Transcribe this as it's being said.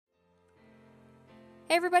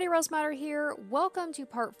Hey everybody, Rosematter here. Welcome to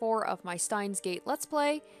part 4 of my Steins Gate Let's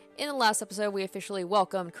Play. In the last episode, we officially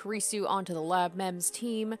welcomed Kurisu onto the Lab Mems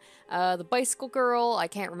team. The bicycle girl, I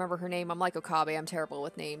can't remember her name. I'm like Okabe, I'm terrible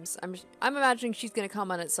with names. I'm imagining she's going to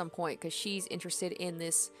come on at some point because she's interested in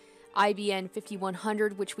this IBN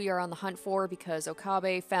 5100, which we are on the hunt for because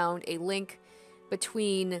Okabe found a link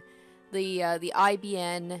between the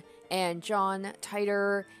IBN and John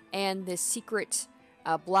Titor and this secret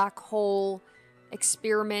black hole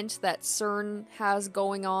experiment that CERN has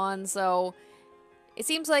going on. So it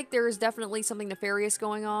seems like there's definitely something nefarious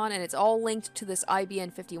going on, and it's all linked to this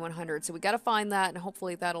IBN 5100. So we gotta find that, and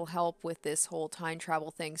hopefully that'll help with this whole time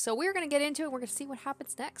travel thing. So we're gonna get into it. We're gonna see what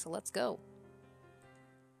happens next. So let's go.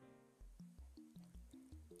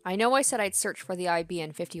 I know I said I'd search for the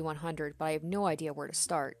IBN 5100, but I have no idea where to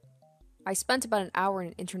start. I spent about an hour in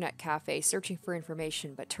an internet cafe searching for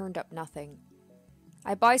information, but turned up nothing.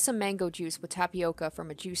 I buy some mango juice with tapioca from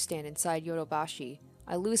a juice stand inside Yodobashi.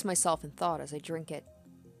 I lose myself in thought as I drink it.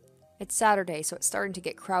 It's Saturday, so it's starting to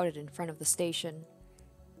get crowded in front of the station.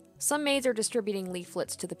 Some maids are distributing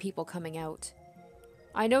leaflets to the people coming out.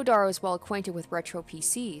 I know Daro is well acquainted with retro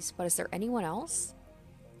PCs, but is there anyone else?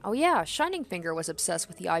 Oh yeah, Shining Finger was obsessed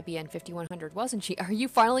with the IBN 5100, wasn't she? Are you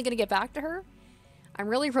finally going to get back to her? I'm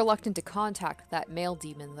really reluctant to contact that male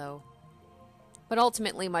demon, though. But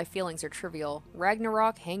ultimately, my feelings are trivial.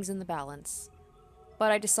 Ragnarok hangs in the balance.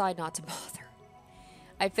 But I decide not to bother.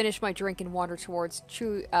 I finish my drink and wander towards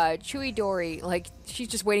Chuidori, like she's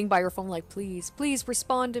just waiting by her phone like, please, please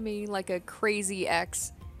respond to me, like a crazy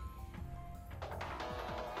ex.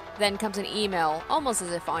 Then comes an email, almost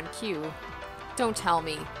as if on cue. Don't tell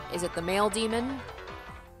me, is it the male demon?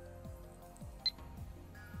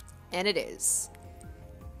 And it is.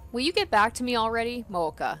 Will you get back to me already,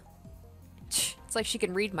 Mooka? It's like she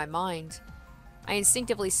can read my mind. I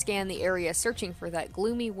instinctively scan the area, searching for that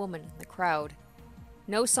gloomy woman in the crowd.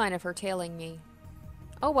 No sign of her tailing me.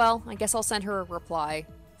 Oh well, I guess I'll send her a reply.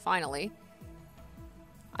 Finally.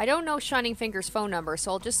 I don't know Shining Finger's phone number,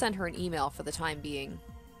 so I'll just send her an email for the time being.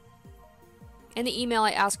 In the email,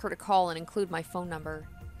 I ask her to call and include my phone number.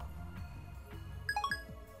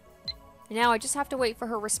 And now I just have to wait for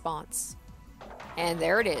her response. And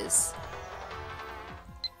there it is.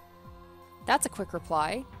 That's a quick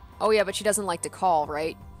reply. Oh yeah, but she doesn't like to call,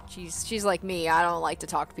 right? She's like me, I don't like to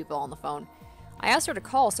talk to people on the phone. I asked her to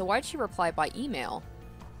call, so why'd she reply by email?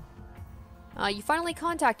 You finally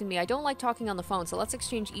contacted me. I don't like talking on the phone, so let's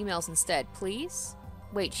exchange emails instead, please?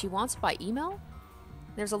 Wait, she wants it by email?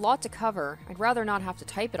 There's a lot to cover. I'd rather not have to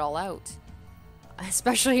type it all out.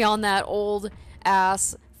 Especially on that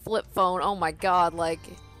old-ass flip phone. Oh my god, like...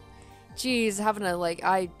 Geez, having to, like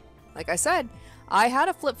I said, I had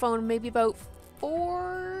a flip phone maybe about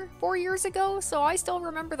four years ago, so I still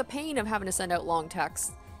remember the pain of having to send out long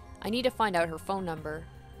texts. I need to find out her phone number.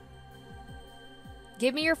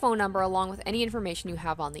 Give me your phone number along with any information you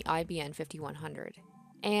have on the IBN 5100.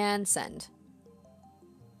 And send.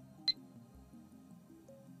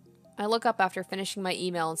 I look up after finishing my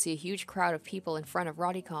email and see a huge crowd of people in front of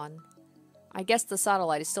Radicon. I guess the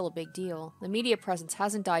satellite is still a big deal. The media presence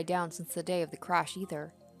hasn't died down since the day of the crash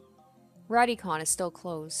either. Radicon is still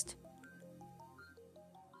closed.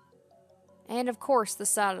 And of course, the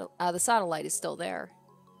satellite is still there.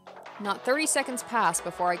 Not 30 seconds pass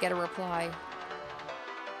before I get a reply.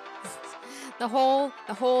 the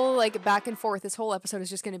whole like back and forth, this whole episode is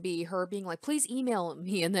just going to be her being like, please email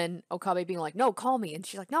me, and then Okabe being like, no, call me, and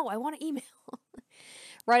she's like, no, I want to email.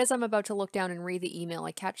 Right as I'm about to look down and read the email,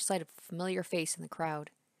 I catch sight of a familiar face in the crowd.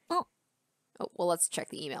 Oh, well, let's check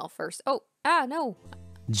the email first. Oh, no.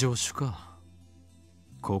 助手か。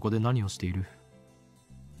ここで何をしている？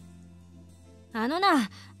あのな、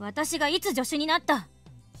私がいつ助手になった？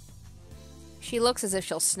 She looks as if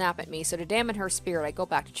she'll snap at me, so to dampen her spirit, I go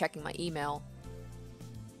back to checking my email.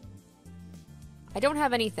 I don't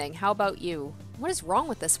have anything. How about you? What is wrong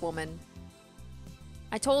with this woman?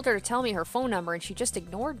 I told her to tell me her phone number and she just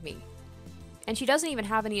ignored me. And she doesn't even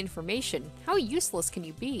have any information. How useless can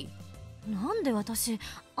you be? なんで私、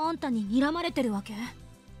あんたに睨まれてるわけ？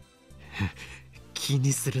気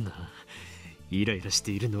にするな。イライラし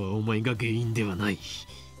ているのはお前が原因ではない。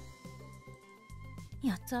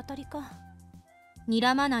八つ当たりか。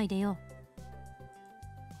睨まないでよ。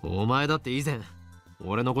お前だって以前、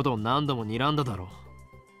俺のことを何度も睨んだだろう。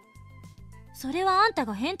それはあんた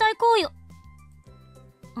が変態行為。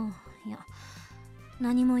いや、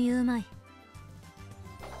何も言うまい。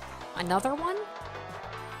Another one?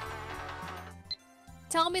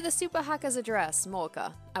 Tell me the super hacker's address,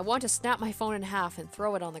 Mocha. I want to snap my phone in half and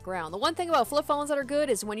throw it on the ground. The one thing about flip phones that are good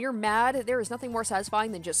is when you're mad, there is nothing more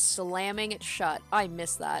satisfying than just slamming it shut. I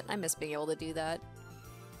miss that. I miss being able to do that.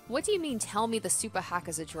 What do you mean, tell me the super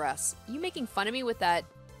hacker's address? You making fun of me with that,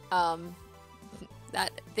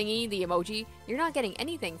 that thingy, the emoji? You're not getting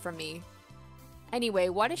anything from me. Anyway,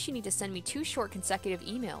 why does she need to send me 2 short consecutive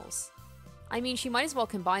emails? I mean, she might as well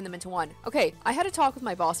combine them into one. Okay, I had a talk with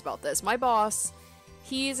my boss about this. My boss,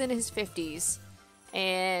 he's in his 50s,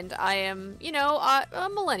 and I am, you know, I'm a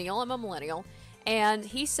millennial. And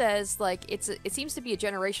he says, like, it seems to be a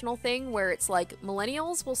generational thing where it's like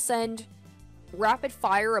millennials will send rapid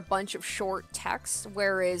fire a bunch of short texts,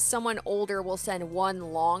 whereas someone older will send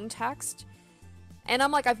one long text. And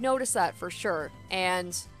I'm like, I've noticed that for sure.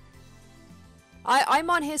 And I'm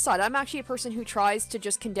on his side. I'm actually a person who tries to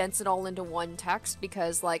just condense it all into one text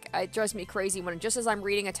because, like, it drives me crazy when just as I'm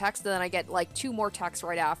reading a text, then I get, like, 2 more texts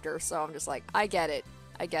right after. So I'm just like, I get it.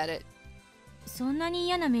 I get it. そんなに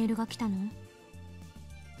嫌なメールが来たの？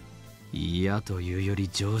嫌というより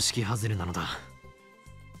常識外れなのだ。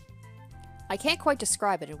I can't quite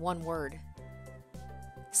describe it in one word.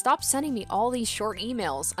 Stop sending me all these short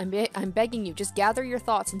emails. I'm begging you, just gather your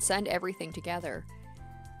thoughts and send everything together.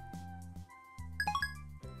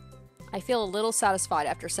 I feel a little satisfied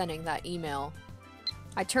after sending that email.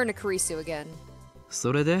 I turn to Kurisu again.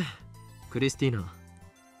 それで、クリスティーナ、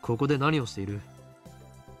ここで何をしている？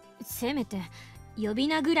せめて呼び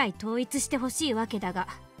名ぐらい統一してほしいわけだが、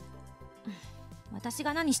私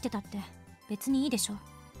が何してたって別にいいでしょ。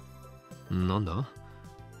なんだ？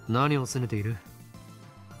何を拗ねている？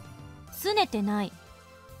拗ねてない。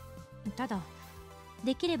ただ、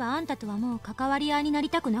できればあんたとはもう関わり合いになり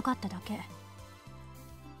たくなかっただけ。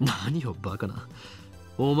何をバカな。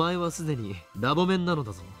お前はすでにラボメンなの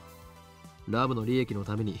だぞ。ラブの利益の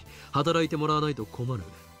ために働いてもらわないと困る。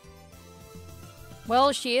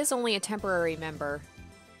Well, she is only a temporary member.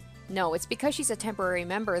 No, it's because she's a temporary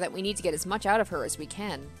member that we need to get as much out of her as we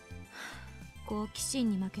can. 好奇心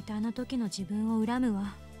に負けたあの時の自分を恨む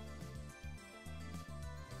わ。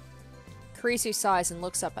Kurisu sighs and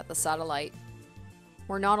looks up at the satellite.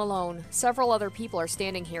 We're not alone. Several other people are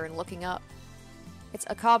standing here and looking up. It's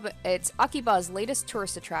Akiba's latest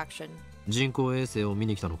tourist attraction. 人工衛星を見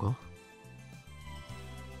に来たのか？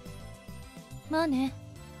まあね。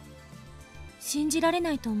信じられ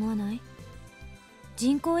ないと思わない？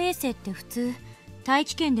人工衛星って普通大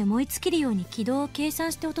気圏で燃え尽きるように軌道を計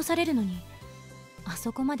算して落とされるのに、あ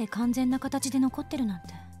そこまで完全な形で残ってるなん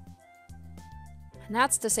て。And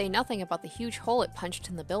that's to say nothing about the huge hole it punched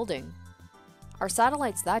in the building. Are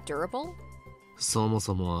satellites that durable? そも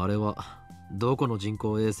そもあれはどこの人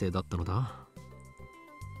工衛星だったのだ？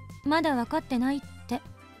まだ分かってないって。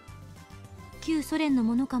旧ソ連の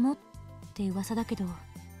ものかもって噂だけど、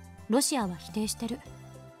ロシアは否定してる。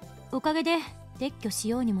おかげで撤去し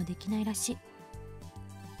ようにもできないらしい。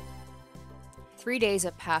3 days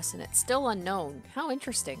have passed and it's still unknown. How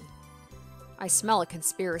interesting. I smell a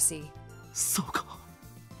conspiracy. そうか。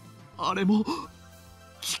あれも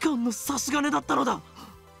機関の差し金だったのだ。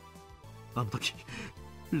あの時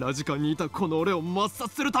ラジカンにいたこの俺を抹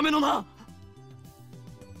殺するためのな。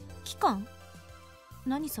機関？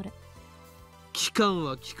何それ？機関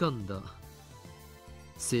は機関だ。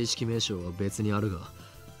正式名称は別にあるが、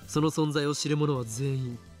その存在を知る者は全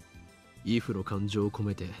員イフの感情を込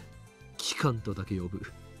めて機関とだけ呼ぶ。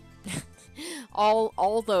all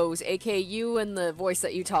those, aka you and the voice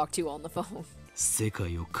that you talk to on the phone. 世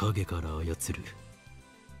界を影から操る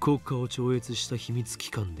国家を超越した秘密機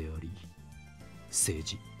関であり、政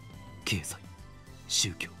治、経済、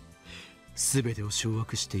宗教、すべてを掌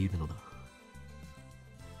握しているのだ。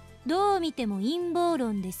どう見ても陰謀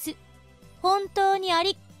論です。本当にあ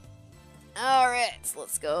り。Alright,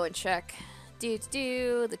 let's go and check. The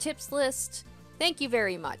tips list. Thank you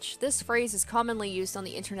very much. This phrase is commonly used on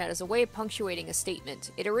the internet as a way of punctuating a statement.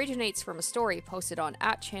 It originates from a story posted on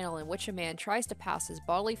 @channel in which a man tries to pass his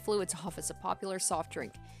bodily fluids off as a popular soft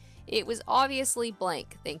drink. It was obviously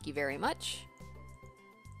blank. Thank you very much.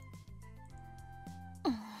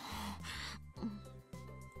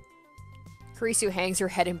 Kurisu hangs her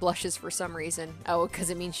head and blushes for some reason. Oh,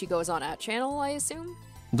 because it means she goes on @channel, I assume?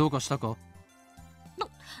 どうかしたか？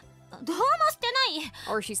どうもしてない。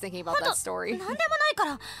 Or she's thinking about that story. なんでもないか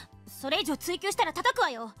ら。それ以上追求したら叩くわ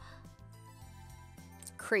よ。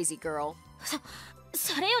Crazy girl.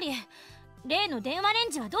 それより例の電話レ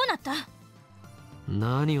ンジはどうなった？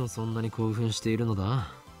何をそんなに興奮しているのだ？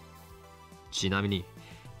ちなみに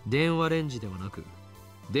電話レンジではなく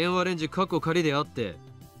電話レンジカッコ仮であって。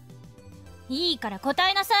いいから答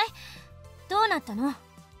えなさい。どうなったの？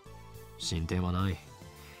進展はない。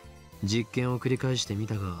実験を繰り返してみ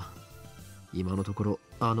たが、今のところ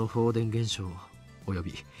あの放電現象およ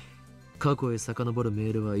び過去へ遡るメ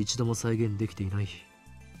ールは一度も再現できていない。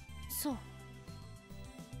そう。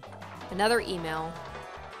 Another email.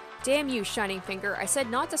 Damn you, Shining Finger. I said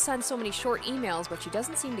not to send so many short emails, but she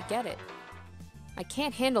doesn't seem to get it. I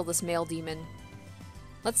can't handle this mail demon.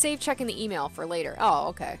 Let's save checking the email for later. Oh,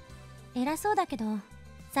 okay. 偉そうだけど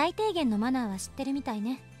最低限のマナーは知ってるみたい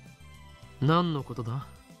ね。何のことだ？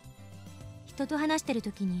人と話してる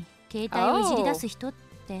時に携帯をいじり出す人っ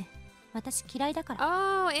て私嫌いだか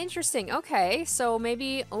ら。 Oh, interesting. Okay, so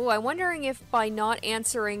maybe... Oh, I'm wondering if by not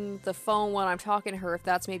answering the phone when I'm talking to her, if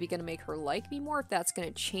that's maybe going to make her like me more, if that's going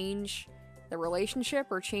to change the relationship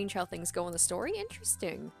or change how things go in the story.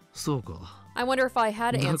 Interesting. そうか。 I wonder if I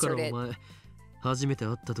had だか answered ら it. お前、初めて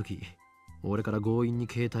会った時、俺から強引に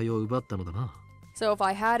携帯を奪ったのだな。So if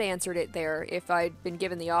I had answered it there, if I'd been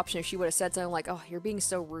given the option, if she would have said something like, oh, you're being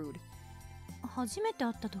so rude. 初めて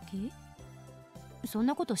会った時そん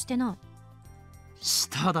なことしてない。し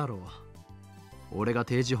ただろう。俺が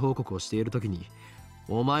定時報告をしている時に、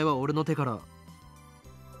お前は俺の手から。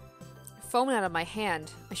 Phone out of my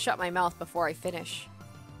hand. I shut my mouth before I finish.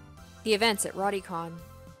 The events at Rodicon.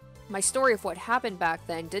 My story of what happened back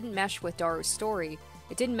then didn't mesh with Daru's story.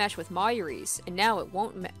 It didn't mesh with Mayuri's, and now it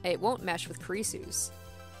won't mesh with Kurisu's.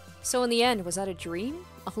 So in the end, was that a dream?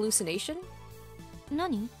 A hallucination?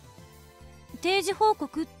 何？定時報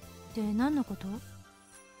告って何のこと？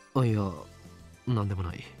いや、なんでも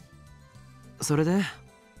ない。それで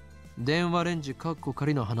電話レンジカッコ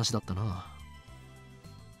仮の話だったな。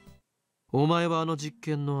お前はあの実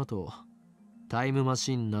験の後、タイムマ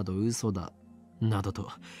シンなど嘘だなど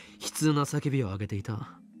と悲痛な叫びを上げてい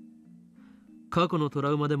た。過去のト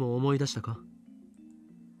ラウマでも思い出したか？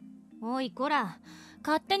おいこら、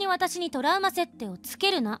勝手に私にトラウマ設定をつ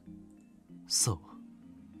けるな。そう。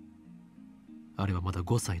あれはまだ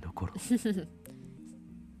5歳の頃。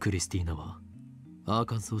クリスティーナはアー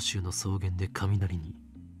カンソー州の草原で雷に。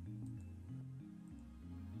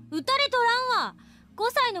撃たれとらんわ。5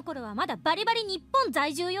歳の頃はまだバリバリ日本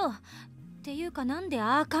在住よ。っていうかなんで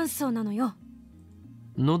アーカンソーなのよ。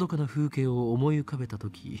のどかな風景を思い浮かべた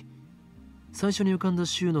時、最初に浮かんだ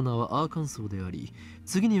州の名はアーカンソーであり、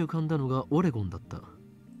次に浮かんだのがオレゴンだった。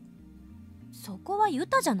そこはユ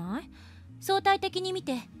タじゃない？相対的に見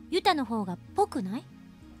てユタの方がぽくない？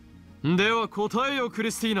では答えよク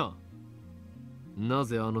リスティーナ。な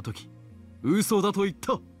ぜあの時嘘だと言っ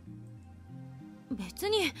た？別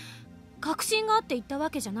に確信があって言ったわ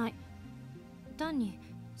けじゃない。単に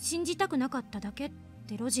信じたくなかっただけっ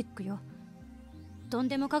てロジックよ。とん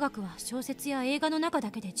でも科学は小説や映画の中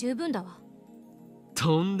だけで十分だわ。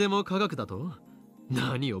とんでも科学だと？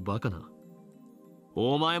何をバカな。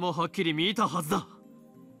お前もはっきり見たはずだ。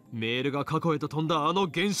メールが過去へと飛んだあの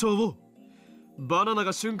現象を。バナナ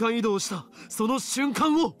が瞬間移動したその瞬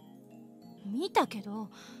間を。見たけど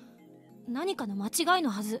何かの間違いの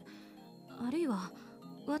はず。あるいは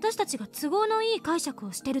私たちが都合のいい解釈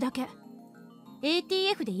をしてるだけ。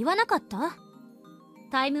 ATF で言わなかった？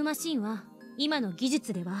タイムマシンは今の技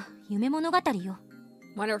術では夢物語よ。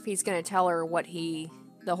 Wonder if he's gonna tell her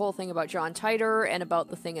the whole thing about John Titor and about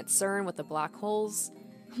the thing at CERN with the black holes.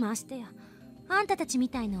 ましてやあんたたちみ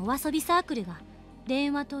たいなお遊びサークルが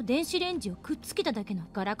電話と電子レンジをくっつけただけの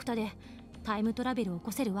ガラクタでタイムトラベルを起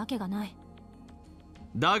こせるわけがない。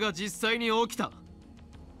だが実際に起きた。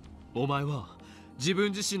お前は自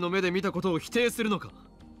分自身の目で見たことを否定するのか？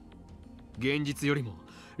現実よりも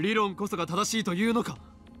理論こそが正しいというのか？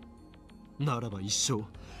ならば一生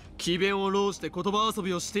詭弁を弄して言葉遊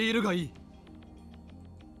びをしているがいい。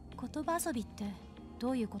言葉遊びって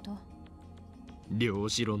どういうこと？量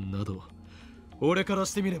子論など俺から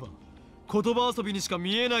してみれば言葉遊びにしか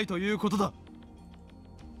見えないということだ。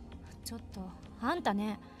ちょっとあんた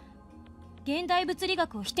ね、現代物理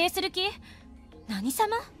学を否定する気？何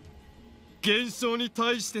様？現象に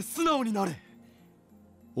対して素直になれ。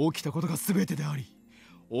起きたことが全てであり、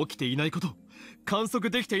起きていないこと、観測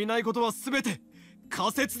できていないことは全て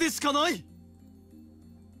仮説でしかない。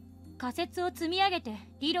仮説を積み上げて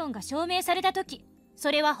理論が証明されたとき、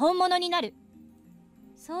それは本物になる。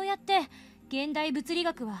そうやって現代物理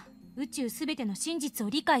学は宇宙すべての真実を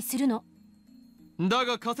理解するの。だ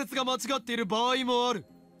が仮説が間違っている場合もある。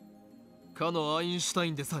かのアインシュタ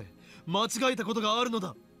インでさえ間違えたことがあるの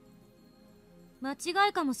だ。間違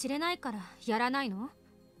いかもしれないからやらないの？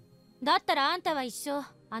だったらあんたは一生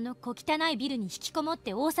あの小汚いビルに引きこもっ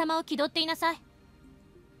て王様を気取っていなさい。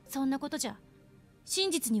そんなことじゃ真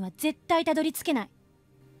実には絶対たどり着けない。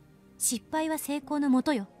失敗は成功のも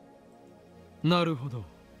とよ。なるほど、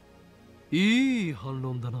いい反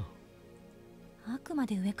論だな。あくま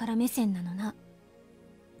で上から目線なのな。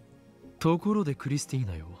ところでクリスティー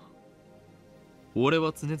ナよ、俺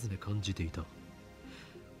は常々感じていた。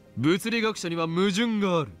物理学者には矛盾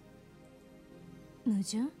がある。矛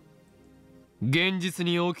盾？現実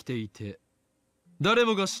に起きていて誰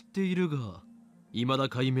もが知っているが未だ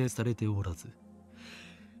解明されておらず、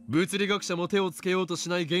物理学者も手をつけようとし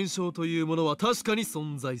ない現象というものは確かに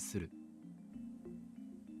存在する。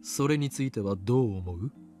それについてはどう思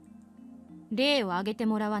う？例を挙げて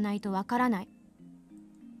もらわないとわからない。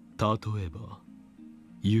例えば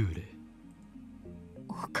幽霊。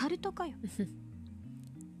オカルトかよ。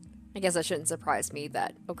I guess that shouldn't surprise me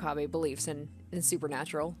that Okabe believes in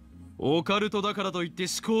supernatural. オカルトだからといって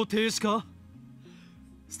思考停止か？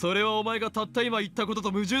それはお前がたった今言ったこと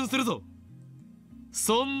と矛盾するぞ。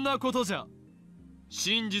そんなことじゃ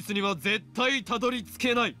真実には絶対たどり着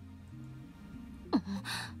けない。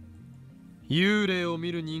幽霊を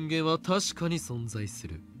見る人間は確かに存在す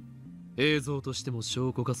る。映像としても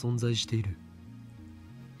証拠が存在している。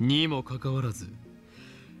にもかかわらず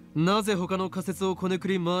なぜ他の仮説をこねく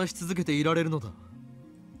り回し続けていられるのだ？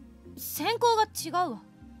先行が違うわ。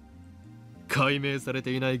解明され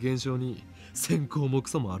ていない現象に先行もク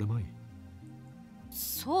ソもあるまい。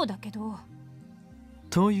そうだけど。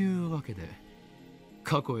というわけで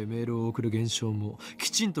過去へメールを送る現象も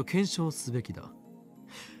きちんと検証すべきだ。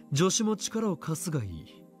助手も力を貸すがい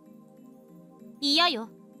い。嫌よ。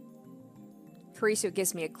Kurisu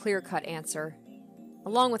gives me a clear-cut answer,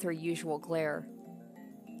 along with her usual glare.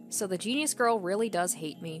 So the genius girl really does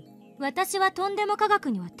hate me. 私はとんでも科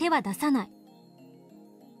学には手は出さない。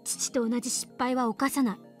父と同じ失敗は犯さ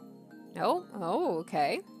ない。Oh,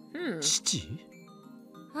 okay. 父？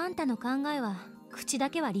あんたの考えは口だ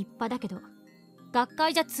けは立派だけど学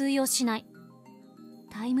会じゃ通用しない。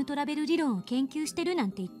タイムトラベル理論を研究してるな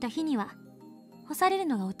んて言った日には干される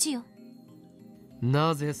のがオチよ。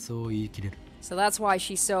なぜそう言い切れる？ So that's why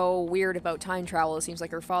she's so weird about time travel. It seems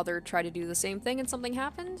like her father tried to do the same thing and something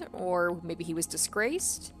happened, or maybe he was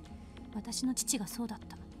disgraced. 私の父がそうだっ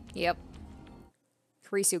た。Yep.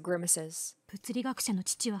 Kurisu grimaces. 物理学者の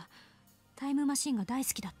父はタイムマシンが大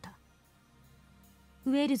好きだった。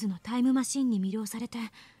ウェールズのタイムマシンに魅了されて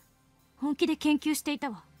本気で研究してい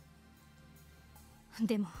たわ。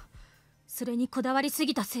でもそれにこだわりす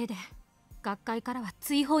ぎたせいで学会からは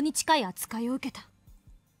追放に近い扱いを受けた。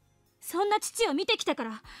そんな父を見てきたか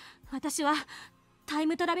ら私はタイ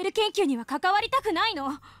ムトラベル研究には関わりたくないの。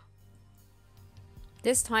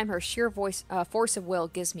This time her sheer force of will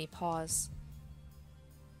gives me pause.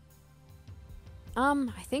 I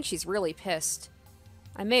think she's really pissed.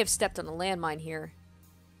 I may have stepped on a landmine here.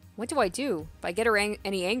 What do I do? If I get her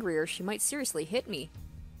any angrier, she might seriously hit me.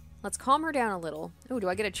 Let's calm her down a little. Oh, do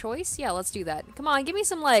I get a choice? Yeah, let's do that. Come on, give me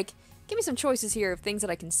some choices here of things that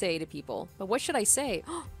I can say to people. But what should I say?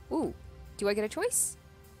 Ooh, do I get a choice?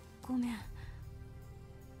 ごめん。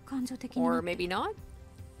感情的に Or maybe not?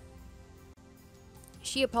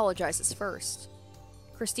 She apologizes first.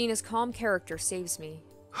 Christina's calm character saves me.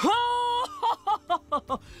 は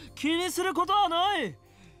あ気にすることはない。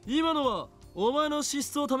今のはお前の資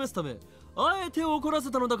質を試すためあえて怒ら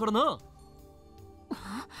せたのだからな。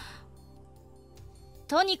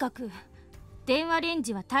とにかく電話レン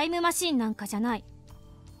ジはタイムマシンなんかじゃない。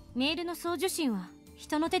メールの送受信は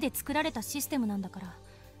人の手で作られたシステムなんだから、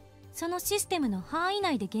そのシステムの範囲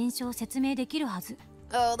内で現象を説明できるはず。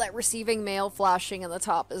Oh, that receiving mail flashing in the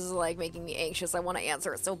top is like making me anxious. I want to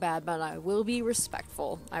answer it so bad, but I will be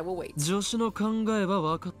respectful. I will wait. 助手の考えは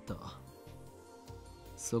分かった。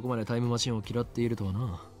そこまでタイムマシンを嫌っているとは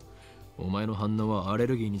な。お前の反応はアレ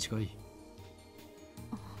ルギーに近い。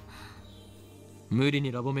無理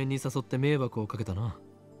にラボ面に誘って迷惑をかけたな。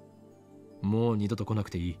もう二度と来なく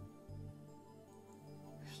ていい。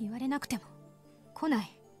言われなくても来な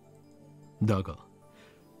い。だが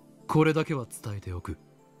これだけは伝えておく。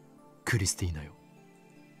クリスティーナよ。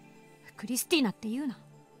クリスティーナって言うな。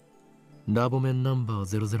ラボ面ナンバ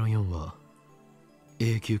ー004は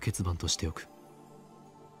永久欠番としておく。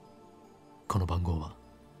この番号は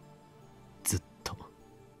ずっと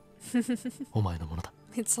お前のものだ。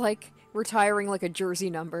It's like retiring like a jersey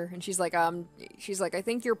number, and she's like, I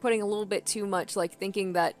think you're putting a little bit too much, like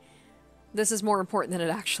thinking that this is more important than it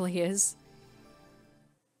actually is.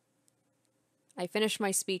 I finish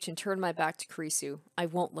my speech and turn my back to Kurisu. I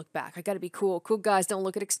won't look back. I gotta be cool. Cool guys don't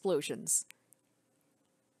look at explosions.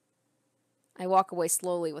 I walk away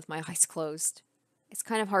slowly with my eyes closed. It's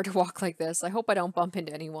kind of hard to walk like this. I hope I don't bump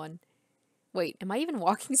into anyone. Wait, am I even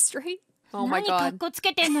walking straight? Oh my god. 何かっこつ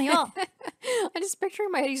けてんのよ。I'm just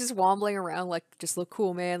picturing my head. He's just wobbling around like, just look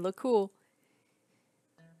cool, man. Look cool.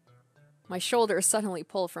 My shoulder is suddenly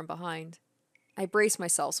pulled from behind. I brace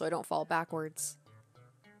myself so I don't fall backwards.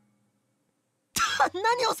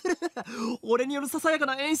 何をする俺によるささやか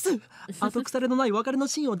な演出後腐れのない別れの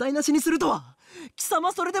シーンを台無しにするとは貴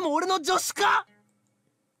様それでも俺の助手か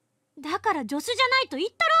だから助手じゃないと言っ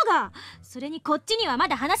たろうが。それにこっちにはま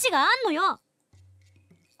だ話があんのよ。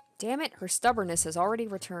 Damn it, her stubbornness has already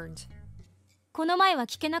returned. この前は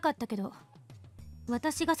聞けなかったけど、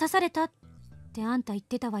私が刺されたってあんた言っ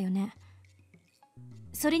てたわよね。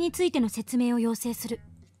それについての説明を要請する。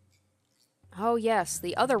Oh yes,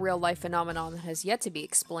 the other real-life phenomenon that has yet to be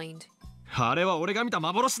explained. あれは俺が見た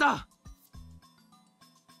幻だ。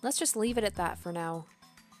 Let's just leave it at that for now.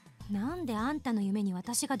 なんであんたの夢に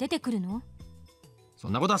私が出てくるの？そ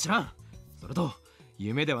んなことは知らん。それと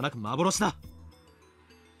夢ではなく幻だ。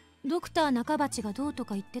ドクター中鉢がどうと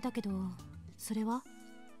か言ってたけど、それは？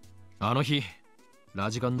あの日ラ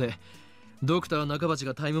ジカンでドクター中鉢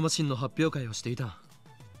がタイムマシンの発表会をしていた。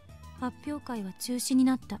発表会は中止に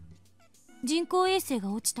なった。人工衛星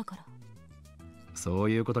が落ちたから。そう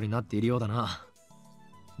いうことになっているようだな。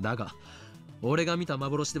だが俺が見た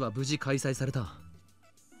幻では無事開催された。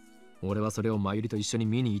俺はそれをマユリと一緒に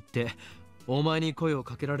見に行ってお前に声を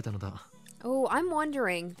かけられたのだ。 Oh, I'm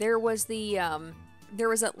wondering, there was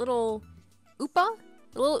that little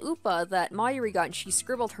Upa that Mayuri got and she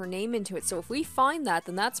scribbled her name into it. So if we find that,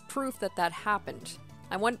 then that's proof that that happened.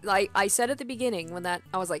 I said at the beginning when I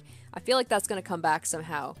was like, I feel like that's going to come back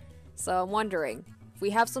somehow. So I'm wondering if we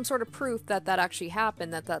have some sort of proof that that actually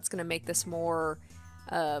happened, that's going to make this more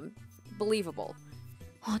believable.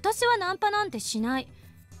 私はナンパなんてしない。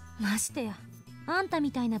ましてやあんた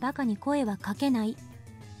みたいなバカに声はかけない。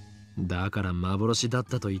だから幻だっ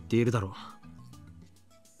たと言っているだろ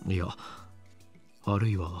う。いや、ある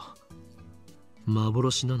いは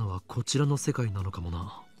幻なのはこちらの世界なのかも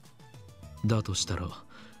な。だとしたら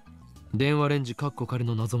電話レンジカッコ仮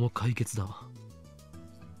の謎も解決だ。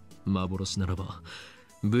幻ならば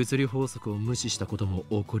物理法則を無視したことも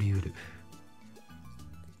起こりうる。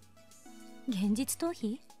現実逃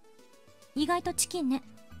避？意外とチキンね。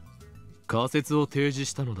仮説を提示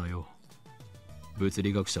したのだよ。物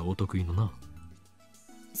理学者お得意のな。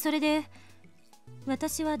それで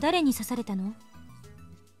私は誰に刺されたの？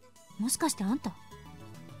もしかしてあんた？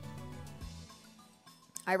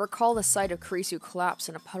 I recall the sight of Kurisu collapse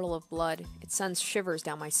in a puddle of blood. It sends shivers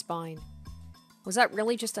down my spine. Was that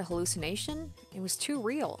really just a hallucination? It was too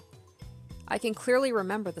real. I can clearly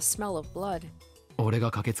remember the smell of blood. 俺が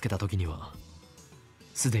駆けつけた時には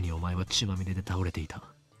すでにお前は血まみれで倒れていた。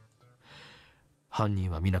犯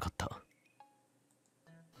人は見なかった。わ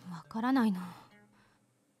からないな。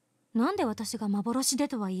なんで私が幻で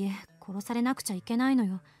とはいえ殺されなくちゃいけないの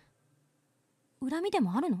よ。恨みで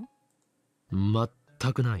もあるの？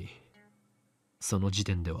全くない。その時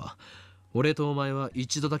点では俺とお前は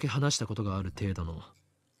一度だけ話したことがある程度の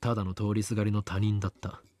ただの通りすがりの他人だっ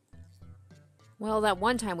た。Well, that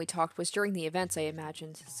one time we talked was during the events I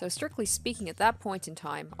imagined, so strictly speaking at that point in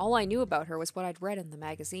time, all I knew about her was what I'd read in the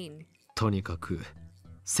magazine. とにかく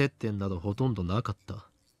接点などほとんどなかった。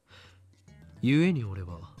故に俺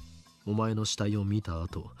はお前の死体を見た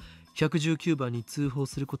後119番に通報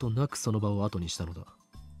することなくその場を後にしたのだ。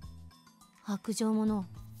白状者。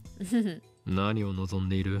何を望ん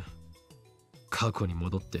でいる？過去に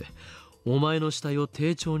戻ってお前の死体を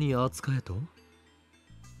丁重に扱えと？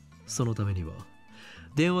そのためには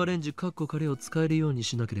電話レンジカッコ仮を使えるように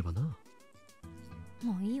しなければな。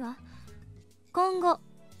もういいわ。今後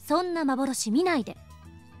そんな幻見ないで。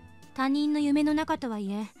他人の夢の中とは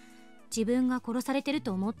いえ自分が殺されてる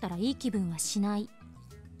と思ったらいい気分はしない。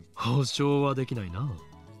保証はできないな。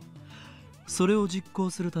それを実行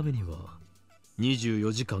するためには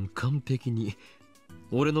24時間完璧に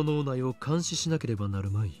俺の脳内を監視しなければな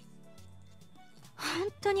るまい。本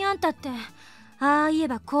当にあんたってああ言え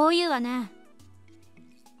ばこう言うわね。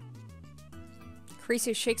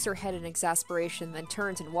Kurisu shakes her head in exasperation, then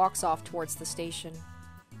turns and walks off towards the station.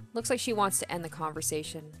 Looks like she wants to end the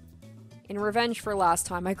conversation. In revenge for last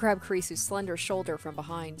time, I grab Kurisu's slender shoulder from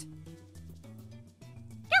behind.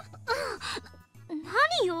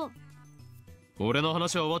 何よ。俺の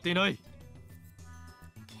話は終わっていない。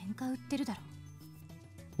喧嘩売ってるだろ。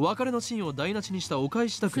別れのシーンを台無しにしたお返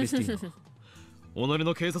しだクリスティーナ。己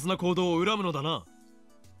の軽率な行動を恨むのだな。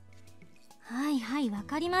はいはいわ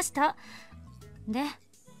かりました。で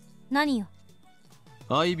何よ。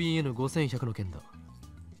 IBN5100 の件だ。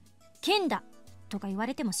剣だとか言わ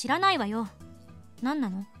れても知らないわよ。何な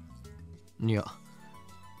の？いや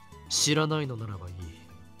知らないのならばいい。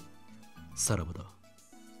さらばだ。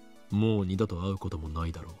もう二度と会うこともな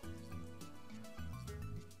いだろう。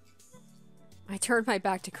I turn my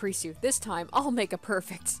back to Kurisu. This time, I'll make a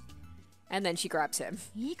perfect. And then she grabs him.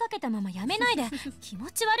 言いかけたままやめないで。気持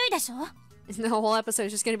ち悪いでしょ。 The whole episode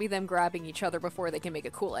is just gonna be them grabbing each other before they can make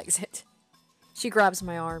a cool exit. She grabs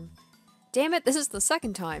my arm. Damn it, this is the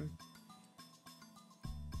second time.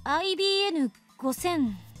 IBN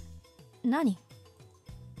 5000何？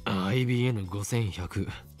 IBN 5100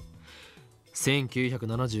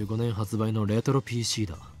 1975年発売のレトロ PC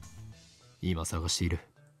だ。今探している。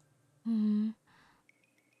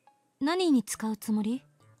何に使うつもり？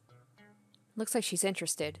 Looks like she's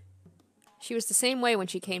interested. She was the same way when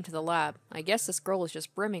she came to the lab. I guess this girl is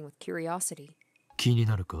just brimming with curiosity. 気に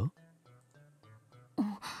なるか？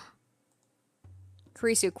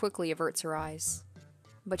 Kurisu quickly averts her eyes.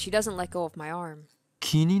 But she doesn't let go of my arm.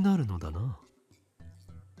 気になるのだな。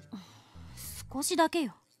少しだけ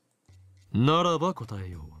よ。ならば答え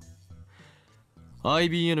よう。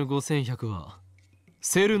IBN 5100は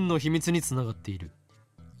セルンの秘密につながっている。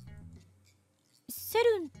セ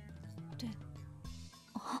ルンって、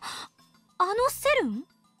あのセルン？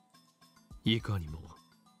いかにも。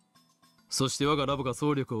そして我がラボが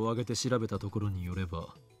総力を挙げて調べたところによれ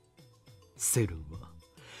ば、セルンは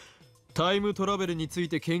タイムトラベルについ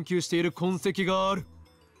て研究している痕跡がある。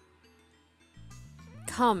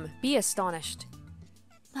Come, be astonished.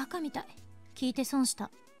 バカみたい。聞いて損し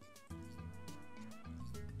た。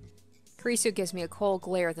Kurisu gives me a cold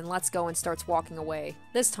glare, then lets go and starts walking away.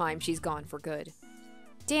 This time, she's gone for good.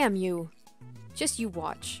 Damn you. Just you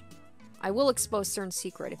watch. I will expose CERN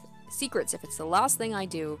secrets if it's the last thing I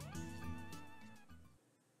do.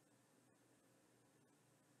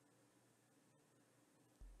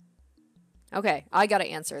 Okay, I gotta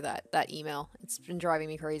answer that email. It's been driving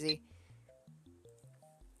me crazy.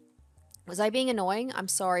 Was I being annoying? I'm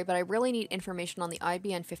sorry, but I really need information on the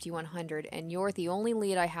IBN 5100, and you're the only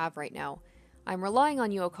lead I have right now. I'm relying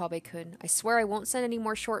on you, Okabe-kun. I swear I won't send any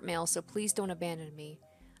more short mails, so please don't abandon me.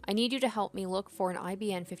 I need you to help me look for an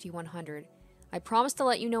IBN 5100. I promise to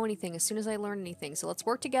let you know anything as soon as I learn anything, so let's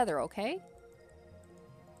work together, okay?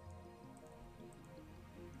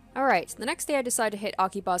 Alright, the next day I decide to hit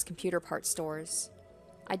Akiba's computer parts stores.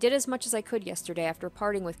 I did as much as I could yesterday after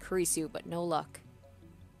parting with Kurisu, but no luck.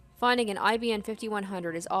 Finding an IBN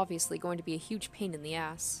 5100 is obviously going to be a huge pain in the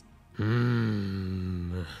ass.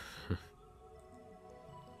 I'm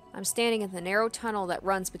standing in the narrow tunnel that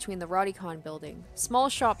runs between the Radicon building. Small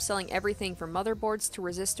shops selling everything from motherboards to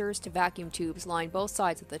resistors to vacuum tubes line both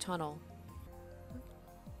sides of the tunnel.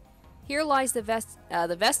 Here lies the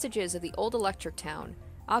vestiges of the old electric town,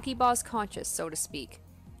 Akiba's conscience, so to speak.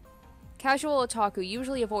 Casual otaku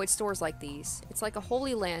usually avoid stores like these. It's like a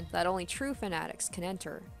holy land that only true fanatics can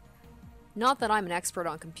enter. Not that I'm an expert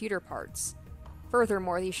on computer parts.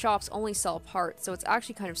 Furthermore, these shops only sell parts, so it's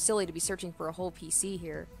actually kind of silly to be searching for a whole PC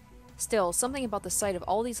here. Still, something about the sight of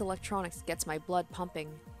all these electronics gets my blood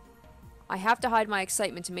pumping. I have to hide my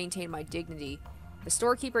excitement to maintain my dignity. The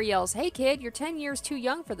storekeeper yells, "Hey kid, you're 10 years too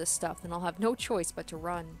young for this stuff," and I'll have no choice but to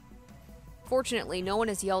run. Fortunately, no one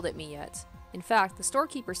has yelled at me yet. In fact, the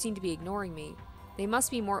storekeepers seem to be ignoring me. They must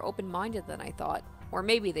be more open-minded than I thought, or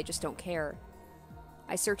maybe they just don't care.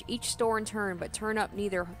 I search each store in turn, but turn up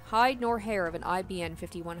neither hide nor hair of an IBN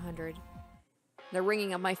 5100. The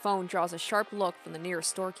ringing of my phone draws a sharp look from the nearest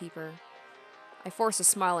storekeeper. I force a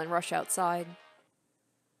smile and rush outside.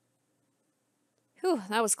 Whew,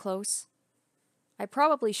 that was close. I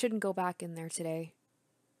probably shouldn't go back in there today.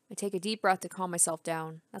 I take a deep breath to calm myself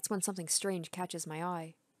down. That's when something strange catches my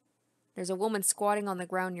eye. There's a woman squatting on the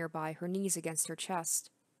ground nearby, her knees against her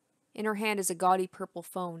chest. In her hand is a gaudy purple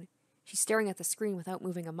phone. She's staring at the screen without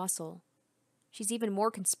moving a muscle. She's even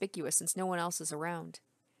more conspicuous since no one else is around.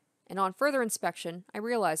 And on further inspection, I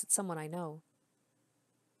realize it's someone I know.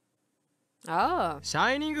 Ah!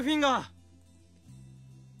 Shining Finger!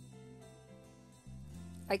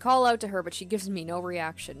 I call out to her, but she gives me no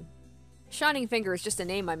reaction. Shining Finger is just a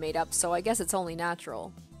name I made up, so I guess it's only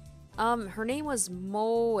natural. Her name was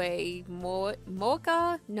Moeka?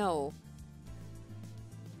 No.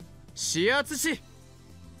 Shiatsushi!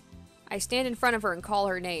 I stand in front of her and call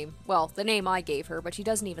her name. Well, the name I gave her, but she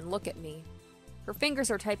doesn't even look at me. Her fingers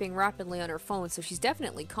are typing rapidly on her phone, so she's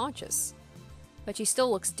definitely conscious. But she still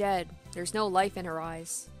looks dead. There's no life in her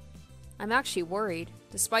eyes. I'm actually worried.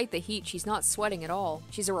 Despite the heat, she's not sweating at all.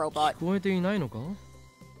 She's a robot. 聞こえていないのか？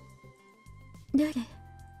誰？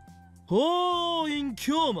ほーイン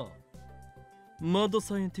キョーマン！マッド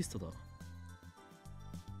サイエンティストだ。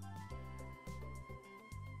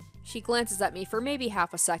She glances at me for maybe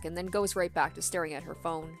half a second, then goes right back to staring at her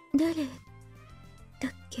phone. 誰だ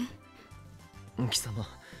っけ？貴様、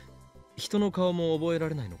人の顔も覚えら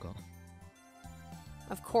れないのか？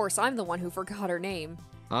 Of course, I'm the one who forgot her name.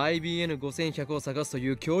 IBN5100 を探すとい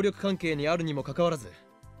う協力関係にあるにもかかわらず、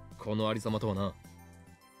このありさまとはな。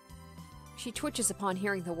She twitches upon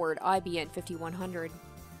hearing the word IBN 5100,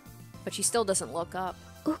 but she still doesn't look up.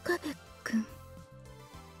 岡部くん。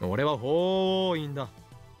俺はほーいんだ。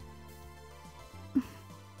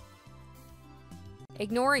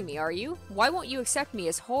Ignoring me, are you? Why won't you accept me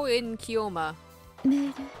as Hoin Kyoma? メー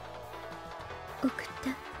ル送っ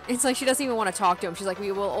た。 It's like she doesn't even want to talk to him. She's like,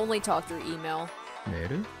 we will only talk through email. メー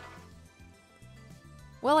ル?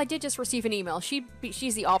 Well, I did just receive an email.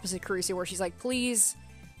 She's the opposite Caruso, where she's like, please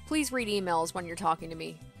read emails when you're talking to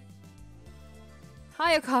me.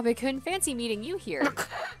 Hi, Okabe-kun. Fancy meeting you here.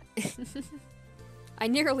 I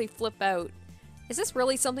nearly flip out. Is this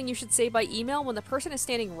really something you should say by email when the person is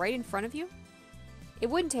standing right in front of you? It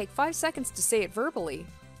wouldn't take 5 seconds to say it verbally.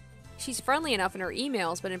 She's friendly enough in her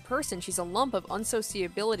emails, but in person she's a lump of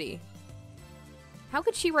unsociability. How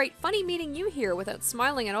could she write funny meeting you here without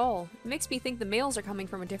smiling at all? It makes me think the mails are coming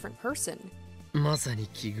from a different person. まさに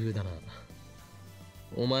奇遇だな。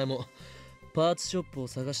お前もパーツショップを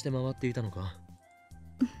探して回っていたのか?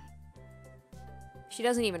 She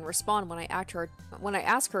doesn't even respond when I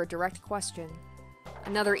ask her a direct question.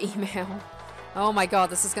 Another email. Oh my god,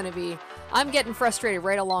 this is gonna be... I'm getting frustrated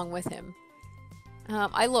right along with him.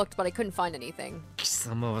 I looked, but I couldn't find anything. 貴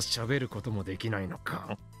様は喋ることもできないの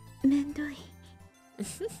か? めんどい。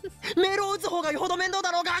メールを打つ方がよほど面倒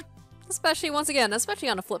だろうが! Especially, once again, especially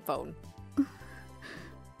on a flip phone.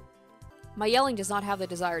 My yelling does not have the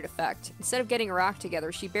desired effect. Instead of getting her act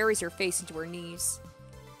together, she buries her face into her knees.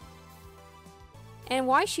 And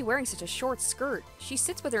why is she wearing such a short skirt? She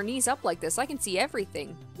sits with her knees up like this. I can see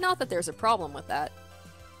everything. Not that there's a problem with that.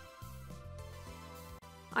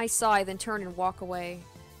 I sigh, then turn and walk away.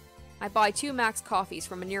 I buy 2 Max coffees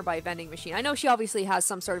from a nearby vending machine. I know she obviously has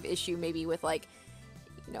some sort of issue, maybe with, like,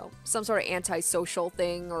 you know, some sort of antisocial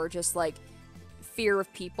thing, or just, like, fear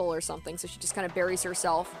of people or something, so she just kind of buries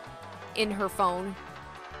herself in her phone.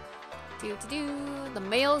 The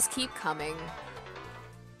mails keep coming.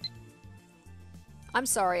 I'm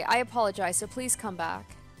sorry, I apologize, so please come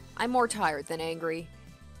back. I'm more tired than angry.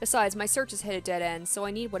 Besides, my search has hit a dead end, so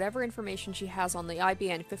I need whatever information she has on the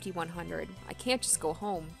IBN 5100. I can't just go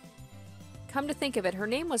home. Come to think of it, her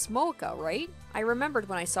name was Mooka, right? I remembered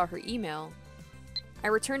when I saw her email. I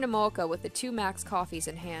return to Mooka with the 2 Max coffees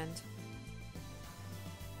in hand.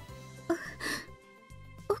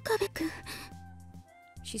 Okabe-kun.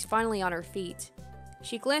 She's finally on her feet.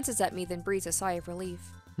 She glances at me, then breathes a sigh of relief.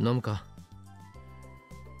 飲むか?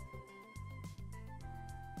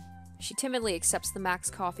 She timidly accepts the Max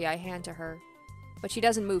coffee I hand to her, but she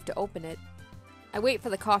doesn't move to open it. I wait for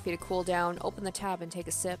the coffee to cool down, open the tab, and take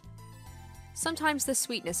a sip. Sometimes this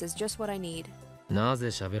sweetness is just what I need. なぜ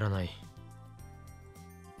喋らない?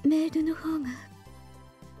 メールの方が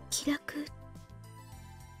気楽。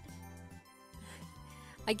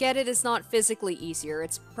 I get it, it's not physically easier,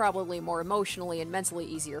 it's probably more emotionally and mentally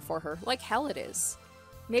easier for her. Like hell it is.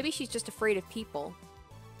 Maybe she's just afraid of people.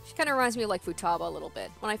 She kind of reminds me of like Futaba a little bit.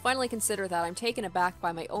 When I finally consider that, I'm taken aback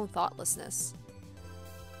by my own thoughtlessness.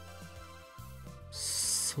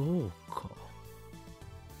 そうか。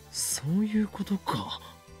そういうことか。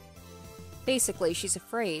 Basically, she's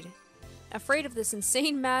afraid. Afraid of this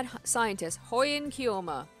insane mad scientist, Hoyin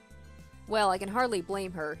Kyoma. Well, I can hardly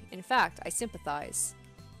blame her. In fact, I sympathize.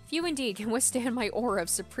 Few indeed can withstand my aura of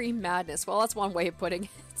supreme madness. Well, that's one way of putting it.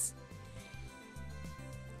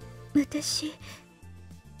 私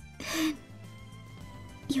変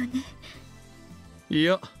よね。い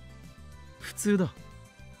や、普通だ。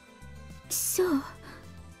そう。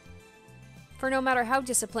For no matter how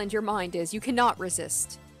disciplined your mind is, you cannot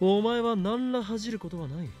resist. お前は何ら恥じることは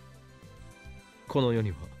ない。この世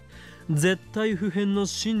には絶対不変の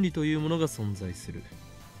真理というものが存在する。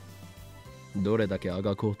どれだけあ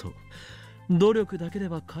がこうと努力だけで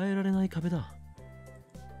は変えられない壁だ。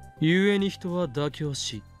故に人は妥協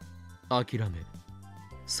し諦め、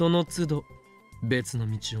その都度別の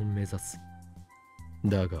道を目指す。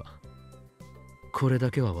だがこれ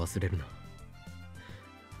だけは忘れるな。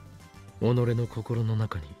己の心の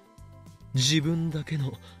中に自分だけ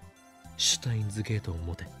のシュタインズゲートを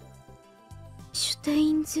持て。シュタ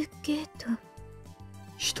インズゲート。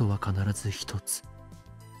人は必ず一つ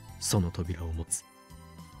その扉を持つ。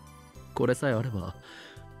これさえあれば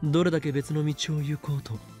どれだけ別の道を行こう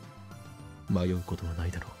と迷うことはな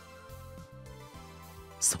いだろう。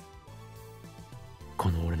そう、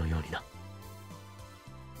この俺のようにな。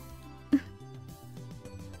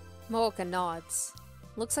Mooka nods.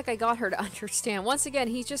 Looks like I got her to understand. Once again,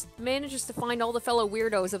 he just manages to find all the fellow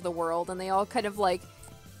weirdos of the world, and they all kind of like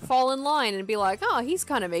fall in line and be like, oh, he's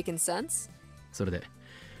kind of making sense. それで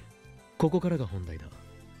ここからが本題だ。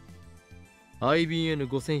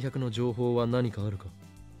IBN5100 の情報は何かあるか？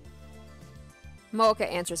 Mocha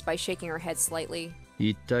answers by shaking her head slightly.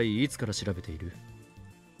 一体いつから調べている？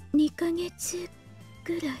 2ヶ月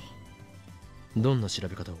ぐらい。どんな調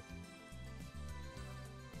べ方を？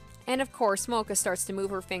 And of course, Mocha starts to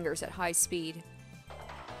move her fingers at high speed.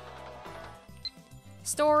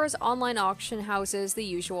 Stores, online auction houses, the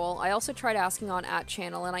usual. I also tried asking on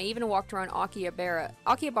 @channel, and I even walked around Akihabara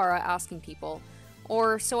asking people.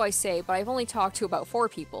 Or so I say, but I've only talked to about 4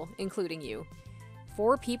 people, including you.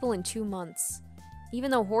 4 people in 2 months. Even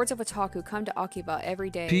though hordes of otaku come to Akiba every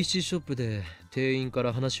day. PC ショップで店員か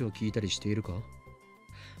ら話を聞いたりしているか？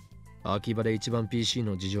秋葉で一番 PC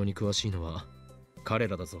の事情に詳しいのは彼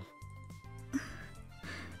らだぞ。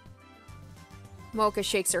Mocha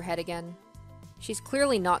shakes her head again. She's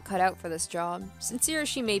clearly not cut out for this job. Sincere as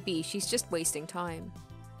she may be, she's just wasting time.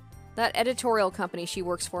 That editorial company she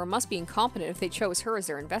works for must be incompetent if they chose her as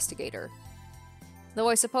their investigator. Though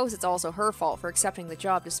I suppose it's also her fault for accepting the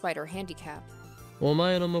job despite her handicap. お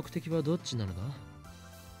前の目的はどっちなのだ？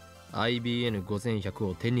 IBN5100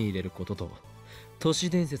 を手に入れることと都市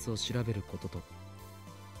伝説を調べることと。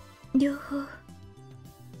両方。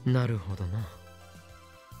なるほどな。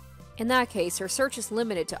In that case, her search is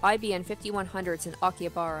limited to IBN 5100s in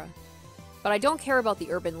Akihabara. But I don't care about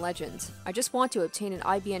the urban legends. I just want to obtain an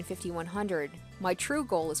IBN 5100. My true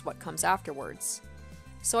goal is what comes afterwards.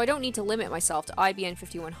 So I don't need to limit myself to IBN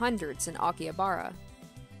 5100s in Akihabara.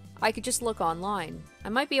 I could just look online. I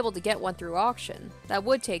might be able to get one through auction. That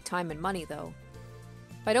would take time and money, though.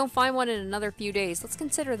 If I don't find one in another few days, let's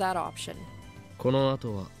consider that option. この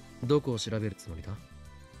後はどこを調べるつもりだ？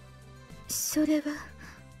それは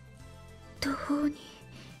途方に。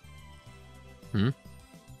ん？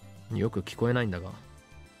よく聞こえないんだが。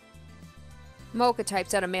Mocha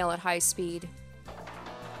types out a mail at high speed.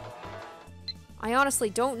 I honestly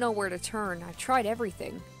don't know where to turn. I've tried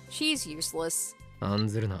everything. She's useless. 案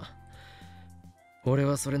ずるな。俺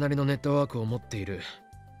はそれなりのネットワークを持っている。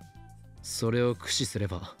それを駆使すれ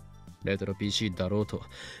ば、レトロ PC だろうと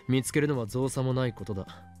見つけるのは造作もないことだ。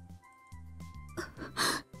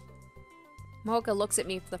Mocha looks at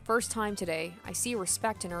me for the first time today. I see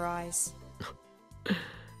respect in her eyes.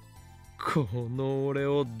 この俺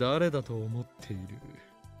を誰だと思ってい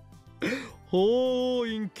る？法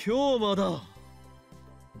院京馬だ。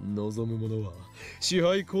望む者は支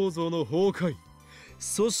配構造の崩壊、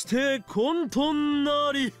そして混沌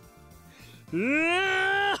なり。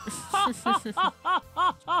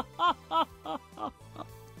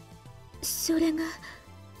それが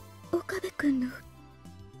岡部君の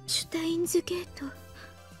シュタインズゲート。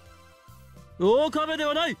岡部で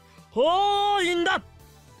はない、法院だ。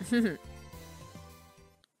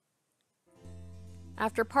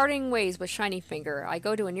After parting ways with Shiny Finger, I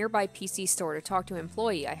go to a nearby PC store to talk to an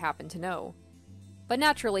employee I happen to know. But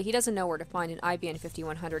naturally, he doesn't know where to find an IBN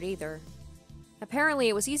 5100 either. Apparently,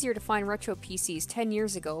 it was easier to find retro PCs 10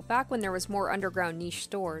 years ago, back when there was more underground niche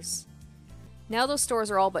stores. Now those stores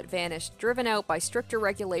are all but vanished, driven out by stricter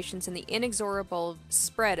regulations and the inexorable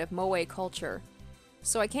spread of moe culture.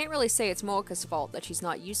 So I can't really say it's Mocha's fault that she's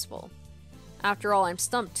not useful. After all, I'm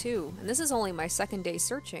stumped too, and this is only my second day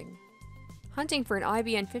searching. Hunting for an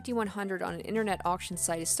IBN 5100 on an internet auction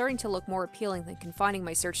site is starting to look more appealing than confining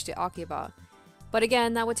my search to Akiba. But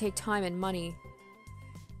again, that would take time and money.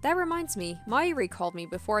 That reminds me, Mayuri called me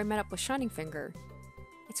before I met up with Shining Finger.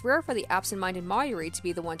 It's rare for the absent-minded Mayuri to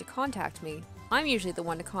be the one to contact me. I'm usually the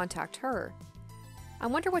one to contact her. I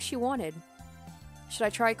wonder what she wanted. Should I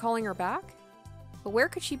try calling her back? But where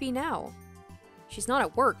could she be now? She's not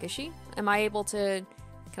at work, is she? Am I able to...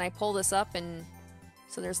 Can I pull this up and...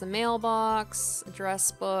 So there's the mailbox,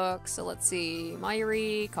 address book, so let's see...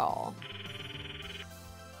 Mayuri, call.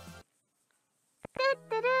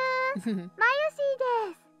 マユシーで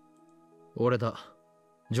す。俺だ。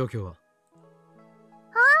状況は？ああ、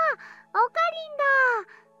オカリンだ。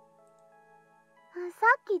さ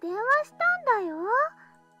っき電話したんだよ。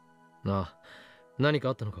ああ、何か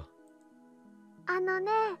あったのか？ダル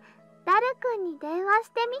君に電話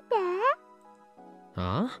してみて。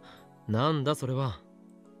ああ？なんだそれは。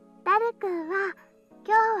ダル君は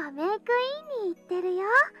今日はメイクインに行ってるよ。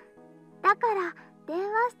だから電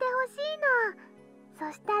話してほしいの。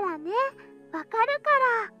そしたらね、わかるか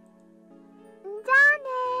ら。じゃあ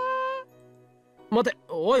ね。待て、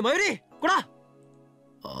おいマユリ、こら。あ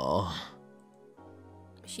あ。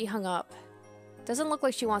She hung up. Doesn't look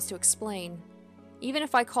like she wants to explain. Even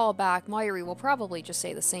if I call back, Mayuri will probably just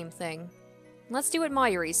say the same thing. Let's do what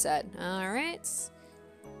Mayuri said. Alright.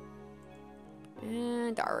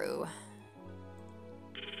 And Daru.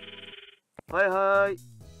 はいはい。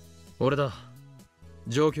俺だ。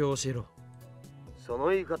状況を教えろ。その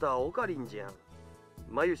言い方はオカリンじゃん。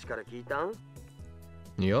マユシから聞いたん？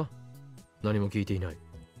いや、何も聞いていない。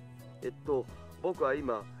僕は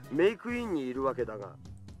今メイクインにいるわけだが、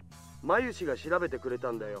マユシが調べてくれ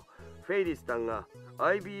たんだよ。フェイリスさんが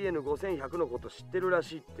IBN5100 のこと知ってるら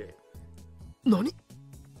しいって。何？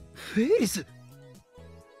フェイリス？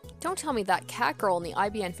 Don't tell me that cat girl and the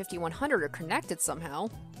IBN 5100 are connected somehow.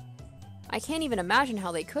 I can't even imagine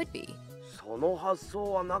how they could be. その発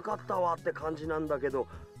想はなかったわって感じなんだけど、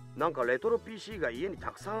なんかレトロ PC が家に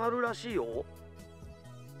たくさんあるらしいよ。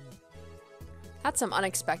That's some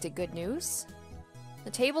unexpected good news.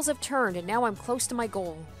 The tables have turned and now I'm close to my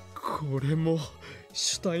goal. これも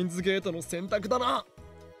シュタインズゲートの選択だな。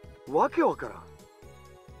わけわからん。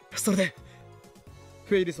それで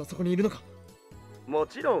フェイリスはそこにいるのか？も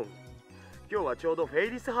ちろん。今日はちょうどフェ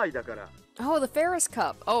イリス杯だから。Oh, the Ferris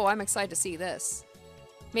Cup. Oh, I'm excited to see this.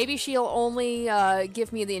 Maybe she'll only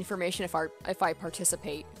give me the information if I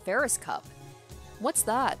participate. Ferris Cup. What's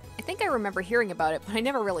that? I think I remember hearing about it, but I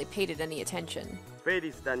never really paid it any attention. フェイ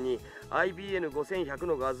リスさんに IBN5100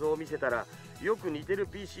 の画像を見せたら、よく似てる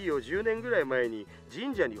PC を10年ぐらい前に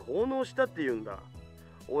神社に奉納したって言うんだ。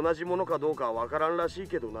同じものかどうかはわからんらしい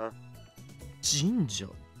けどな。神社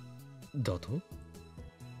だと？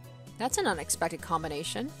 That's an unexpected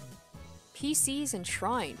combination. PCs and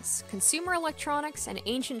shrines, consumer electronics, and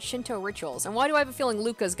ancient Shinto rituals. And why do I have a feeling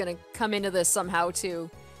Luca's gonna come into this somehow too?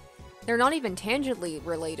 They're not even tangentially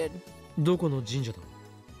related. どこの神社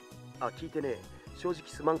だ？聞いてね。正直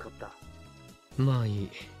すまんかった。まあいい。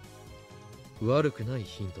悪くない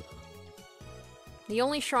ヒントだ。The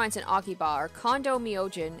only shrines in Akiba are Kondo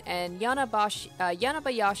Myojin and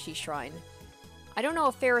Yanabayashi Shrine. I don't know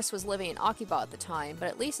if Ferris was living in Akiba at the time, but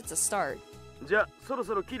at least it's a start. じゃあそろ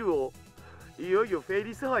そろキルを。いよいよフェイ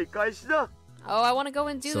リス杯開始だ。Oh, I want to go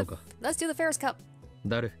and do let's do the Ferris Cup.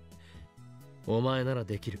 ダル、お前なら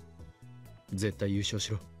できる。絶対優勝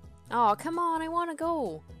しろ。Oh, come on, I want to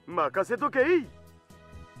go. 任せとけい。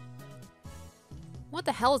What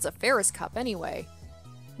the hell is a Ferris Cup anyway?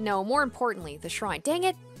 No, more importantly, the shrine. Dang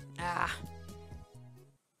it!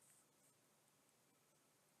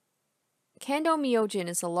 Kando Myojin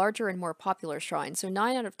is a larger and more popular shrine, so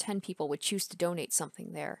 9 out of 10 people would choose to donate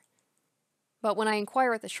something there. But when I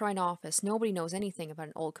inquire at the shrine office, nobody knows anything about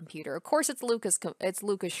an old computer. Of course it's Luca's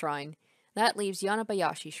shrine. That leaves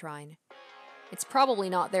Yanabayashi Shrine. It's probably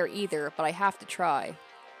not there either, but I have to try.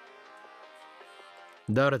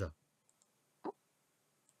 誰だ?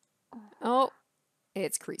 Oh,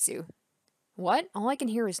 it's Krisu. What? All I can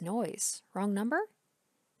hear is noise. Wrong number?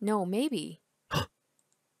 No, maybe.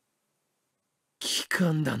 機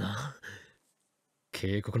関だな。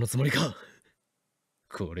警告のつもりか。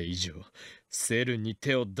これ以上セルンに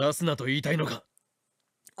手を出すなと言いたいのか。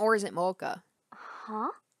 Or is it Mocha?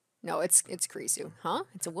 Huh? No, it's Krisu. Huh?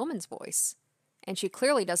 It's a woman's voice. And she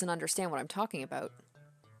clearly doesn't understand what I'm talking about.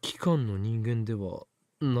 機関の人間では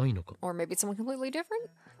ないのか。 Or maybe it's someone completely different?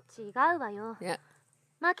 違うわよ。Yeah.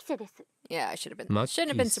 マキセです。 Yeah, I shouldn't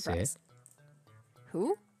have been surprised.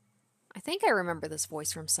 Who? I think I remember this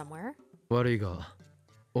voice from somewhere. 悪いが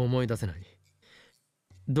思い出せない。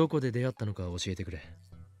どこで出会ったのか教えてくれ。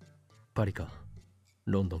パリか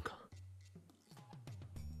ロンドンか。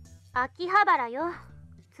秋葉原よ。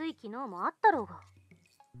つい昨日もあったろうが。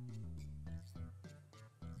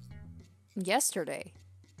Yesterday.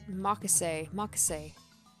 Makase.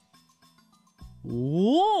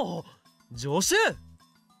 おお、助手。助手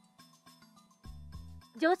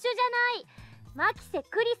じゃない。マキセ・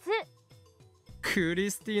クリス。クリ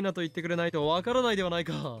スティーナと言ってくれないとわからないではない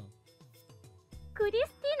か。クリス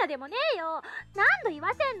ティーナでもねえよ。何度言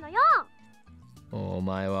わせんのよ。お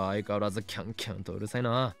前は相変わらずキャンキャンとうるさい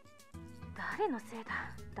な。誰のせいだ。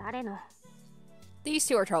誰の。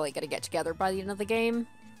 These two are totally gonna get together by the end of the game.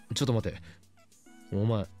 ちょっと待て。お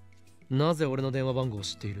前、なぜ俺の電話番号を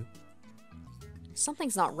知っている？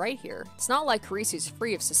 Something's not right here. It's not like Karisu's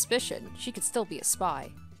free of suspicion. She could still be a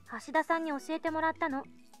spy. 橋田さんに教えてもらったの。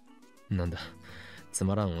なんだ、つ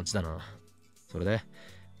まらんオチだな。それで、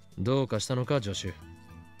どうかしたのか、助手。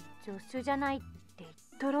助手じゃないって言っ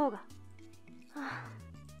とろうが。はあ、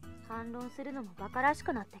反論するのもバカらし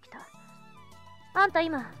くなってきた。あんた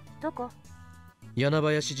今、どこ？柳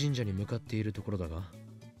林神社に向かっているところだが。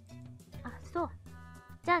あ、そう。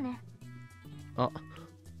じゃあね。あ、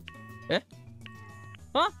え？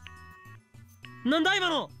あ？なんだ今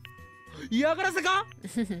の？嫌がらせか？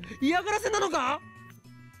嫌がらせなのか？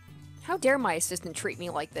 How dare my assistant treat me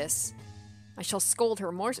like this? I shall scold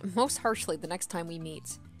her most harshly the next time we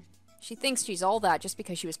meet. She thinks she's all that just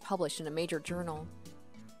because she was published in a major journal.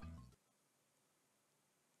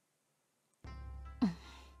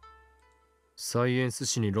 サイエンス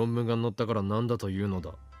誌に論文が載ったからなんだというの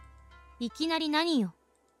だ。いきなり何よ。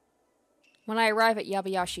 When I arrive at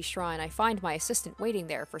Yabayashi Shrine, I find my assistant waiting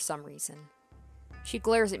there for some reason. She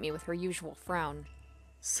glares at me with her usual frown.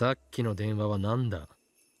 さっきの電話はなんだ？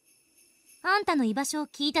あんたの居場所を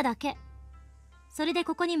聞いただけ。それで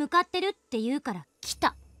ここに向かってるって言うから来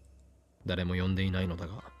た。誰も呼んでいないのだ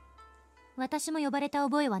が。私も呼ばれた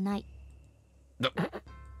覚えはない。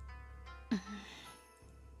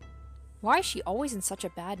Why is she always in such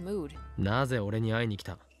a bad mood? なぜ俺に会いに来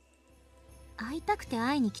た？会いたくて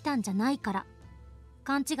会いに来たんじゃないから。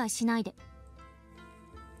勘違いしないで。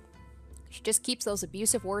She just keeps those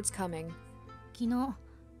abusive words coming. 昨日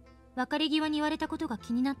別れ際に言われたことが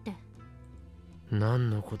気になって。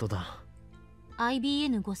何のことだ？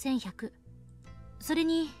 IBN5100、 それ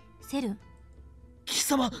にセルン。貴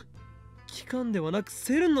様、機関ではなく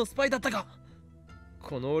セルンのスパイだったか。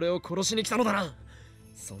この俺を殺しに来たのだな。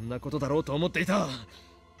そんなことだろうと思っていた。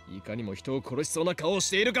いかにも人を殺しそうな顔をし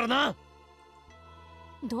ているからな。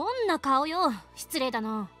どんな顔よ、失礼だ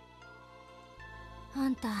な。あ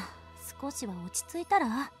んた少しは落ち着いた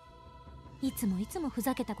ら？いつもふ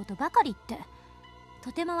ざけたことばかり言って、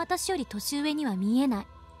とても私より年上には見えない。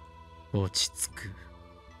落ち着く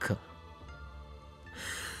か。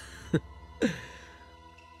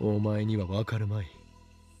お前にはわかるまい。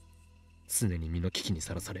常に身の危機に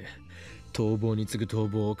さらされ、逃亡に次ぐ逃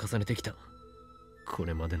亡を重ねてきた。こ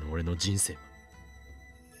れまでの俺の人生は。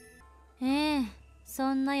ええ、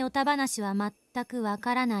そんなヨタ話は全くわ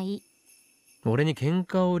からない。俺に喧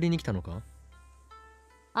嘩を売りに来たのか？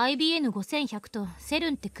 IBN5100 とセル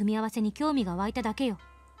ンって組み合わせに興味が湧いただけよ。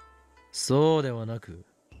そうではなく、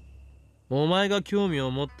お前が興味を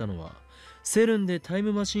持ったのはセルンでタイ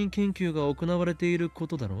ムマシン研究が行われているこ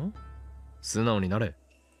とだろ？素直になれ。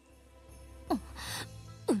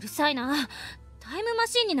うるさいな。タイムマ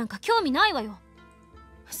シンになんか興味ないわよ。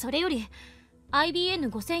それより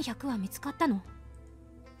IBN5100 は見つかったの？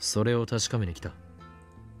それを確かめに来た。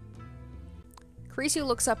Kurisu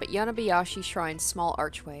looks up at Yanabayashi Shrine's small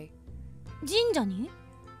archway. 神社に？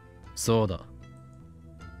そうだ。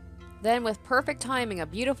Then, with perfect timing, a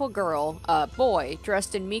beautiful girl, a boy,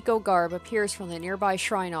 dressed in Miko garb appears from the nearby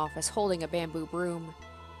shrine office holding a bamboo broom.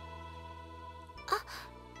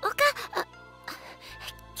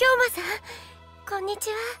 京馬さん、こんにち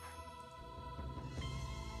は。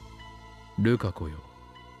ルカ子よ。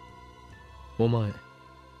お前、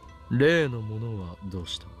例のものはどう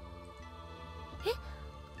した？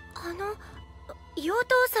妖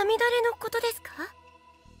刀さみだれのことですか？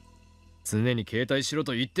常に携帯しろ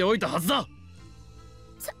と言っておいたはずだ。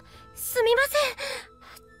すみま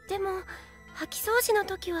せん。でも掃き掃除の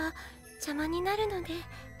時は邪魔になるので。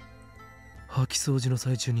掃き掃除の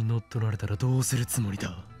最中に乗っ取られたらどうするつもり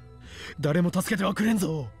だ？誰も助けてはくれん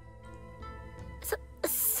ぞ。そ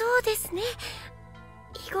うですね。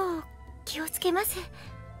以後気をつけます。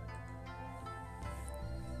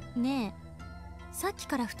ねえ、さっき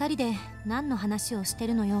から2人で何の話をして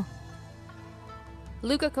るのよ。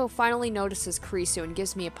Lukako finally notices Kurisu and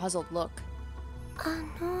gives me a puzzled look.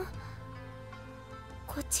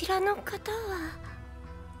 こちらの方は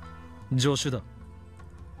助手だ。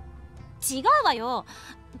違うわよ。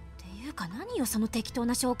っていうか何よその適当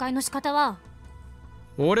な紹介の仕方は。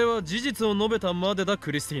俺は事実を述べたまでだ、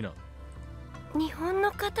クリスティーナ。日本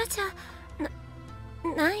の方じゃ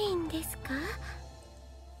ないんですか？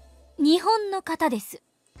日本の方です。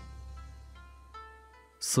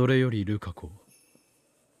それよりルカ子、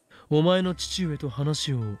お前の父上と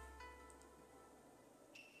話を。待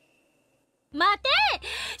て！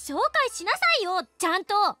紹介しなさいよ、ちゃん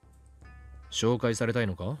と。紹介されたい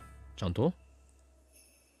のか？ちゃんと。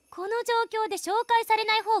この状況で紹介され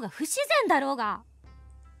ない方が不自然だろうが。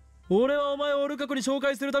俺はお前をルカ子に紹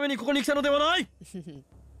介するためにここに来たのではない。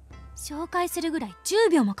紹介するぐらい10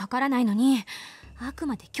秒もかからないのに、あく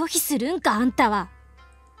まで拒否するんか、あんたは。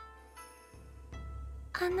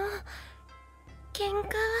喧嘩は。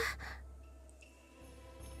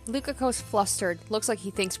Lukako's flustered. Looks like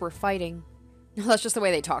he thinks we're fighting. That's just the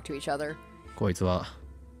way they talk to each other. こいつは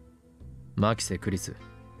マキセ・クリス、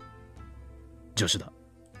助手だ。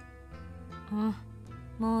うん、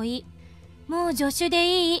もういい。もう助手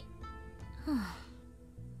でいい。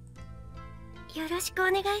よろしくお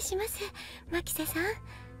願いします、マキセさん。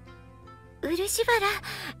漆原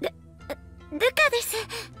ルカです。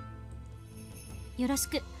よろし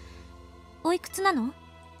く。おいくつなの？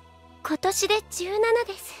今年で17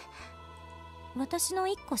です。私の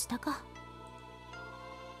1個下か。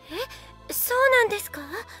そうなんですか？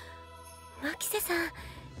マキセさん、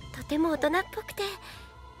とても大人っぽくて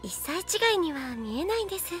1歳違いには見えないん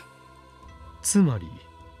です。つまり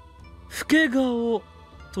老け顔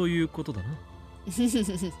ということだな。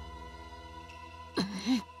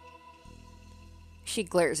She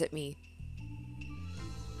glares at me. い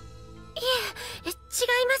え、違いま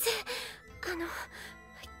す。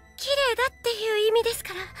綺麗だっていう意味です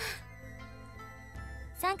から。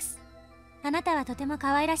サンクス。あなたはとても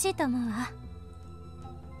可愛らしいと思うわ。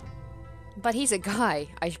But he's a guy.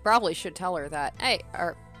 I probably should tell her that.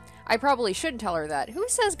 I probably shouldn't tell her that. Who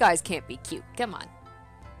says guys can't be cute? Come on.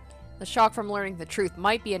 The shock from learning the truth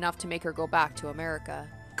might be enough to make her go back to America.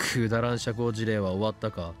 くだらん社交辞令は終わった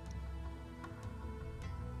か。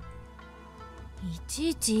いち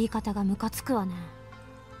いち言い方がムカつくわね。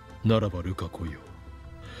ならばルカ来いよ。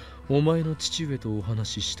お前の父上とお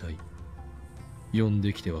話ししたい。呼ん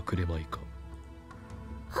できてはくれまいか。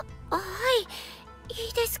はい、い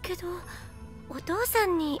いですけど、お父さ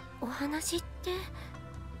んにお話って。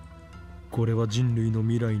これは人類の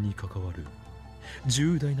未来に関わる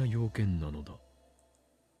重大な要件なのだ。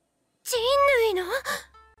人類の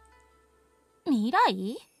未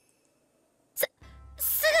来？す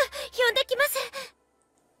ぐ呼んできます。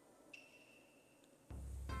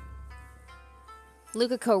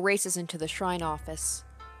Lukako races into the shrine office.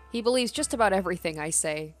 He believes just about everything I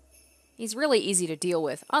say. He's really easy to deal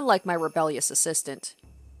with, unlike my rebellious assistant.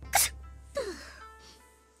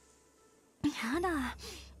 やだ、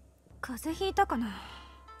風邪ひいたかな。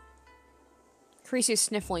Krisu's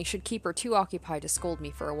sniffling should keep her too occupied to scold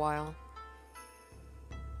me for a while.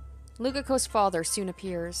 Lukako's father soon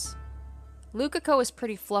appears. Lukako is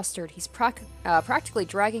pretty flustered. He's practically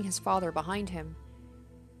dragging his father behind him.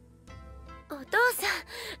 お父さん、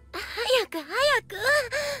早く。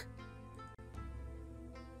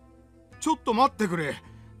ちょっと待ってくれ。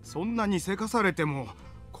そんなにせかされても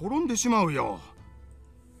転んでしまうよ。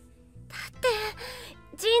だって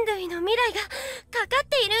人類の未来がかかっ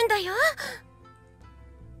ているんだよ。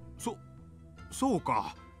そう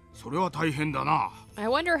か。それは大変だな。I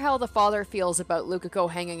wonder how the father feels about Lukako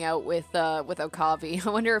hanging out with Okabe. I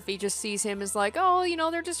wonder if he just sees him as like, oh, you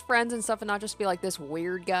know, they're just friends and stuff, and not just be like this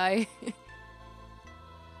weird guy.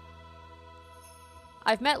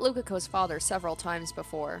 I've met Lukako's father several times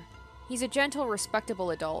before. He's a gentle,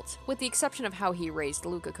 respectable adult, with the exception of how he raised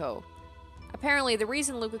Lukako. Apparently, the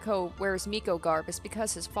reason Lukako wears Miko garb is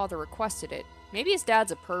because his father requested it. Maybe his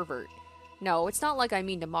dad's a pervert. No, it's not like I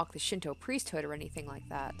mean to mock the Shinto priesthood or anything like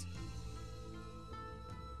that.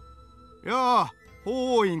 やあ、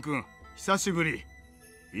法王院くん、久しぶり。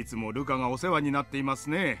いつもルカがお世話になっています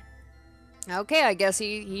ね。Okay, I guess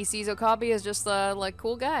he sees Okabe as just a like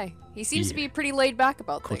cool guy. He seems to be pretty laid back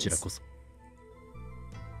about こちら things. こそ。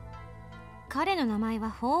彼の名前は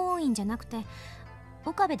法王院じゃなくて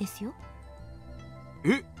岡部ですよ。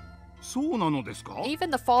え、そうなのですか？ Even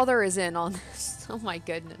the father is in on this. Oh my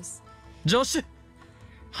goodness. ジョッシュ、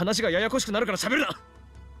話がややこしくなるから喋るな。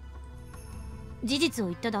事実を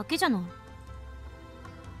言っただけじゃない。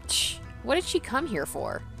Shh. What did she come here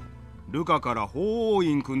for? ルカから法王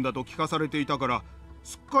院くんだと聞かされていたから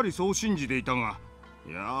すっかりそう信じていたが、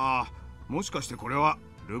いやー、もしかしてこれは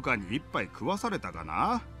ルカに一杯食わされたか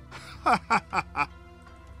な。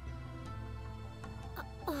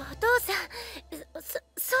お父さん、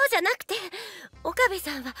そうじゃなくて、岡部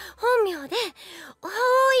さんは本名で法王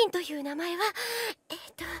院という名前は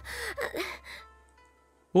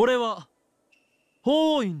俺は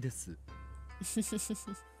法王院です。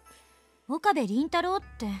岡部倫太郎っ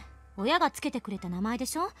て親がつけてくれた名前で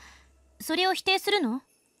しょ。それを否定するの？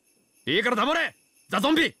いいから黙れ、ザ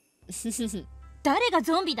ゾンビ。誰が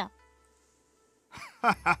ゾンビだ。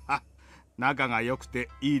仲が良くて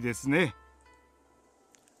いいですね。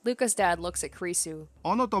Luka's dad looks at Krisu.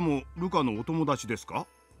 あなたもルカのお友達ですか？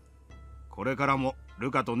これからもル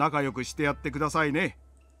カと仲良くしてやってくださいね。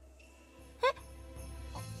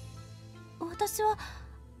私は。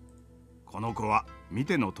この子は見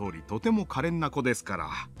ての通りとても可憐な子ですから。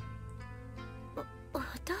お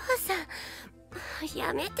父さん、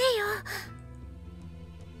やめて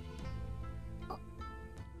よ。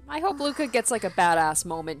I hope Luka gets like a badass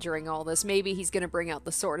moment during all this. Maybe he's gonna bring out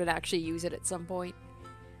the sword and actually use it at some point.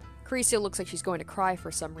 Krisu looks like she's going to cry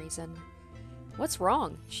for some reason. What's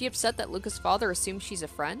wrong? Is she upset that Luka's father assumes she's a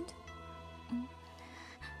friend?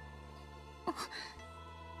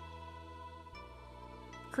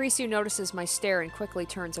 Krisu notices my stare and quickly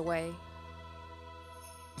turns away.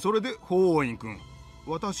 それで法王院くん、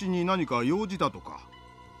私に何か用事だとか。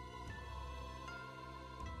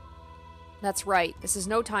That's right, this is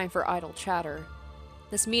no time for idle chatter.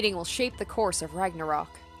 This meeting will shape the course of Ragnarok.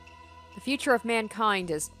 The future of mankind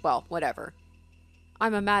is, well, whatever.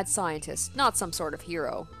 I'm a mad scientist, not some sort of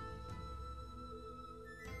hero.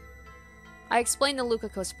 I explained to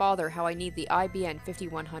Lukako's father how I need the IBN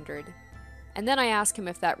 5100, and then I asked him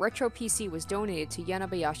if that retro PC was donated to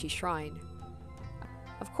Yanabayashi Shrine.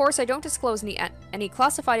 Of course, I don't disclose any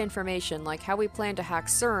classified information like how we plan to hack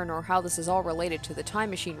CERN or how this is all related to the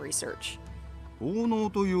time machine research. 奉納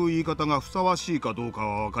という言い方がふさわしいかどうか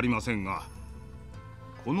は分かりませんが、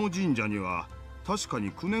この神社には確か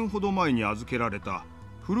に9年ほど前に預けられた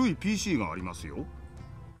古い PC がありますよ。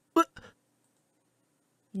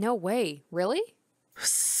No way, really?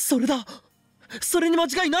 それだ。それに間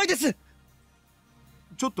違いないです。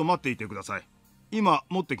ちょっと待っていてください。今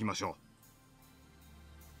持ってきましょ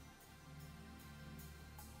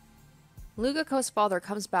う。Lukako's father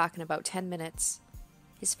comes back in about 10 minutes.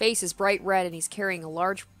 His face is bright red and he's carrying a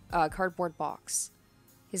large cardboard box.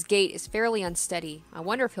 His gait is fairly unsteady. I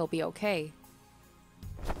wonder if he'll be okay.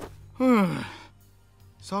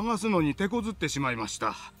 探すのに手こずってしまいまし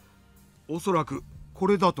た。おそらくこ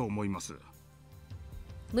れだと思います。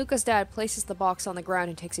Luka's dad places the box on the ground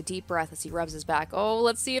and takes a deep breath as he rubs his back. Oh,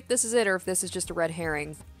 let's see if this is it or if this is just a red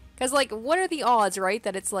herring. Because, like, what are the odds, right,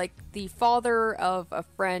 that it's, like, the father of a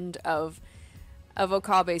friend of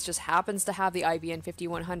Okabe's just happens to have the IBN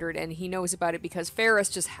 5100 and he knows about it because Ferris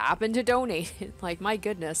just happened to donate it. Like, my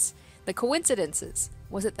goodness. The coincidences.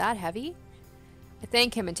 Was it that heavy? I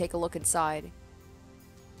thank him and take a look inside.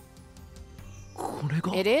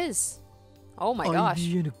 It is. Oh my gosh.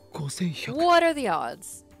 What are the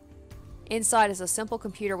odds? Inside is a simple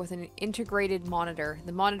computer with an integrated monitor.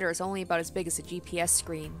 The monitor is only about as big as a GPS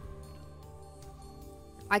screen.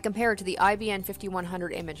 I compare it to the IBN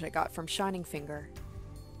 5100 image I got from Shining Finger.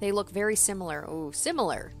 They look very similar. Ooh,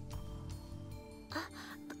 similar.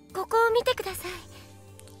 ここを見てください。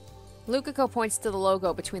 Lukako points to the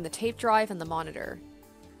logo between the tape drive and the monitor.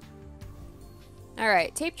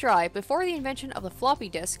 Alright, tape drive. Before the invention of the floppy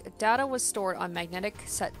disk, data was stored on magnetic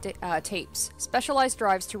tapes. Specialized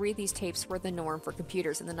drives to read these tapes were the norm for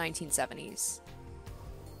computers in the 1970s.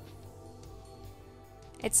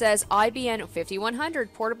 It says IBN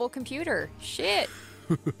 5100 portable computer. Shit.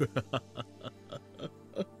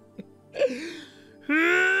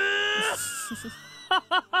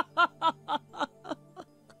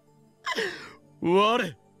 我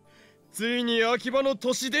ついに秋葉の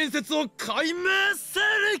都市伝説を解明す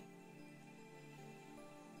る。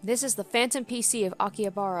 This is the Phantom PC of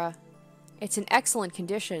Akihabara. It's in excellent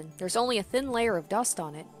condition. There's only a thin layer of dust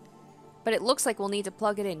on it. But it looks like we'll need to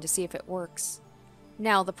plug it in to see if it works.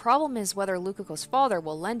 Now, the problem is whether Lukako's father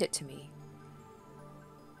will lend it to me.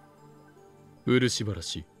 漆原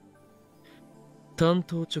担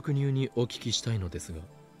当直入にお聞きしたいのですが、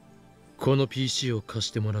この PC を貸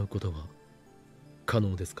してもらうことは可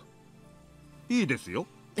能ですか？いいですよ。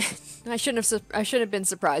I shouldn't have been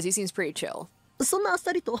surprised. He seems pretty chill. そんなあっ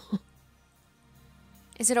さりと。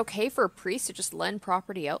Is it okay for a priest to just lend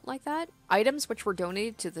property out like that? Items which were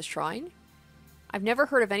donated to the shrine? I've never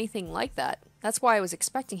heard of anything like that. That's why I was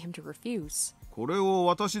expecting him to refuse. これを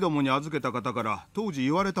私どもに預けた方から当時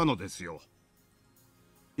言われたのですよ。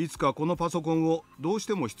いつかこのパソコンをどうし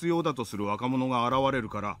ても必要だとする若者が現れる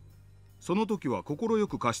から、その時は快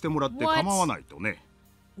く貸してもらって構わないとね。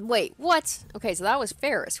Wait, what? Okay, so that was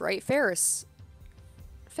Ferris, right? Ferris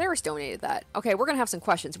donated that. Okay, we're gonna have some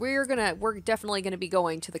questions. We're definitely gonna be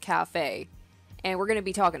going to the cafe, and we're gonna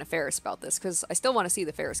be talking to Ferris about this because I still want to see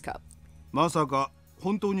the Ferris cup. まさか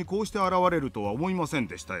本当にこうして現れるとは思いません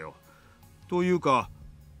でしたよ。というか、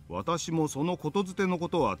私もそのことづてのこ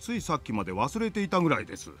とはついさっきまで忘れていたぐらい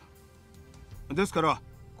です。ですから、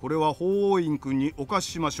これは法王院君にお貸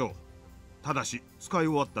ししましょう。ただし、使い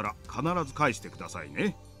終わったら必ず返してください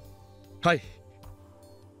ね。はい。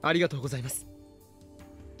ありがとうございます。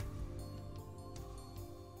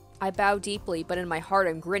I bow deeply, but in my heart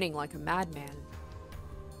I'm grinning like a madman.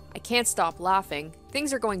 I can't stop laughing.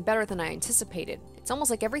 Things are going better than I anticipated. It's almost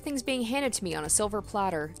like everything's being handed to me on a silver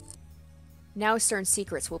platter. Now CERN's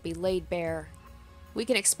secrets will be laid bare. We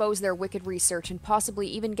can expose their wicked research and possibly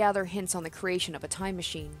even gather hints on the creation of a time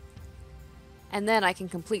machine. And then I can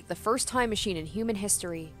complete the first time machine in human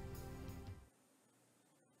history.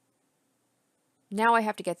 Now I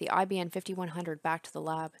have to get the IBN 5100 back to the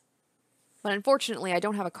lab. But unfortunately, I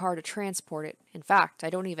don't have a car to transport it. In fact, I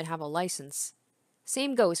don't even have a license.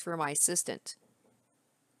 Same goes for my assistant.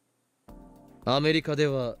 アメリカで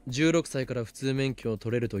は16歳から普通免許を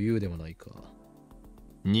取れるというではないか。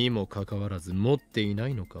にもかかわらず持っていな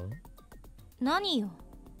いのか？何よ。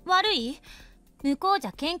悪い？向こうじ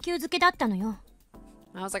ゃ研究漬けだったのよ。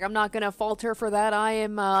I was like, I'm not gonna falter for that.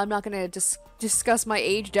 I'm not gonna discuss my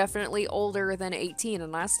age. Definitely older than 18,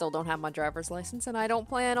 and I still don't have my driver's license, and I don't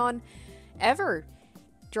plan on ever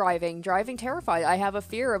driving. Driving terrified. I have a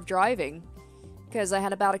fear of driving. because I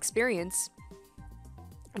had a bad experience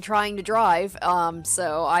trying to drive.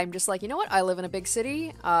 So I'm just like, you know what? I live in a big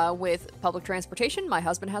city with public transportation. My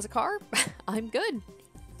husband has a car. I'm good.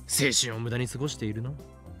 青春を無駄に過ごしているな。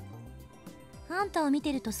あんたを見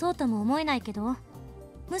てるとそうとも思えないけど、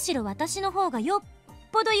むしろ私の方がよっ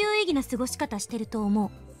ぽど有意義な過ごし方してると思う。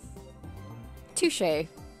Touche.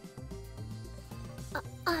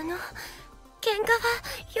 喧嘩は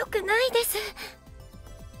良くないです。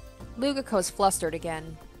Lugako's flustered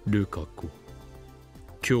again. ルカ子、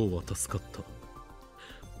今日は助かっ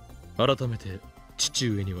た。改めて父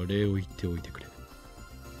上には礼を言っておいてくれ。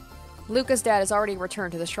Luca's dad has already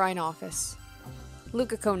returned to the shrine office.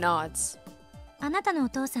 Lukako nods. あなたのお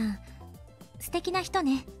父さん、素敵な人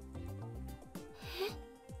ね。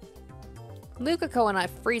Lukako and I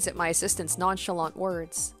freeze at my assistant's nonchalant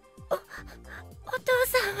words. お父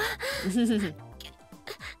さんは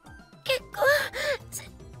結婚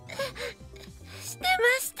して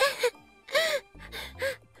まして。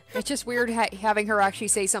It's just weird having her actually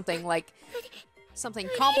say something like something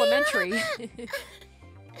complimentary.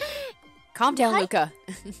 Calm down, Luca.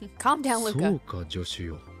 Calm down, そ Luca. うか、助手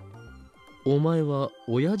よ。お前は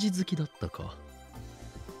親父好きだったか。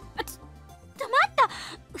待った、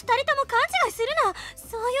二人とも勘違いするな。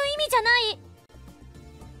そういう意味じゃない。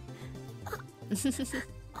お父さん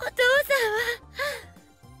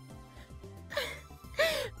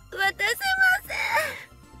は渡せませ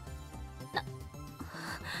ん。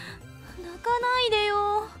泣かないでよ。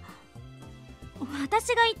私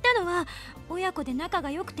が言ったのは親子で仲が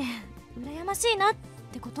良くて羨ましいなっ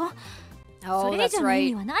てこと。そ Oh, れ以 that's 上の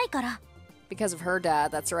意味 right. はないから。Because of her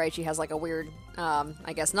dad, that's right. She has like a weird,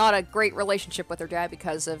 I guess not a great relationship with her dad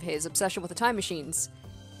because of his obsession with the time machines.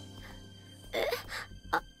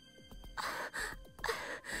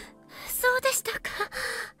 そうでしたか。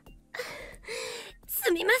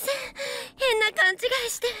すみません、変な勘違い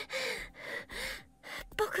して。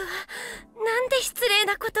僕はなんで失礼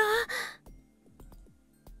なことを。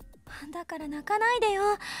だから泣かないで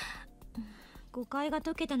よ。誤解が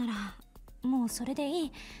解けたならもうそれでい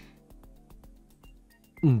い。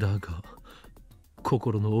だが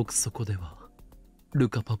心の奥底ではル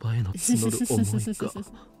カパパへの募る思いが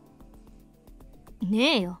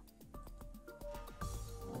ねえよ。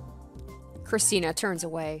Christina turns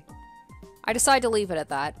away. I decide to leave it at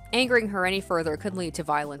that. Angering her any further could lead to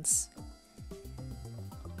violence.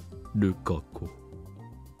 ルカ子、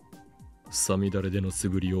さみだれでの素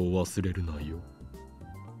振りを忘れるなよ。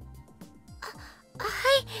はい、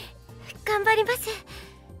頑張ります。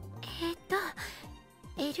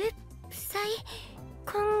エルサイ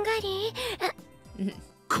こんがり。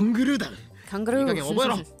カングルーだ。カンガルー。いい加減覚え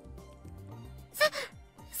ろ。すみま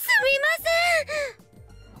せ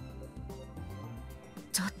ん。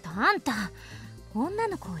ちょっとあんた、女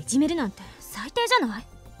の子をいじめるなんて最低じゃない？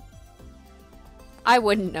 I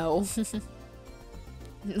wouldn't know.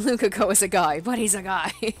 Lukako is a guy, but he's a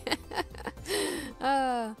guy.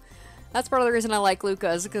 That's part of the reason I like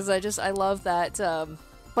Luca's, because I love that,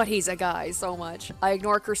 but he's a guy so much. I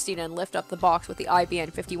ignore Christina and lift up the box with the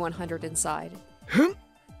IBN 5100 inside.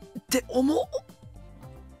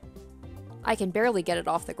 I can barely get it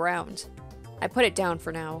off the ground. I put it down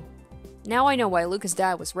for now. Now I know why Luca's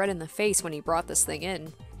dad was red in the face when he brought this thing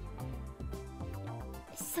in.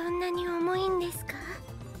 そんなに重いんですか？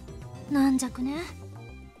なんじゃくね。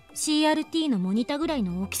CRT のモニターぐらい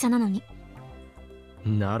の大きさなのに。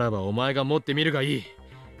ならばお前が持ってみるがいい。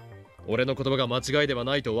俺の言葉が間違いでは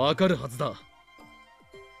ないとわかるはずだ。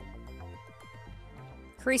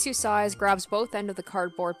Kurisu sighs, grabs both ends of the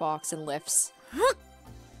cardboard box and lifts.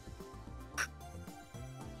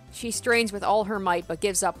 She strains with all her might, but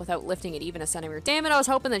gives up without lifting it even a centimeter. Damn it, I was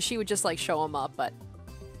hoping that she would just like show him up, but...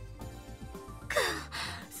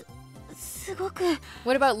 すごく。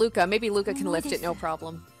 What about Luca? Maybe Luca can lift it, no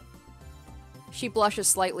problem. She blushes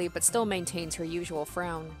slightly, but still maintains her usual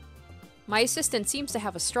frown. My assistant seems to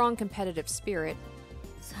have a strong competitive spirit.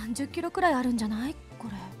 30キロくらいあるんじゃない？こ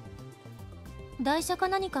れ。台車か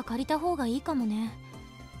何か借りた方がいいかもね。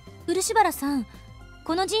漆原さん、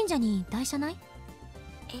この神社に台車ない？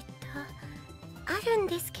あるん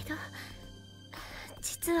ですけど、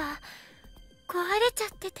実は壊れちゃっ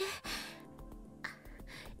てて。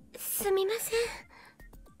すみません。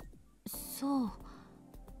そう。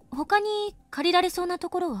他に借りられそうなと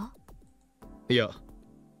ころは？いや、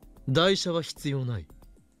台車は必要ない。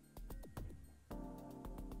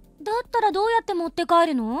だったらどうやって持って帰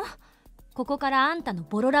るの？ここからあんたの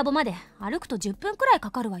ボロラボまで歩くと10分くらい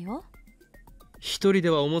かかるわよ。一人で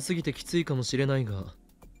は重すぎてきついかもしれないが、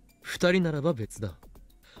二人ならば別だ。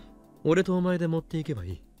俺とお前で持っていけばい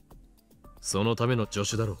い。そのための助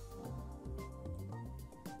手だろう。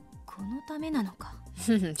メなのか。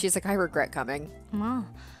She's like, I regret coming. まあ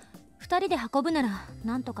二人で運ぶなら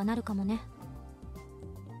なんとかなるかもね。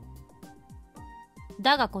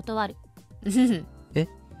だが断る。え？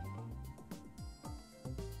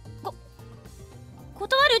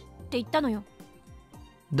断るって言ったのよ。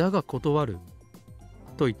だが断る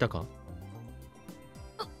と言ったか？う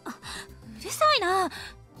るさいな。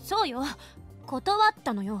そうよ、断っ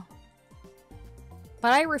たのよ。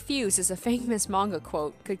But I refuse is a famous manga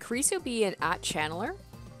quote. Could Kurisu be an @channeler?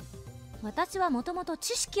 私はもともと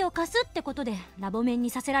知識を貸すってことでラボ面に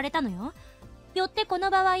させられたのよ。よってこの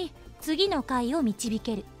場合次の回を導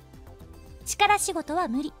ける。力仕事は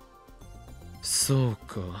無理。そう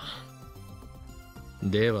か。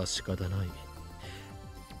では仕方ない。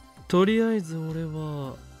とりあえず俺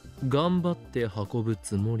は頑張って運ぶ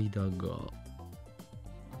つもりだが。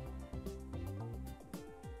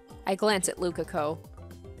I glance at Lukako.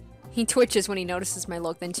 He twitches when he notices my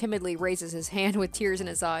look, then timidly raises his hand with tears in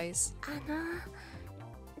his eyes.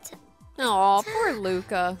 Aw, poor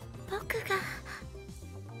Luka. 僕が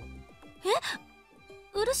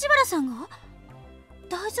漆原さんが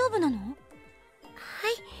大丈夫なの？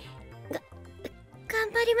頑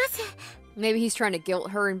張ります。 Maybe he's trying to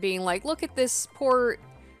guilt her and being like, look at this poor,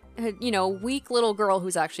 weak little girl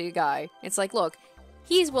who's actually a guy. It's like, look,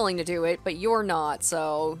 he's willing to do it, but you're not,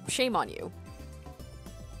 so shame on you.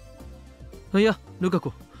 いや、ルカ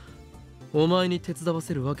子、お前に手伝わ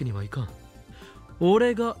せるわけにはいかん。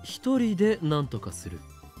俺が一人で何とかする。い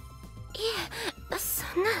え、そ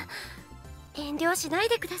んな遠慮しない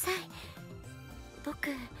でください。僕、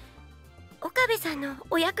岡部さんの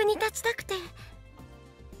お役に立ちたくて。い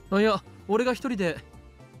や、俺が一人で。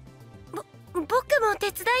僕も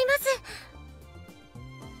手伝い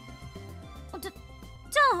ます。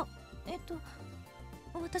じゃあ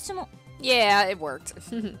私も。Yeah, it worked.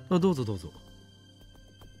 どうぞどうぞ。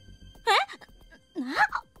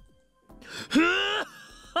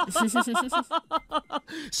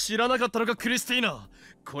知らなかったのかクリスティーナ。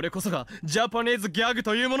これこそがジャパニーズギャグ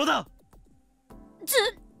というものだ。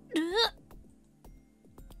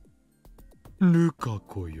ルカ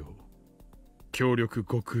子よ、協力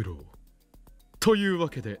ご苦労。というわ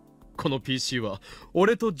けでこの PC は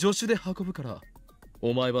俺と助手で運ぶから、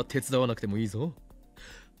お前は手伝わなくてもいいぞ。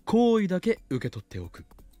好意だけ受け取っておく。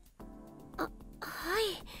はい、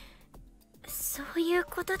そういう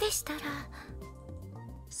ことでしたら。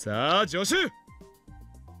さあ助手、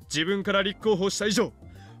自分から立候補した以上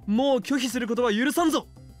もう拒否することは許さんぞ。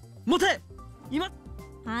持て今。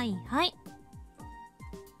はいはい。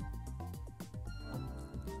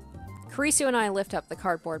Kurisu and I lift up the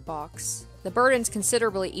cardboard box. The burden's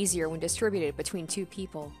considerably easier when distributed between two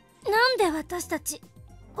people. なんで私たち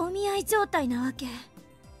お見合い状態なわけ？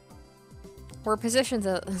 We're positioned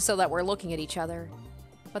so that we're looking at each other.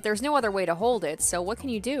 But there's no other way to hold it, so what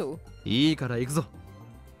can you do? いいから行くぞ。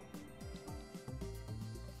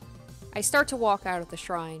I start to walk out of the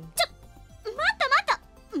shrine.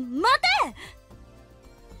 待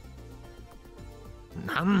て！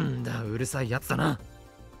なんだうるさいやつだな。あん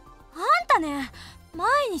たね、前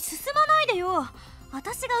に進まないでよ。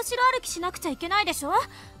私が後ろ歩きしなくちゃいけないでしょ。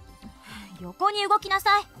横に動きな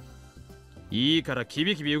さい。いいからキ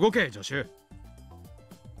ビキビ動け助手。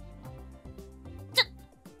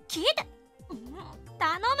聞いて、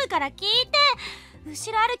頼むから聞いて。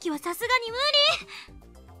後ろ歩きはさすがに無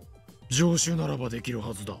理。助手ならばできる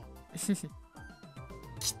はずだ。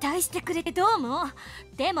期待してくれてどうも。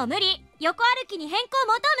でも無理。横歩きに変更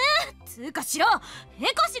求む。つうかしろ、変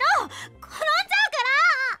更しろ。転んじゃ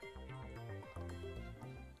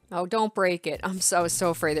うから。 Oh, don't break it. I was so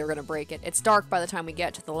afraid they were gonna break it. It's dark by the time we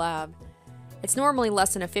get to the lab. It's normally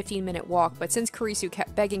less than a 15-minute walk, but since Kurisu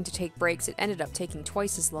kept begging to take breaks, it ended up taking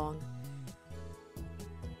twice as long.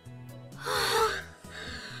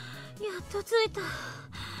 やっと着いた。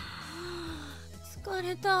疲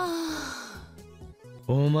れた。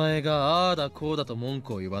お前がああだこうだと文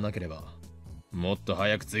句を言わなければもっと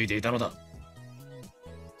早く着いていたのだ。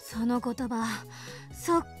その言葉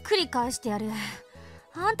そっくり返してやる。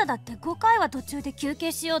あんただって5回は途中で休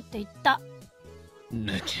憩しようって言った。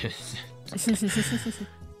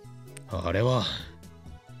あれは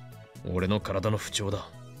俺の体の不調だ。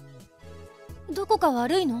どこか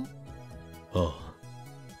悪いの？ああ、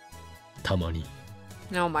たまに。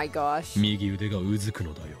 Oh my gosh. 右腕がうずく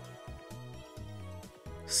のだよ。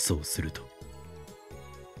そうすると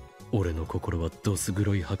俺の心はどす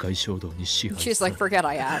黒い破壊衝動に支配され。 She's like, forget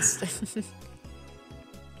I asked.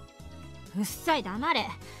 うっさい黙れ。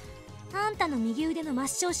あんたの右腕の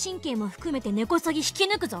末梢神経も含めて根こそぎ引き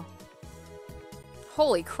抜くぞ。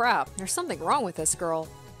 Holy crap, there's something wrong with this girl.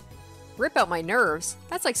 Rip out my nerves?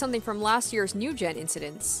 That's like something from last year's New Gen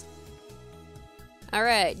incidents.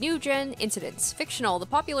 Alright, New Gen incidents. Fictional, the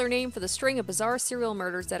popular name for the string of bizarre serial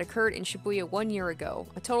murders that occurred in Shibuya 1 year ago.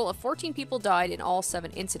 A total of 14 people died in all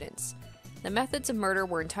 7 incidents. The methods of murder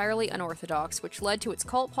were entirely unorthodox, which led to its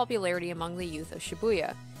cult popularity among the youth of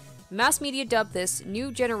Shibuya. Mass media dubbed this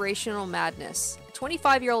New Generational Madness. A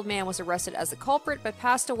 25-year-old man was arrested as the culprit but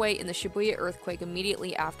passed away in the Shibuya earthquake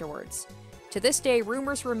immediately afterwards. To this day,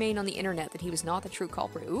 rumors remain on the internet that he was not the true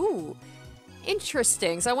culprit. Ooh,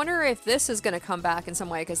 interesting. So I wonder if this is going to come back in some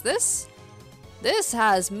way, because this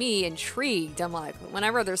has me intrigued. I'm like,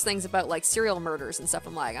 whenever there's things about like serial murders and stuff,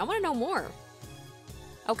 I'm like, I want to know more.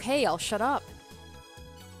 Okay, I'll shut up.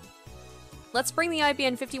 Let's bring the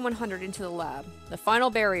IBN 5100 into the lab. The final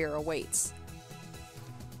barrier awaits.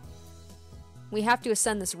 We have to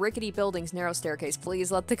ascend this rickety building's narrow staircase.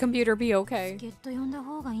 Please let the computer be okay.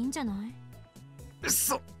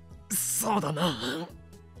そうだな。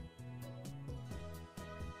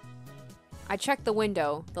I checked the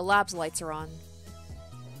window. The lab's lights are on.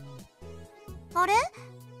 あれ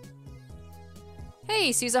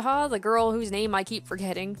Hey, Suzuha, the girl whose name I keep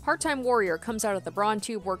forgetting. Part-time warrior comes out of the Braun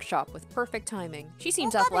Tube workshop with perfect timing. She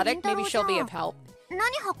seems athletic. Maybe she'll be of help. 何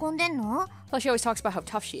運んでんの Plus, she always talks about how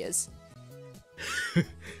tough she is. 聞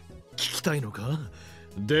きたいのか？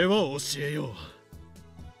では教えよう。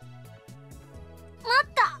待っ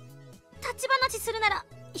た立ち話するなら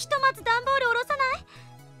ひとまず段ボール下ろさ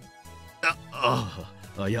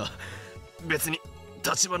ない？いや、別に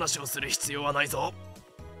立ち話をする必要はないぞ。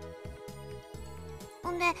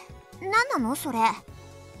んで、何なのそれ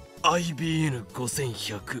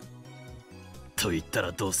IBN5100 と言った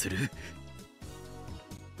らどうする？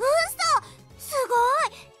すご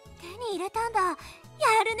い手に入れたんだやる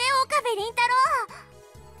ね岡部倫太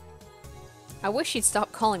郎 I wish she'd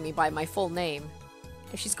stop calling me by my full name.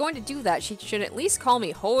 If she's going to do that, she should at least call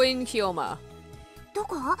me Hoin Kyoma. ど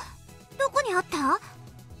こにあった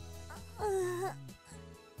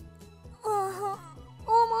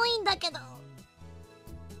重いんだけど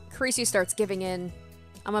Kurisu starts giving in.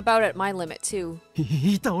 I'm about at my limit, too.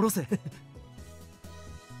 一旦下ろせ。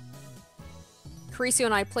Kurisu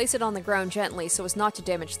and I place it on the ground gently so as not to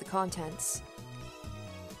damage the contents.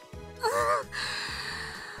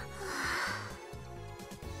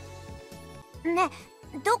 ね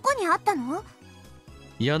どこにあったの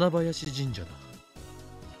柳林神社だ。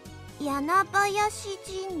柳林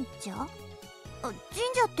神社神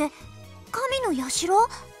社って神の社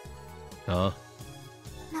ああ。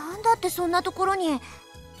なんだってそんなところに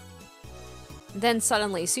Then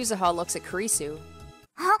suddenly, Suzuha looks at Kurisu.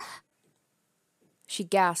 あ She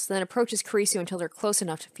gasps, then approaches Kurisu until they're close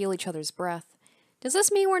enough to feel each other's breath. Does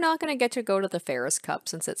this mean we're not going to get to go to the Ferris Cup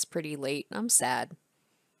since it's pretty late? I'm sad.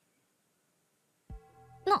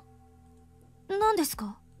 何です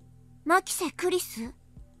か？マキセクリス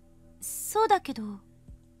そうだけど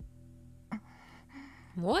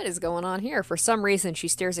What is going on here? For some reason, she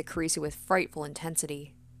stares at Kurisu with frightful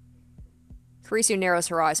intensity. Kurisu narrows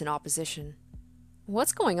her eyes in opposition.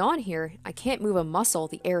 What's going on here? I can't move a muscle,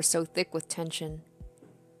 the air is so thick with tension.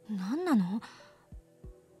 何なの？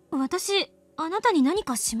私あなたに何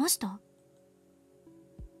かしました？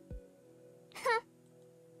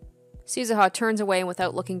 Suzuha turns away and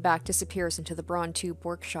without looking back disappears into the Braun Tube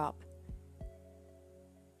workshop.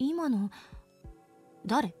 今の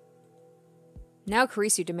誰？ Now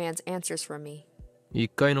Kurisu demands answers from me.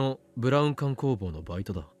 1階のブラウン管工房のバイ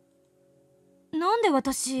トだ。なんで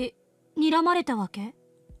私睨まれたわけ？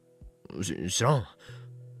知らん。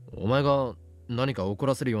お前が何か怒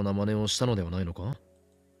らせるような真似をしたのではないのか？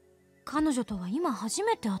彼女とは今初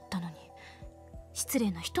めて会ったのに失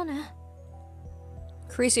礼な人ね。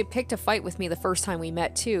 Kurisu picked a fight with me the first time we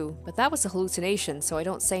met too, but that was a hallucination, so I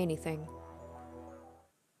don't say anything.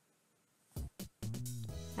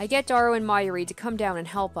 I get Daru and Mayuri to come down and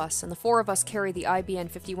help us, and the 4 of us carry the IBN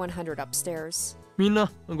 5100 upstairs. みん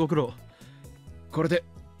なご苦労。これで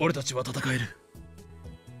俺たちは戦える。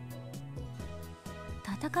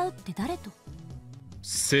戦うって誰と？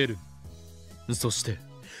セル。そして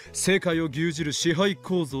世界を牛耳る支配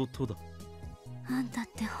構造とだ。あんたっ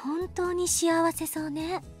て本当に幸せそう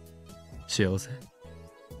ね。幸せ？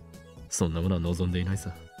そんなものは望んでいない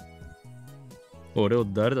さ。俺を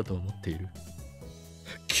誰だと思っている？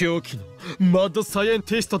狂気のマッドサイエン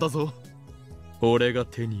ティストだぞ。俺が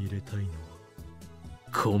手に入れたいのは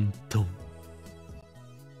混沌。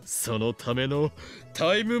そのための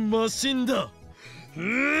タイムマシンだ。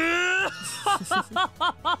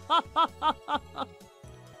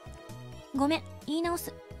ごめん、言い直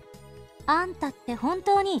す。あんたって本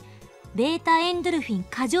当にベータエンドルフィン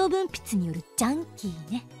過剰分泌によるジャンキ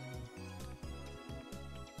ーね。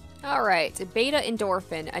Alright, beta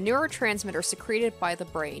endorphin, a neurotransmitter secreted by the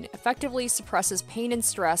brain, effectively suppresses pain and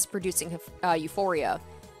stress, producing euphoria.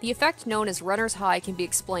 The effect known as runner's high can be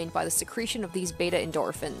explained by the secretion of these beta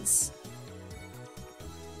endorphins.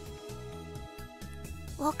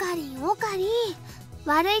 オカリンオカリン、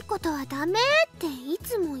悪いことはダメってい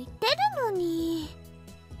つも言ってるのに。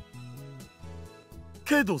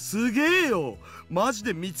けどすげえよ、マジ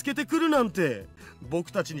で見つけてくるなんて。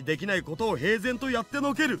僕たちにできないことを平然とやって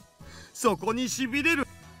のける。そこにしびれる。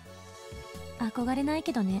憧れない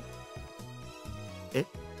けどね。え？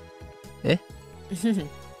え？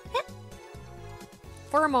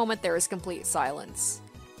 For a moment, there is complete silence.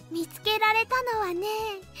 見つけられたのはね、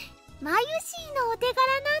マユシーのお手柄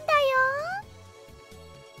なんだよ。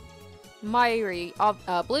 Mayuri,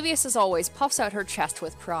 oblivious as always, puffs out her chest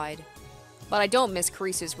with pride. But I don't miss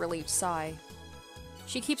Karisu's relieved sigh.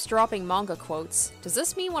 She keeps dropping manga quotes. Does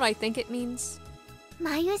this mean what I think it means?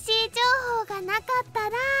 マユシー情報がなかった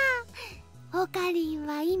ら、オカリン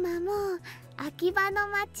は今も秋葉の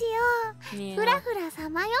街をふらふらさ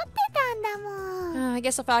まよってたんだもん。 I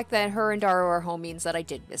guess the fact that her and Daru are home means that I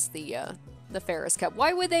did miss the Ferris Cup.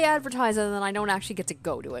 Why would they advertise it and then I don't actually get to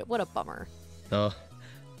go to it? What a bummer. あ、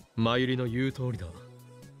マユリの言う通りだ。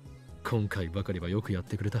今回ばかりはよくやっ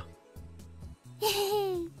てくれた。とい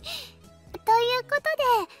うこと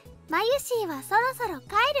で、マユシーはそろそろ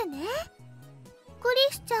帰るね。ク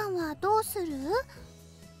リスちゃんはどうする？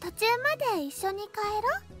途中まで一緒に帰ろ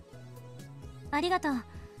う。ありがとう。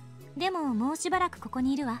でももうしばらくここ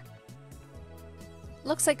にいるわ。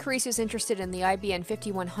Looks like Karisu's interested in the IBN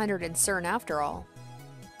 5100 and CERN after all.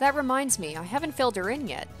 That reminds me, I haven't filled her in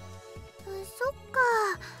yet. そっか。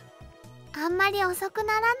あんまり遅く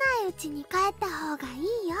ならないうちに帰った方がいいよ。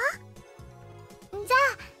じゃあ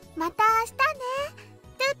また明日ね。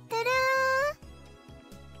トゥットゥルー。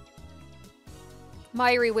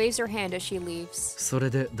Mayuri waves her hand as she leaves. それ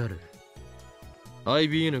でダル、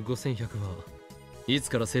IBN5100 はいつ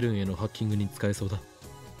からセルンへのハッキングに使えそうだ？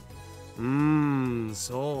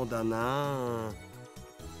そうだな。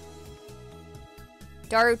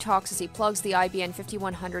Daru talks as he plugs the IBN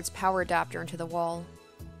 5100's power adapter into the wall.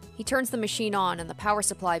 He turns the machine on and the power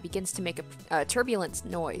supply begins to make a turbulent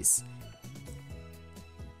noise.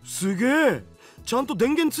 すげえ、ちゃんと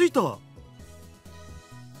電源ついた。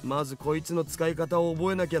まずこいつの使い方を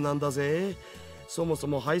覚えなきゃなんだぜ。そもそ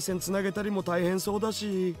も配線つなげたりも大変そうだ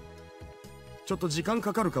し、ちょっと時間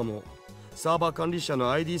かかるかも。サーバー管理者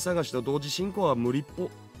の ID 探しと同時進行は無理っぽ。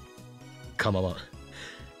構わ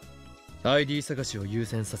ん。ID 探しを優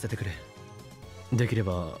先させてくれ。できれ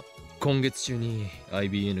ば今月中に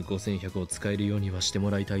IBN5100 を使えるようにはしても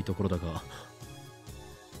らいたいところだが。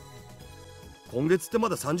今月ってま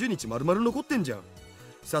だ30日丸々残ってんじゃん。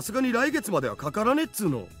さすがに来月まではかからねっつう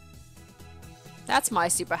の。 That's my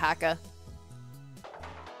super hacker.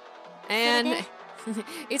 And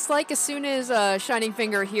it's like as soon as Shining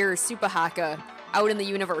Finger hears Super Haka out in the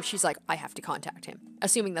universe, she's like, I have to contact him.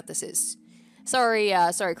 Assuming that this is... Sorry,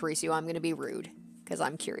 Karisu, I'm gonna be rude. Because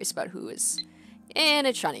I'm curious about who is... And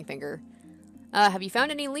it's Shining Finger. Have you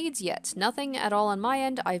found any leads yet? Nothing at all on my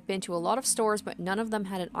end. I've been to a lot of stores, but none of them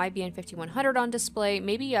had an IBN 5100 on display.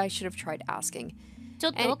 Maybe I should have tried asking. ちょ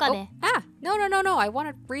っと岡部。No. I want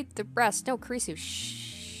to read the rest. No, Karisu,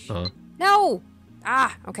 shh. No!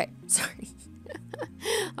 Okay. Sorry.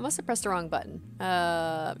 I must have pressed the wrong button.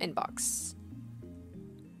 Inbox.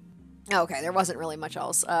 Okay, there wasn't really much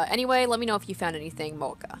else. Anyway, let me know if you found anything,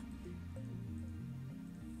 Mocha.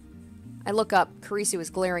 I look up. Karisu is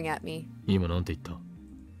glaring at me. 今なんて言った？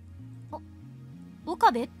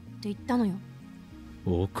岡部って言ったのよ。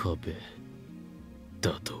岡部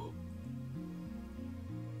だと。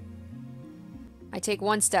I take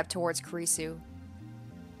one step towards Karisu.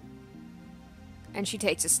 And she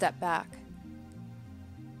takes a step back.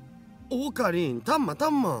 オカリン、タンマ。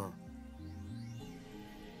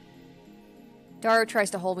Daru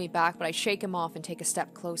tries to hold me back, but I shake him off and take a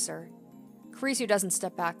step closer. Karisu doesn't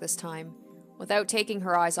step back this time. Without taking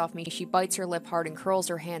her eyes off me, she bites her lip hard and curls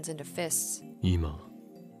her hands into fists. 今、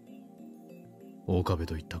岡部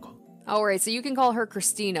と言ったか？ Alright, so you can call her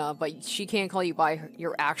Christina, but she can't call you by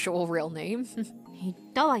your actual real name. 言っ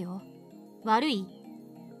たわよ。悪い。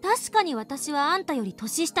確かに私はあんたより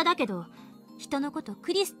年下だけど、人のこと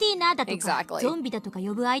クリスティーナだとか、ゾンビだとか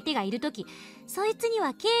呼ぶ相手がいるとき、そいつに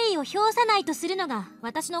は敬意を表さないとするのが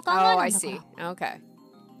私の考えなんだから。I see. Okay.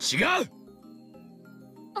 違う！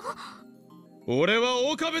俺は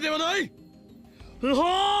岡部ではない！不法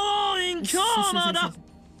員強魔だ！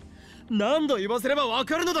何度言わせればわ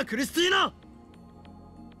かるのだ、クリスティーナ！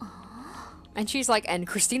 And she's like, and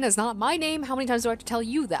Christina's not my name. How many times do I have to tell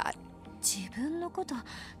you that? 自分のこと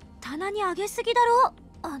棚に上げすぎだろ。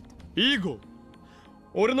あんたいい子、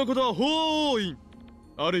俺のことはホーイン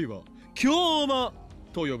あるいは京馬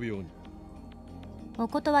と呼ぶように。お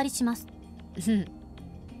断りします。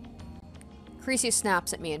Creasy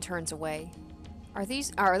snaps at me and turns away.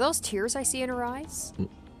 Are those tears I see in her eyes?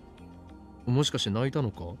 もしかして泣いた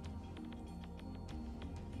のか？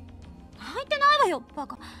泣いてないわよ、バ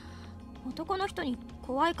カ。男の人に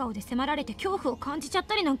怖い顔で迫られて恐怖を感じちゃっ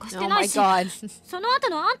たりなんかしてないし、その後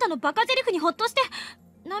のあんたのバカゼリフにホッとして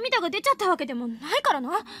涙が出ちゃったわけでもないから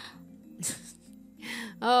な。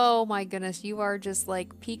Oh my goodness, you are just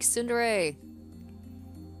like peak tsundere.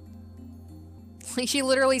 Like she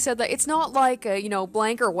literally said that. It's not like a,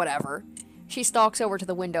 blank or whatever. She stalks over to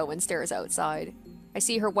the window and stares outside. I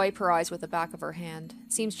see her wipe her eyes with the back of her hand.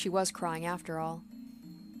 It seems she was crying after all.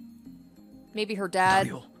 Maybe her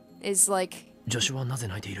dad is like...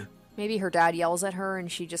 Maybe her dad yells at her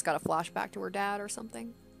and she just got a flashback to her dad or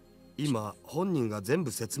something. 今本人が全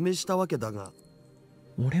部説明したわけだが、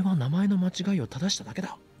俺は名前の間違いを正しただけ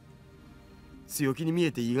だ。強気に見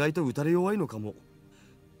えて意外と打たれ弱いのかも。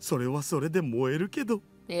それはそれで燃えるけど。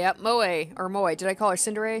Yep, Moe. Or Moe. Did I call her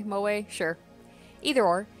Tsundere? Moe? Sure. Either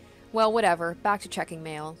or. Well, whatever. Back to checking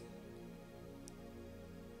mail.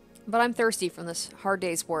 But I'm thirsty from this hard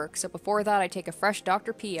day's work, so before that I take a fresh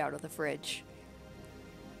Dr. P out of the fridge.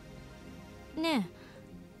 ね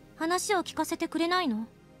え、話を聞かせてくれないの？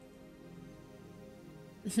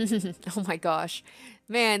 Oh my gosh.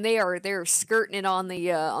 Man, they're skirting it on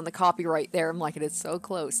the copyright there. I'm like, it is so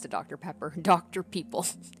close to Dr. Pepper. Dr. People.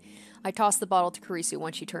 I toss the bottle to Kurisu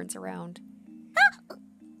when she turns around.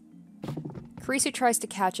 Kurisu tries to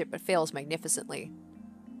catch it but fails magnificently.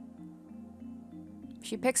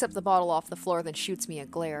 She picks up the bottle off the floor, then shoots me a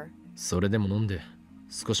glare. それでも飲んで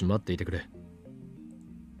少し待っていてくれ。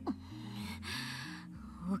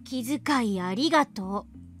お気遣いありがと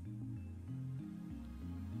う。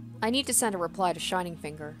I need to send a reply to Shining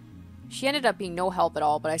Finger. She ended up being no help at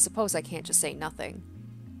all, but I suppose I can't just say nothing.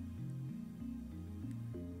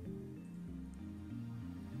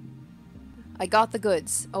 I got the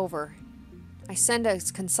goods. Over. I send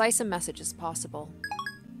as concise a message as possible.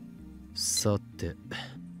 さて。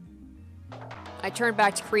I turn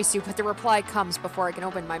back to Kurisu, but the reply comes before I can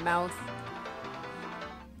open my mouth.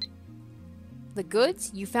 The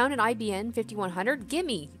goods? You found an IBN 5100?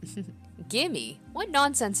 Gimme! Gimme? What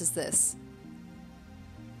nonsense is this?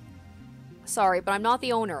 Sorry, but I'm not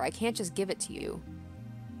the owner. I can't just give it to you.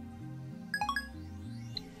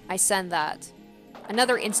 I send that.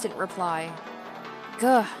 Another instant reply.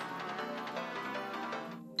 Gah.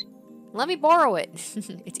 Let me borrow it.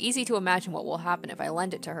 It's easy to imagine what will happen if I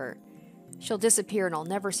lend it to her. She'll disappear and I'll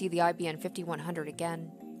never see the IBN 5100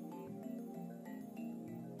 again.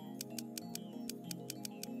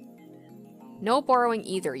 No borrowing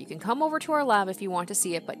either. You can come over to our lab if you want to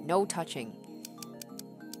see it, but no touching.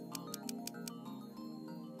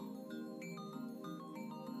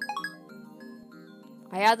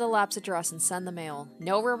 I add the lab's address and send the mail.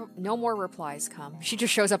 No more replies come. She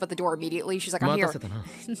just shows up at the door immediately. She's like, I'm here.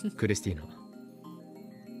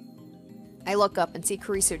 I look up and see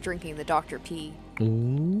Kurisu drinking the Dr. P.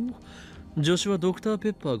 女子はドクターペ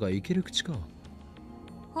ッパーがいける口か。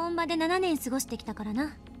本場で7年過ごしてきたから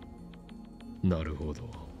な。なるほど。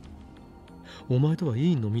お前とは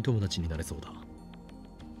いい飲み友達になれそうだ。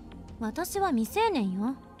私は未成年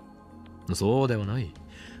よ。そうではない。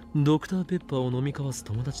ドクターペッパーを飲み交わす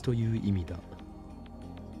友達という意味だ。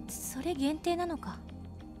それ限定なのか。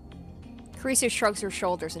Kurisu shrugs her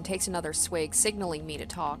shoulders and takes another swig, signaling me to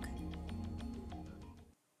talk.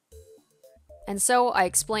 And so I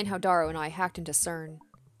explain how Daro and I hacked into CERN,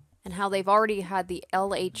 and how they've already had the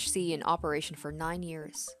LHC in operation for 9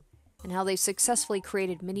 years, and how they've successfully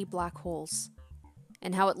created mini black holes,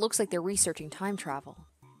 and how it looks like they're researching time travel,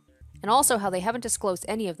 and also how they haven't disclosed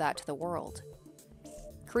any of that to the world.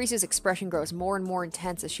 Kurisu's expression grows more and more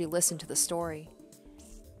intense as she listened to the story.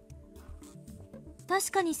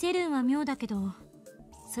 確かにセルンは妙だけど、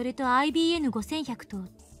それと IBN5100 と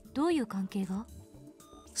どういう関係が？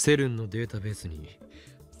セルンのデータベースに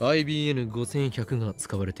IBN5100 が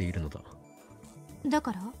使われているのだ。だ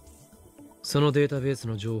から？そのデータベース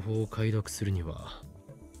の情報を解読するには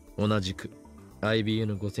同じく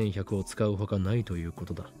IBN5100 を使うほかないというこ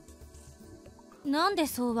とだ。なんで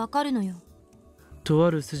そうわかるのよ。と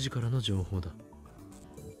ある筋からの情報だ。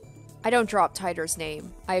I don't drop Titor's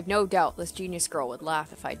name. I have no doubt this genius girl would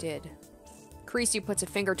laugh if I did. Kurisu puts a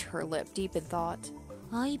finger to her lip, deep in thought.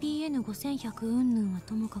 IBN5100 云々は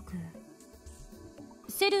ともかく、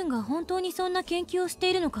セルンが本当にそんな研究をし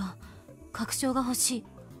ているのか確証が欲しい。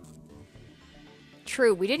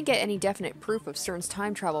True, we didn't get any definite proof of CERN's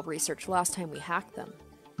time travel research last time we hacked them.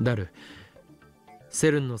 ダル、セ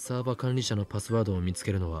ルンのサーバー管理者のパスワードを見つ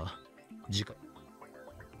けるのは時間。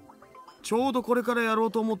ちょうどこれからやろ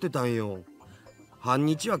うと思ってたんよ。半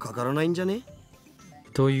日はかからないんじゃね？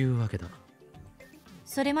というわけだ。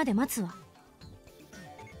それまで待つわ。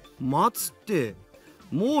待つって、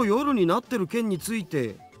もう夜になってる件につい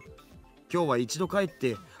て。今日は一度帰っ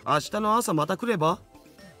て明日の朝また来れば？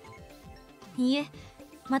いいえ、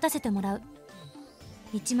待たせてもらう。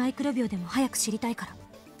1マイクロ秒でも早く知りたいから。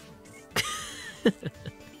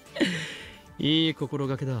いい心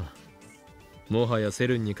がけだ。もはやセ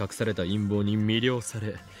ルンに隠された陰謀に魅了さ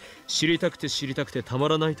れ、知りたくてたま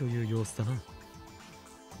らないという様子だな。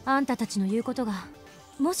あんたたちの言うことが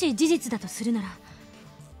もし事実だとするなら、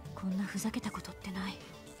こんなふざけたことってない。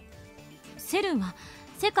セルンは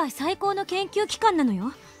世界最高の研究機関なの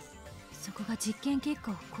よ。そこが実験結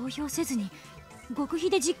果を公表せずに極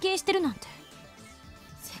秘で実験してるなんて、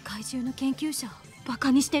世界中の研究者をバ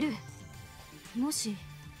カにしてる。もし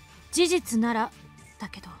事実ならだ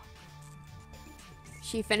けど。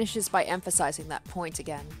 She finishes by emphasizing that point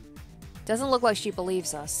again. Doesn't look like she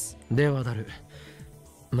believes us. ではダル、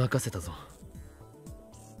任せたぞ。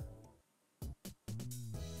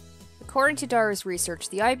According to Dara's research,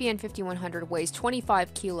 the IBN 5100 weighs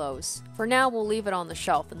 25 kilos. For now, we'll leave it on the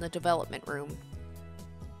shelf in the development room.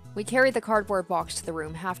 We carry the cardboard box to the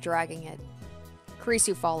room, half dragging it.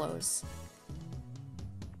 Kurisu follows.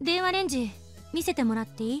 電話レンジ見せてもらっ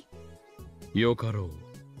ていい？よかろう。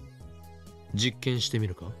実験してみ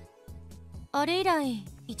るか？あれ以来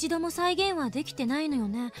一度も再現はできてないのよ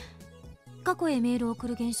ね。過去へメールを送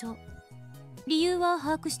る現象、理由は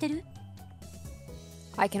把握してる？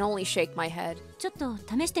 I can only shake my head. ちょっと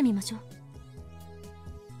試してみましょ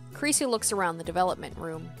う。 Kurisu looks around the development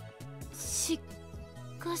room. し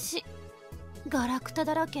かしガラクタ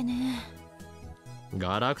だらけね。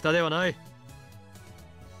ガラクタではない。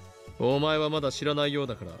お前はまだ知らないよう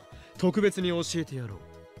だから特別に教えてやろう。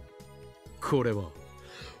これは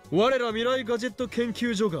我ら未来ガジェット研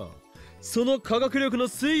究所がその科学力の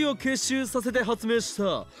粋を結集させて発明し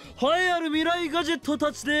た栄えある未来ガジェット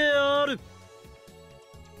たちである。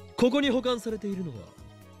ここに保管されているのは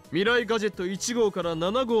未来ガジェット1号から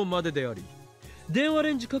7号までであり、電話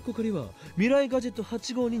レンジカッコ仮は未来ガジェット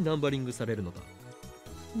8号にナンバリングされるのだ。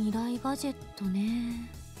未来ガジェット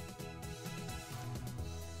ね。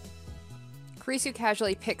 Kurisu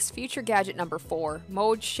casually picks future gadget number 4,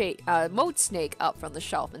 Mode Snake, up from the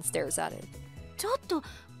shelf and stares at it. ちょっと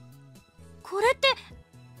これって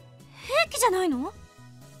兵器じゃないの？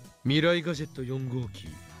未来ガジェット4号機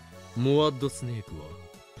モアッドスネークは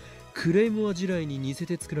クレイモア地雷に似せ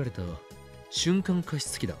て作られた瞬間加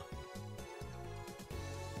湿器だ。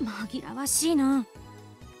紛らわしいな。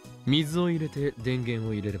水を入れて電源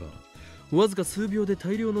を入れればわずか数秒で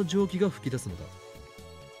大量の蒸気が噴き出すのだ。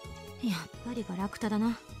やっぱりガラクタだ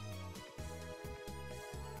な。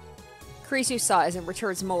 Kurisu sighs and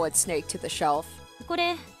returns Moed Snake to the shelf. こ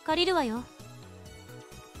れ借りるわよ。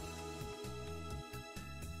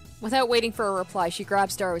 Without waiting for a reply, she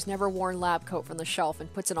grabs Daro's never-worn lab coat from the shelf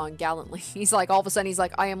and puts it on gallantly. He's like, all of a sudden, he's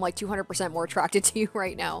like, I am like 200% more attracted to you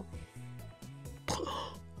right now.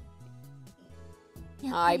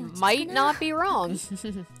 I might not be wrong.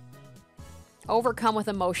 Overcome with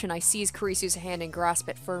emotion, I seize Kurisu's hand and grasp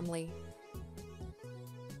it firmly.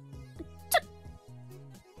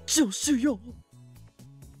 助手よ、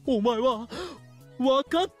お前は分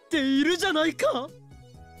かっているじゃないか。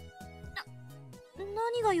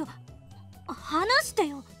何がよ、話して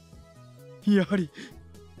よ。やはり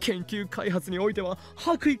研究開発においては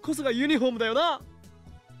白衣こそがユニフォームだよな。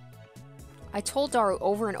 I told Daru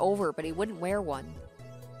over and over, but he wouldn't wear one.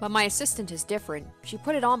 But my assistant is different. She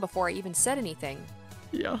put it on before I even said anything.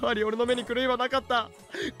 やはり俺の目に狂いはなかった。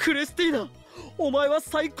クリスティーナ、お前は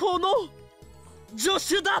最高の助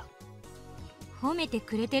手だ。褒めて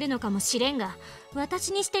くれてるのかもしれんが、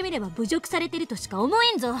私にしてみれば侮辱されてるとしか思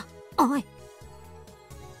えんぞ。おい。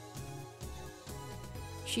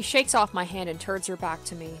 She shakes off my hand and turns her back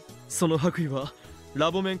to me. その白衣はラ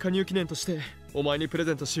ボ面加入記念としてお前にプレ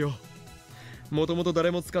ゼントしよう。もともと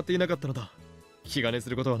誰も使っていなかったのだ。気兼ねす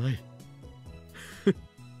ることはない。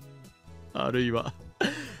あるいは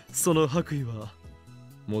その白衣は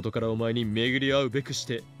元からお前に巡り合うべくし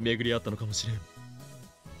て巡り合ったのかもしれ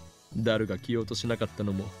ん。ダルが着ようとしなかった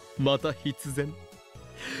のもまた必然。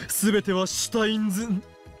すべてはシュタインズ。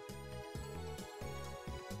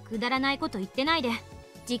くだらないこと言ってないで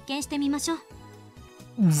実験してみましょう。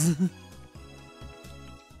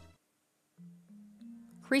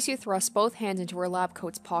Krisu thrusts both hands into her lab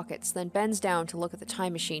coat's pockets, then bends down to look at the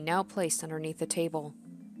time machine now placed underneath the table.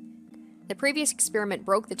 The previous experiment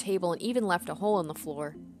broke the table and even left a hole in the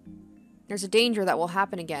floor. There's a danger that will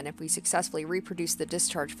happen again if we successfully reproduce the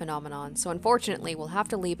discharge phenomenon, so unfortunately we'll have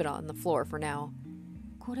to leave it on the floor for now.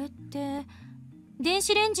 これって電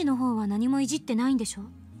子レンジの方は何もいじってないんでしょ?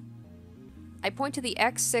 I point to the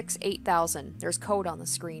X6-8000. There's code on the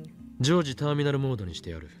screen. 常時ターミナルモードにし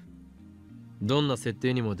てやる。どんな設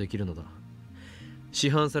定にもできるのだ。市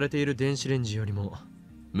販されている電子レンジよりも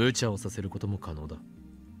無茶をさせることも可能だ。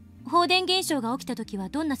放電現象が起きた時は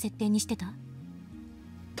どんな設定にしてた?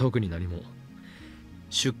 特に何も。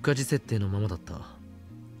出荷時設定のままだった。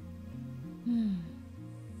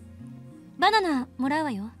バナナもらう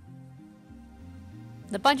わよ。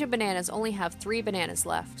The bunch of bananas only have 3 bananas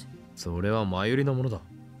left. それは前売りのものだ。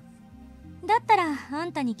だったらあ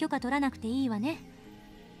んたに許可取らなくていいわね。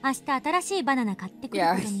明日新しいバナナ買ってくる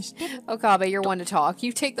ことにして。Okabe, you're one to talk.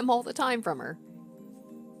 You take them all the time from her.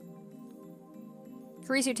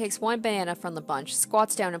 Kurisu takes 1 banana from the bunch,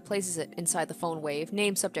 squats down and places it inside the phone wave,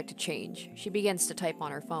 name subject to change. She begins to type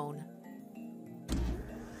on her phone.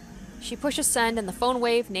 She pushes send and the phone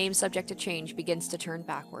wave, name subject to change, begins to turn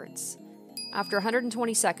backwards. After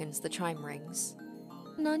 120 seconds, the chime rings.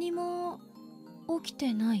 何も起き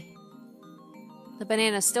てない。 The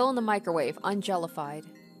banana is still in the microwave, unjellified.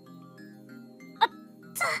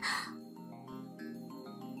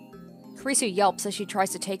 Kurisu yelps as she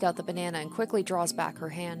tries to take out the banana and quickly draws back her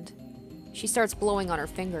hand. She starts blowing on her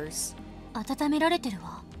fingers. 温められてる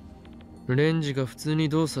わ。レンジが普通に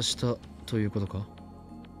動作したということか?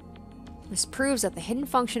 This proves that the hidden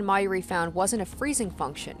function Mayuri found wasn't a freezing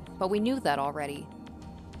function, but we knew that already.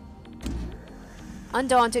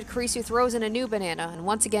 Undaunted, Kurisu throws in a new banana and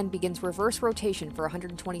once again begins reverse rotation for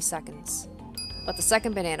 120 seconds. But the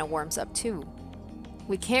second banana warms up too.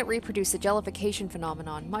 We can't reproduce the jellification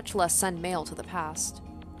phenomenon, much less send mail to the past.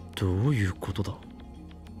 どういうことだ?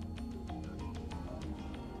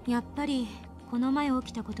 やっぱりこの前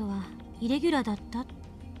起きたことはイレギュラーだったっ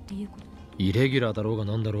ていうこと。イレギュラーだろうが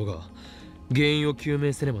なんだろうが原因を究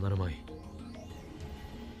明せねばなるまい。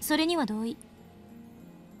それには同意。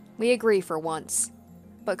 We agree for once,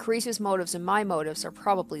 but Kurisu's motives and my motives are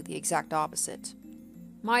probably the exact opposite.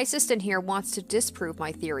 My assistant here wants to disprove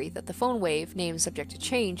my theory that the phone wave, name subject to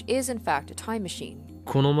change, is in fact a time machine.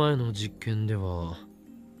 この前の実験では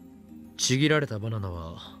ちぎられたバナナ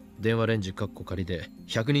は電話レンジカッコ仮で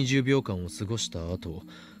120秒間を過ごした後、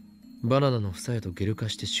バナナの房へとゲル化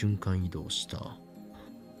して瞬間移動した。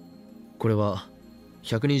これは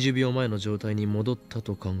120秒前の状態に戻った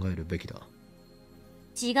と考えるべきだ。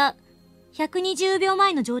違う。120秒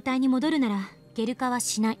前の状態に戻るならゲル化は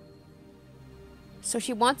しない。 So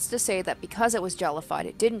she wants to say that because it was jellified,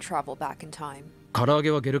 it didn't travel back in time. 唐揚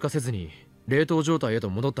げはゲル化せずに冷凍状態へと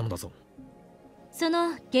戻ったのだぞ。そ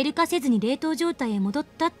のゲル化せずに冷凍状態へ戻っ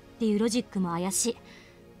たっていうロジックも怪しい。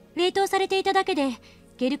冷凍されていただけで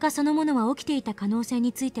ゲル化そのものは起きていた可能性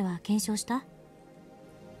については検証した?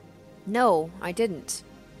 No, I didn't.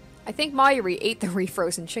 I think Mayuri ate the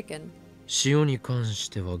refrozen chicken. 塩に関し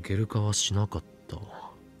てはゲル化はしなかった。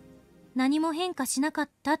何も変化しなかっ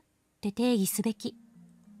たって定義すべき。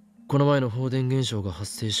この前の放電現象が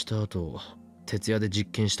発生した後、徹夜で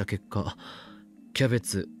実験した結果、キャベ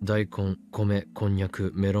ツ、大根、米、こんにゃ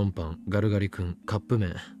く、メロンパン、ガルガリ君、カップ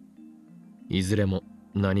麺、いずれも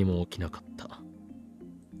何も起きなかった。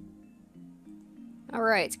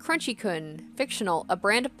Alright, Crunchy-kun, fictional, a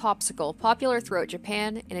brand of popsicle popular throughout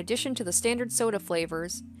Japan. In addition to the standard soda flavor,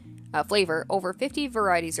 over 50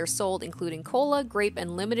 varieties are sold, including cola, grape,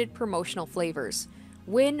 and limited promotional flavors.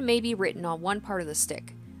 Win may be written on one part of the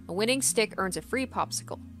stick. A winning stick earns a free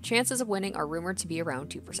popsicle. Chances of winning are rumored to be around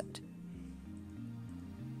 2%.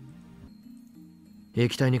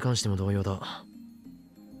 液体に関しても同様だ。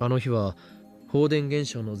あの日は放電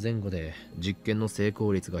現象の前後で実験の成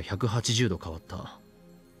功率が180度変わった。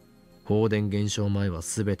放電現象前は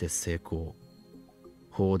全て成功。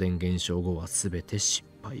放電現象後は全て失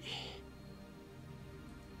敗。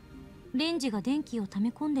レンジが電気を溜め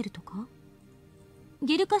込んでるとか？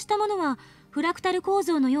ゲル化したものはフラクタル構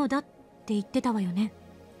造のようだって言ってたわよね。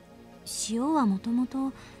塩はもとも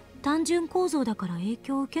と単純構造だから影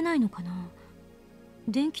響を受けないのかな。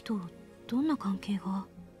電気とどんな関係が？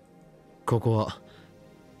ここは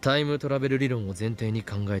タイムトラベル理論を前提に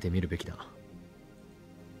考えてみるべきだ。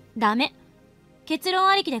ダメ。結論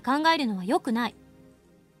ありきで考えるのは良くない。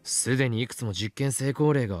すでにいくつも実験成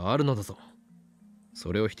功例があるのだぞ。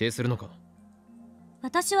それを否定するのか？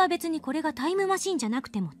私は別にこれがタイムマシンじゃなく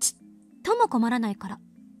てもちっとも困らないから。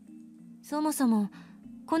そもそも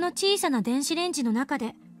この小さな電子レンジの中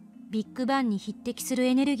でビッグバンに匹敵する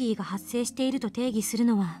エネルギーが発生していると定義する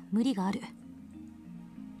のは無理がある。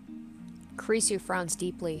Krisu frowns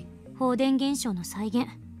deeply. 放電現象の再現、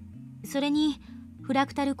それにフラ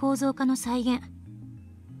クタル構造化の再現、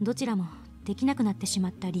どちらもできなくなってしま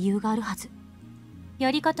った理由があるはず。や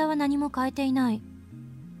り方は何も変えていない。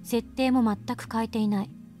設定も全く変えていない。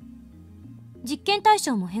実験対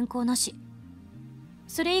象も変更なし。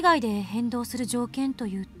それ以外で変動する条件と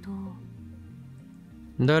いうと、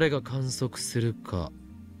誰が観測するか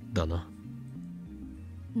だな。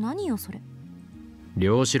何よそれ。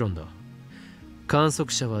量子論だ。観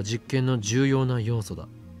測者は実験の重要な要素だ。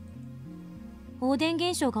放電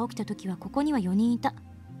現象が起きた時はここには4人いた。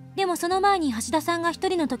でもその前に橋田さんが1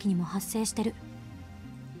人の時にも発生してる。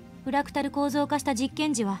フラクタル構造化した実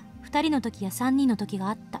験時は2人の時や3人の時が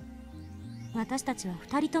あった。私たちは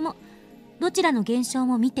2人ともどちらの現象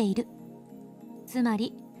も見ている。つま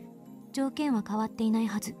り条件は変わっていない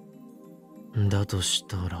はず。だとし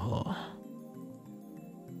たら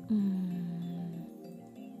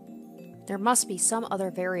There must be some other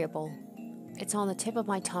variable. It's on the tip of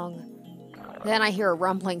my tongue. Then I hear a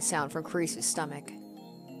rumbling sound from Krisu's stomach.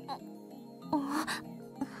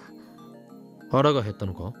 腹が減った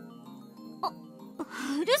のか？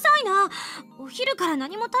うるさいな。お昼から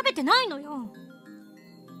何も食べてないのよ。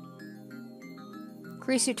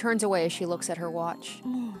Krisu turns away as she looks at her watch.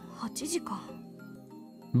 もう8時か。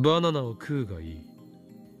バナナを食うがいい。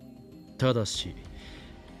ただし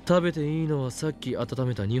食べていいのはさっき温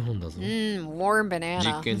めた2本だぞ。Warm banana.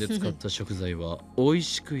 実験で使った食材は美味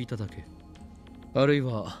しくいただけ。あるい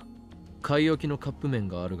は買い置きのカップ麺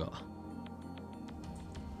があるが。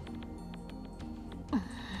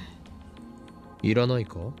いらない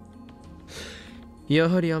か？や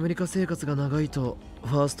はりアメリカ生活が長いと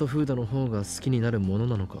ファーストフードの方が好きになるもの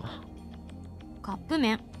なのか。カップ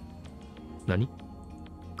麺。何？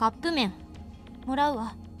カップ麺もらう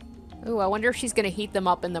わ。Ooh, I wonder if she's gonna heat them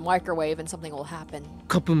up in the microwave and something will happen.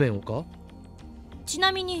 カップ麺をか？ち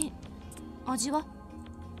なみに味は？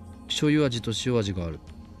醤油味と塩味がある。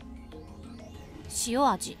塩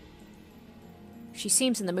味。She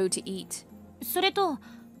seems in the mood to eat. それとフ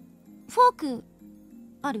ォーク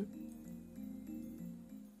ある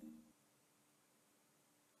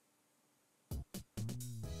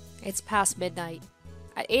？It's past midnight.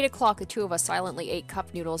 At 8 o'clock, the two of us silently ate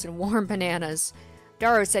cup noodles and warm bananas.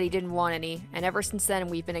 Daro said he didn't want any, and ever since then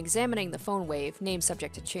we've been examining the phone wave, name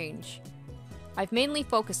subject to change. I've mainly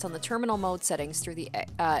focused on the terminal mode settings through the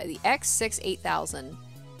X6 8000.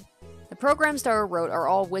 The programs Daro wrote are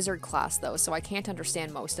all wizard class though, so I can't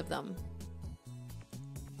understand most of them.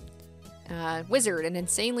 Wizard, an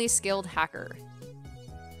insanely skilled hacker.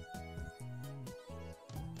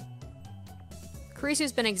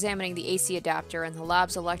 Karisu's been examining the AC adapter and the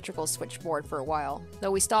lab's electrical switchboard for a while,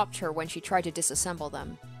 though we stopped her when she tried to disassemble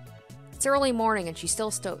them. It's early morning and she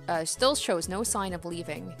still shows no sign of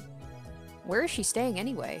leaving. Where is she staying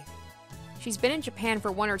anyway? She's been in Japan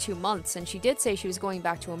for 1 or 2 months, and she did say she was going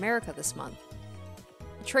back to America this month.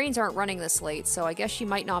 The trains aren't running this late, so I guess she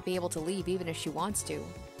might not be able to leave even if she wants to.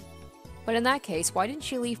 But in that case, why didn't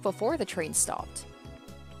she leave before the train stopped?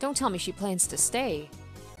 Don't tell me she plans to stay.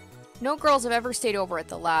 No girls have ever stayed over at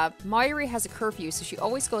the lab. Mayuri has a curfew, so she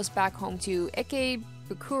always goes back home to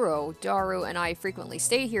Ikebukuro. Daru and I frequently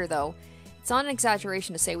stay here, though. It's not an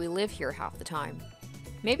exaggeration to say we live here half the time.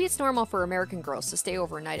 Maybe it's normal for American girls to stay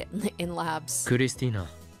overnight in labs. クリスティーナ、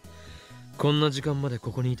こんな時間まで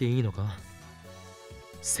ここにいていいのか？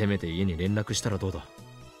せめて家に連絡したらどうだ？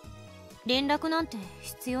連絡なんて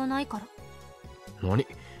必要ないから。何？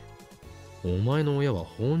お前の親は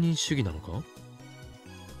放任主義なのか？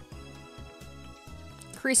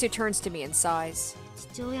 Karisu turns to me and sighs.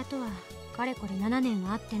 父親とはかれこれ7年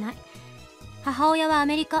は会ってない。母親はア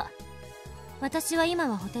メリカ。私は今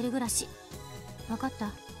はホテル暮らし。わかっ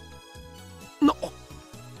た？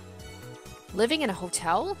 Living in a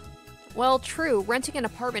hotel? Well, true, renting an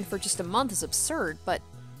apartment for just a month is absurd, but...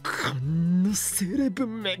 こんなセレブ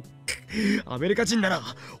め。アメリカ人なら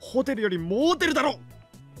ホテルよりモーテルだろ。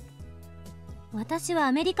私は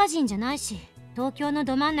アメリカ人じゃないし、東京の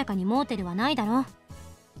ど真ん中にモーテルはないだろ。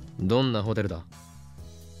どんなホテルだ？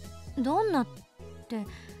どんなって、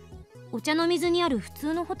お茶の水にある普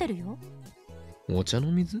通のホテルよ。お茶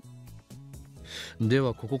の水？で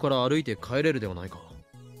はここから歩いて帰れるではないか。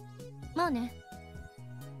まあね。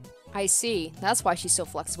I see. That's why she's so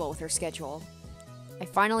flexible with her schedule. I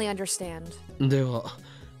finally understand. では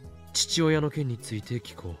父親の件について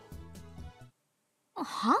聞こう。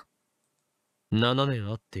は？7年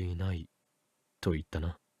会っていないと言った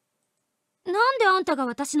な。なんであんたが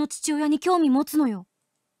私の父親に興味持つのよ。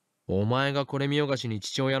お前がこれ見よがしに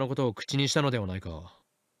父親のことを口にしたのではないか。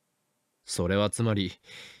それはつまり、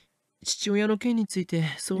父親の件について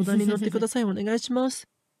相談に乗ってくださいお願いします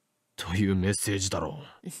というメッセージだろ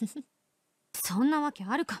う。そんなわけ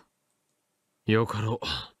あるか。よかろう。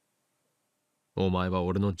お前は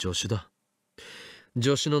俺の助手だ。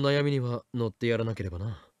助手の悩みには乗ってやらなければ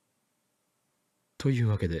な。という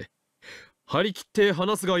わけで、張り切って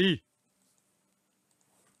話すがいい。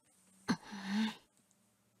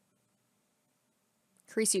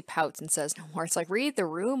Creasy pouts and says no more. It's like, read the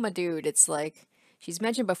room, my dude. It's like, she's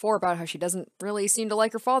mentioned before about how she doesn't really seem to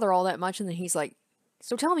like her father all that much, and then he's like,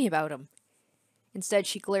 so tell me about him. Instead,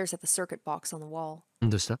 she glares at the circuit box on the wall.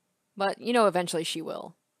 どうした？ But, you know, eventually she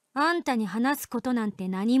will. あんたに話すことなんて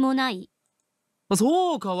何もない。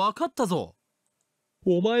そうか、わかったぞ。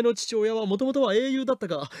お前の父親はもともとは英雄だった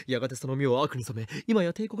が、やがてその身を悪に染め、今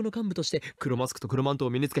や帝国の幹部として黒マスクと黒マントを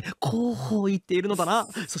身につけ、こう言っているのだな。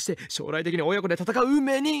そして将来的に親子で戦う運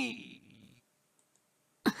命に。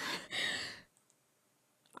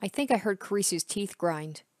I think I heard Karisu's teeth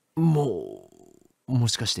grind. も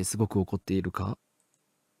しかしてすごく怒っているか？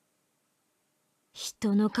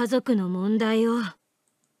人の家族の問題を。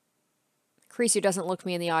Karisu doesn't look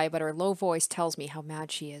me in the eye, but her low voice tells me how mad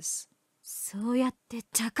she is. そうやって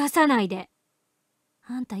茶化さないで。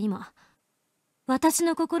あんた今、私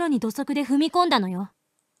の心に土足で踏み込んだのよ。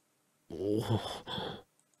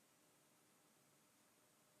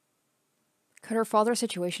Could her father's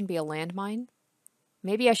situation be a landmine?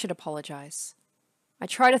 Maybe I should apologize. I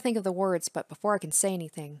try to think of the words, but before I can say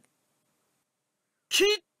anything... 切っ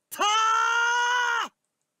た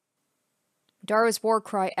Daru's war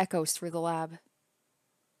cry echoes through the lab.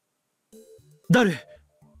 誰？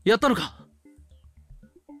やったのか？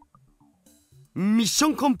ミッショ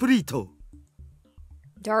ンコンプリート。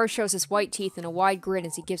 Daru shows his white teeth in a wide grin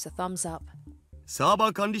as he gives a thumbs up. サーバ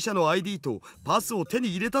ー管理者の ID とパスを手に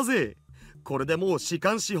入れたぜ。これでもう弛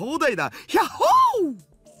緩し放題だ。ヒャッホ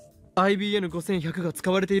ー！ IBN5100 が使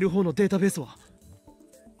われている方のデータベースは？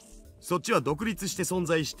そっちは独立して存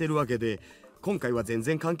在してるわけで、今回は全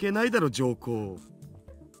然関係ないだろ上皇。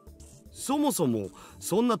そもそも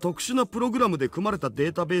そんな特殊なプログラムで組まれた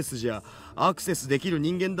データベースじゃアクセスできる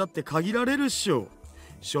人間だって限られるっしょ。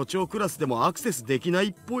所長クラスでもアクセスできない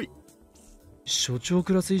っぽい。所長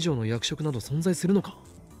クラス以上の役職など存在するのか？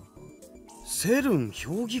セルン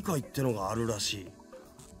評議会ってのがあるらしい。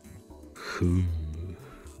ふむ、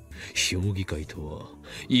評議会とは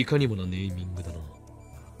いかにもなネーミングだな。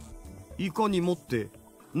いかにもって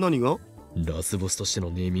何が？ラスボスとしての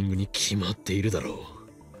ネーミングに決まっているだろう。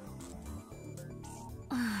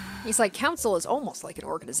He's like, council is almost like an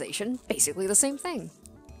organization, basically the same thing.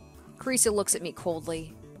 Karisu looks at me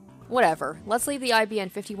coldly. Whatever, let's leave the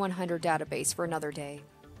IBN 5100 database for another day.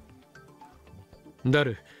 ダ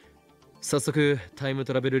ル、早速タイム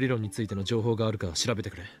トラベル理論についての情報があるか調べ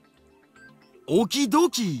てくれ。オキド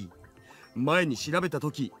キ。前に調べた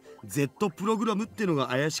時 Z プログラムってのが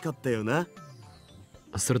怪しかったよな。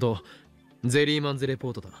それとゼリーマンズレ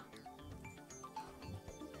ポートだ。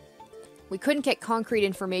We couldn't get concrete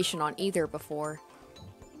information on either before.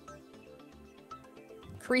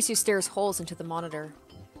 Karisu stares holes into the monitor.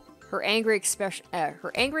 Her angry expression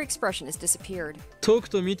has disappeared. とく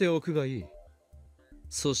と見ておくがいい。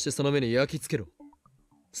そしてその目に焼き付けろ。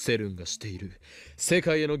セルンがしている世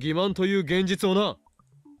界への欺瞞という現実をな。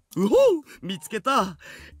うほう、見つけた。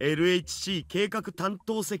 LHC 計画担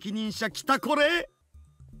当責任者来たこれ。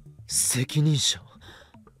責任者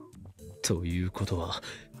ということは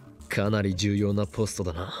かなり重要なポスト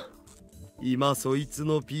だな。今そいつ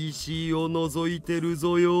の PC を覗いてる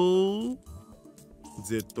ぞよ。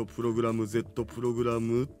 Z プログラム Z プログラ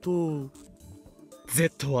ムと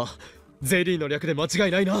Z はゼリーの略で間違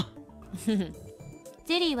いないな。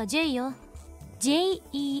ゼリーは J よ。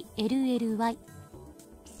 JELLY。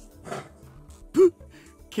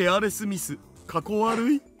 ケアレスミス、かこ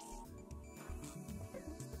悪い。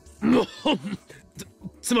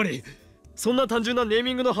つまりそんな単純なネー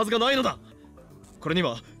ミングのはずがないのだ。これに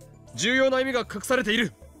は重要な意味が隠されてい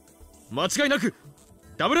る。間違いなく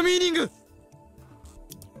ダブルミーニング。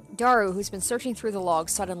 Daru, who's been searching through the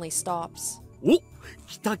logs, suddenly stops. お、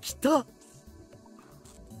来た来た。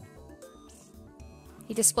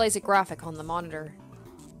 He displays a graphic on the monitor.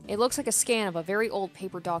 It looks like a scan of a very old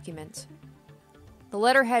paper document. The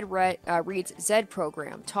letterhead reads Z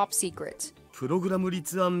program, top secret. プログラム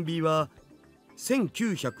立案日は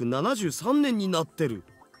1973年になってる。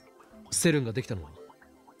セルンができたのは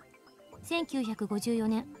1954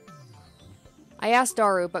年。I asked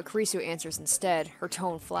Daru, but Karisu answers instead, her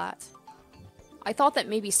tone flat. I thought that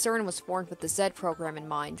maybe CERN was formed with the Z program in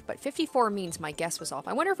mind, but 54 means my guess was off.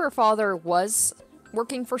 I wonder if her father was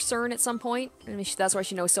working for CERN at some point, and that's why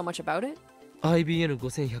she knows so much about it.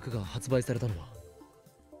 IBN5100 が発売されたのは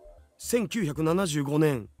1975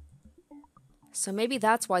年。So maybe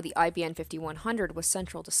that's why the IBN 5100 was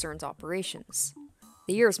central to CERN's operations.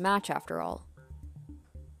 The years match, after all.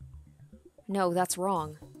 No, that's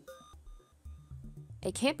wrong.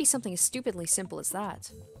 It can't be something as stupidly simple as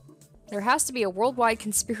that. There has to be a worldwide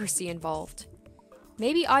conspiracy involved.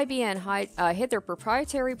 Maybe IBN hid their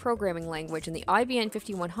proprietary programming language in the IBN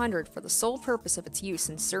 5100 for the sole purpose of its use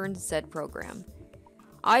in CERN's Z program.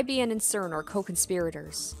 IBN and CERN are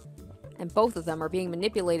co-conspirators, and both of them are being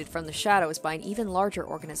manipulated from the shadows by an even larger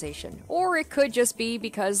organization. Or it could just be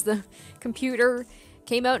because the computer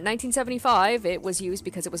came out in 1975, it was used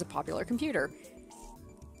because it was a popular computer.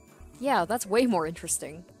 Yeah, that's way more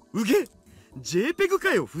interesting. うげ JPEG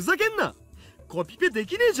かよ、ふざけんな。コピペで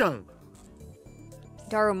きねえじゃん。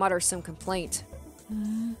Daru mutters some complaint.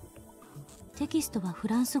 テキストはフ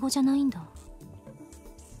ランス語じゃないんだ。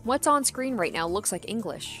What's on screen right now looks like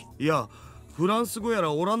English. いや、フランス語や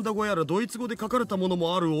らオランダ語やらドイツ語で書かれたもの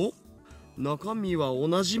もあるお。中身は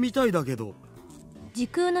同じみたいだけど。時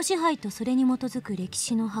空の支配とそれに基づく歴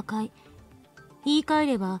史の破壊。言い換え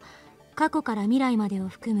れば、過去から未来までを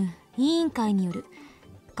含む委員会による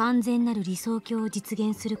完全なる理想郷を実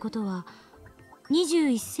現することは、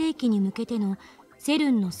21世紀に向けてのセ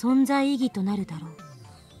ルンの存在意義となるだろ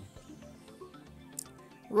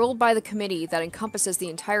う。Ruled by the committee that encompasses the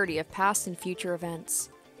entirety of past and future events.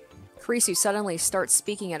 Kurisu suddenly starts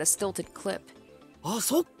speaking at a stilted clip. あ、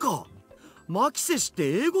そっか。マキセ氏って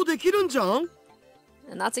英語できるんじゃん。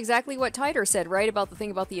And that's exactly what Titor said, right, about the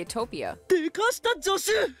thing about the Utopia. でかした助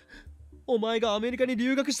手。お前がアメリカに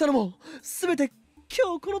留学したのも全て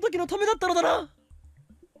今日この時のためだったのだな。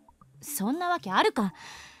そんなわけあるか。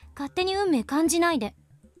勝手に運命感じないで。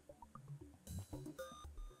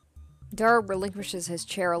Daru relinquishes his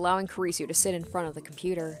chair, allowing Kurisu to sit in front of the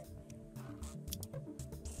computer.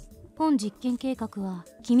 本実験計画は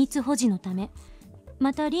機密保持のため、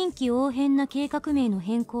また臨機応変な計画名の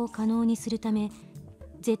変更を可能にするため、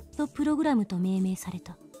Z プログラムと命名され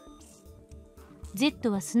た。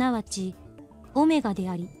Z はすなわちオメガで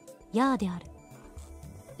あり、ヤーである。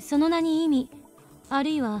その名に意味、ある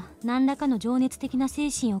いは何らかの情熱的な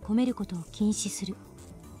精神を込めることを禁止する。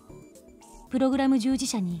プログラム従事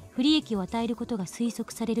者に不利益を与えることが推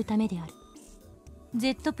測されるためである。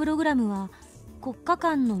Z プログラムは国家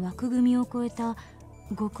間の枠組みを超えた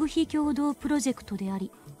極秘共同プロジェクトであ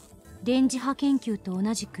り、電磁波研究と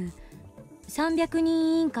同じく300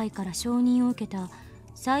人委員会から承認を受けた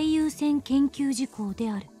最優先研究事項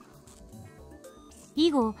である。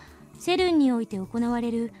以後セルンにおいて行わ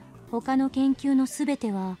れる他の研究のすべ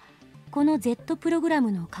てはこの Z プログラ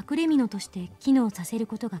ムの隠れ蓑として機能させる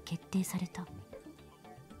ことが決定された。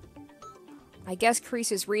I guess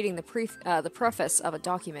Kreese is reading the preface of a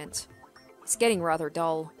document. It's getting rather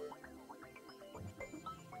dull.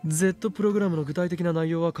 Z プログラムの具体的な内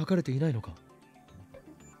容は書かれていないのか。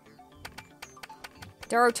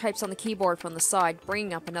Daru types on the keyboard from the side,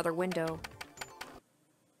 bringing up another window.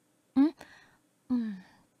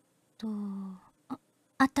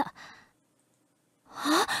 あった。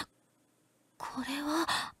は？これは。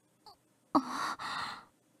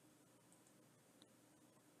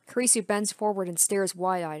Kurisu bends forward and stares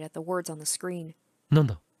wide-eyed at the words on the screen. なん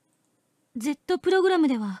だ？ Z プログラム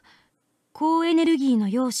では高エネルギーの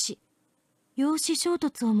陽子衝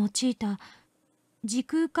突を用いた時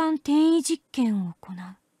空間転移実験を行う。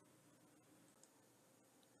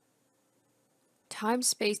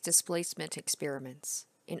Time-space displacement experiments.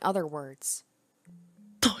 In other words.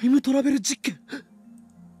 タイムトラベル実験。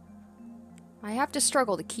I have to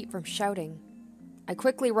struggle to keep from shouting. I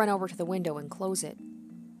quickly run over to the window and close it.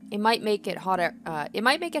 It might make it hotter. It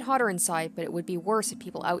might make it hotter inside, but it would be worse if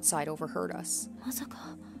people outside overheard us. まさ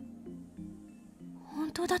か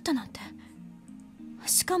本当だったなんて。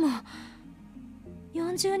しかも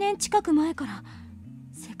40年近く前から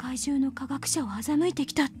世界中の科学者を欺いて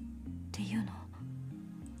きたっていうの。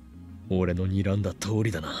俺の睨んだ通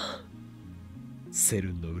りだな。セ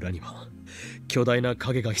ルンの裏には巨大な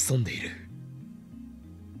影が潜んでいる。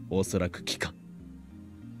おそらく機関、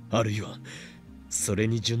あるいはそれ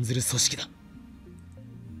に準ずる組織だ。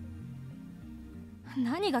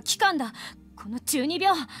何が機関だ、この中二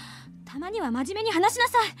病。たまには真面目に話しな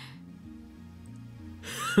さ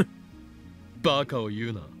い。バカを言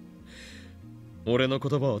うな。俺の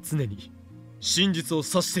言葉は常に真実を指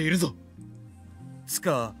しているぞ。つ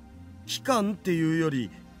か機関っていうよ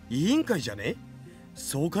り委員会じゃね？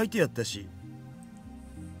そう書いてやったし。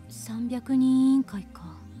300人委員会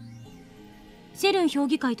か。セルン評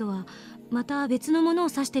議会とはまた別のものを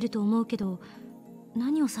指してると思うけど、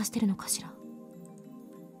何を指してるのかしら。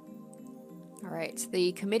Alright,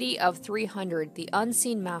 the Committee of 300, the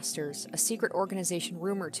Unseen Masters, a secret organization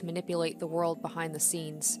rumored to manipulate the world behind the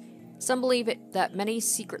scenes. Some believe that many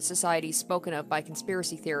secret societies spoken of by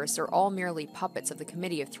conspiracy theorists are all merely puppets of the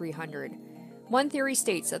Committee of 300. One theory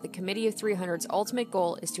states that the Committee of 300's ultimate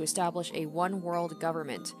goal is to establish a one-world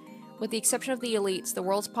government. With the exception of the elites, the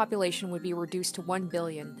world's population would be reduced to 1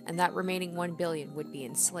 billion, and that remaining 1 billion would be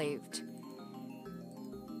enslaved.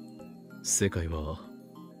 世界は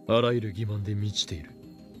あらゆる欺瞞で満ちている。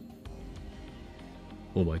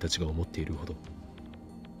お前たちが思っているほど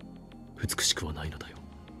美しくはないのだよ。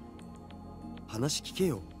話聞け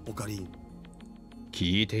よ、オカリン。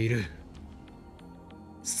聞いている。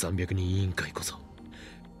300人委員会こそ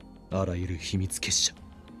あらゆる秘密結社、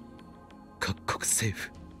各国政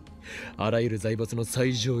府、あらゆる財閥の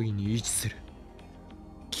最上位に位置する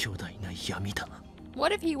巨大な闇だ。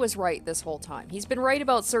What if he was right this whole time? He's been right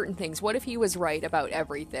about certain things. What if he was right about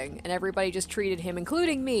everything, and everybody just treated him,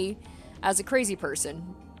 including me, as a crazy person?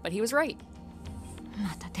 But he was right.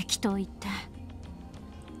 また適当言って。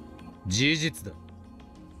事実だ。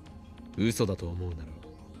嘘だと思うなら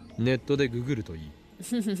ネットでググるといい。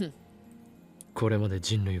これまで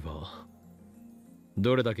人類は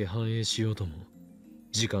どれだけ繁栄しようとも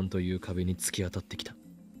時間という壁に突き当たってきた。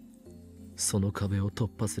その壁を突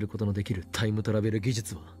破することのできるタイムトラベル技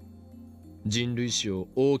術は人類史を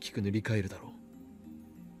大きく塗り替えるだろ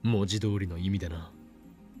う。文字通りの意味でな。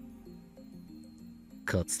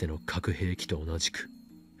かつての核兵器と同じく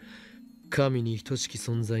神に等しき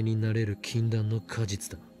存在になれる禁断の果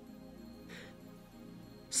実だ。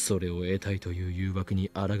それを得たいという誘惑に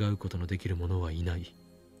抗うことのできる者はいない。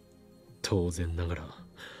当然ながら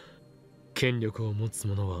権力を持つ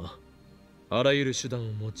者はあらゆる手段を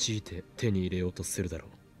用いて手に入れようとするだろう。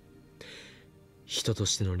人と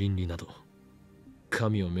しての倫理など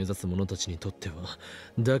神を目指す者たちにとっては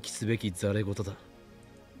抱きすべきざれ言だ。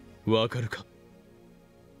わかるか、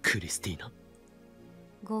クリスティーナ。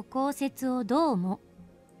ご公説をどう思う？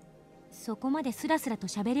そこまでスラスラと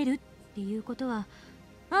喋れるっていうことは、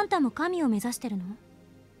あんたも神を目指してるの？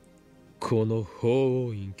この法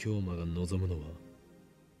王院教魔が望むのは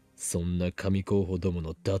そんな神候補ども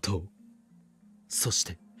の打倒、そし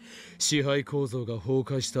て支配構造が崩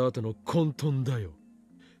壊した後の混沌だよ。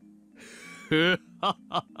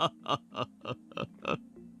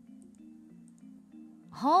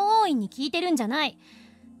法王院に聞いてるんじゃない。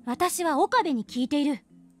私は岡部に聞いている。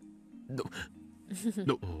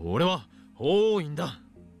俺は法王院だ。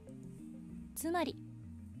つまり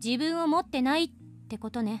自分を持ってないってこ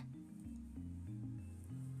とね。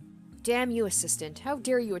Damn you, assistant. How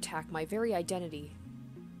dare you attack my very identity?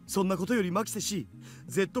 そんなことよりマキセ氏、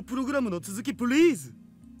Z プログラムの続きプリーズ。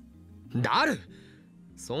ダル、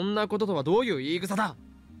そんなこととはどういう言い草だ。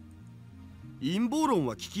陰謀論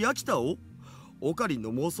は聞き飽きたお。オカリン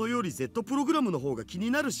の妄想より Z プログラムの方が気に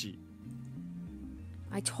なるし。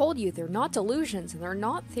I told you they're not delusions and they're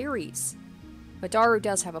not theories. But Daru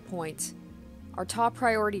does have a point. Our top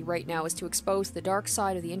priority right now is to expose the dark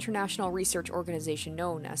side of the international research organization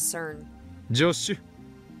known as CERN. ジョッシュ、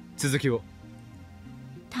続きを。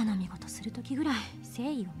頼み事するときぐらい誠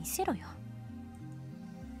意を見せろよ。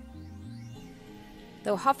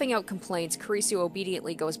Though huffing out complaints, Kurisu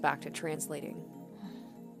obediently goes back to translating.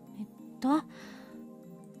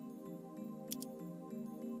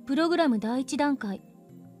 プログラム第1段階、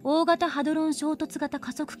大型ハドロン衝突型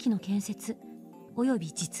加速器の建設およ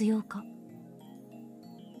び実用化。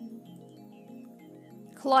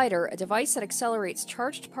Collider, a device that accelerates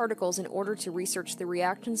charged particles in order to research the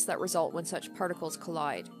reactions that result when such particles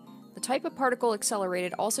collide. The type of particle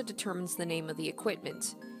accelerated also determines the name of the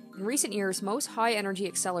equipment. In recent years, most high-energy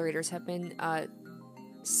accelerators have been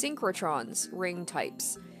synchrotrons, ring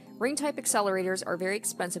types. Ring-type accelerators are very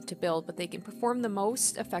expensive to build, but they can perform the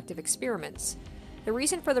most effective experiments. The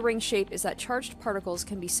reason for the ring shape is that charged particles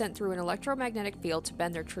can be sent through an electromagnetic field to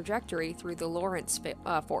bend their trajectory through the Lorentz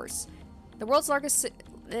force. The world's largest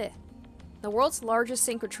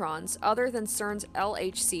synchrotrons, other than CERN's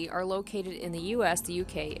LHC, are located in the US, the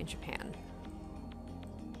UK, and Japan.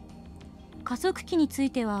 加速器につい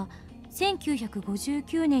ては、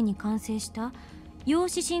1959年に完成した陽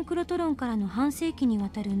子シンクロトロンからの半世紀にわ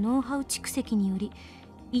たるノウハウ蓄積により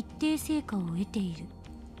一定成果を得ている。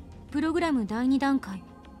プログラム第2段階、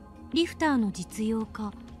リフターの実用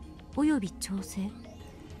化および調整。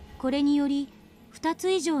これにより2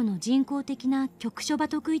つ以上の人工的な局所場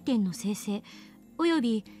得意点の生成およ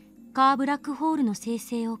びカーブラックホールの生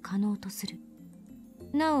成を可能とする。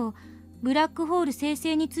なおブラックホール生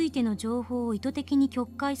成についての情報を意図的に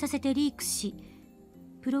曲解させてリークし、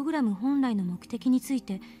プログラム本来の目的につい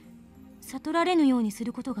て悟られぬようにす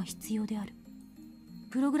ることが必要である。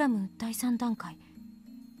プログラム第3段階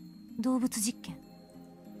動物実験、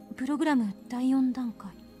プログラム第4段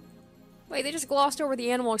階。 Wait, they just glossed over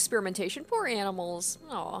the animal experimentation? Poor animals.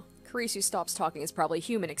 Aw. Kurisu stops talking. It's probably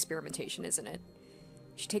human experimentation, isn't it?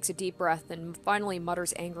 She takes a deep breath and finally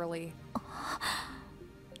mutters angrily.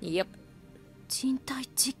 Yep. 人体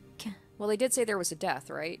実験。 Well, they did say there was a death,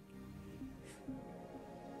 right?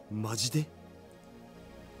 マジで？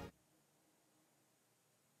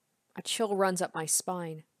 A chill runs up my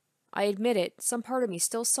spine. I admit it, some part of me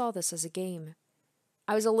still saw this as a game.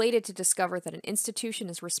 I was elated to discover that an institution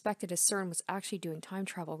as respected as CERN was actually doing time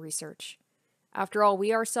travel research. After all,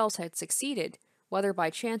 we ourselves had succeeded, whether by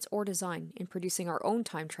chance or design, in producing our own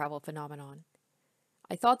time travel phenomenon.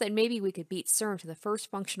 I thought that maybe we could beat CERN to the first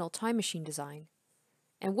functional time machine design.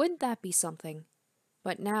 And wouldn't that be something?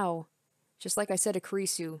 But now, just like I said to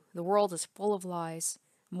Kurisu, the world is full of lies.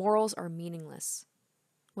 Morals are meaningless.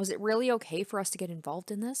 Was it really okay for us to get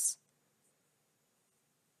involved in this?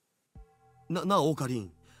 なあオカリ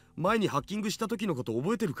ン、前にハッキングした時のこと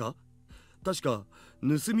覚えてるか？確か盗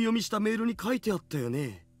み読みしたメールに書いてあったよ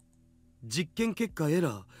ね。実験結果エラ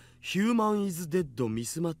ー、ヒューマンイズデッドミ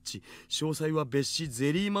スマッチ、詳細は別紙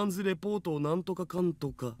ゼリーマンズレポートをなんとかかん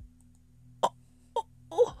とか。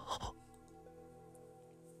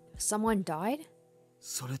Someone died?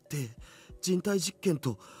 それって人体実験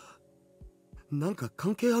となんか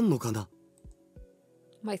関係あんのかな？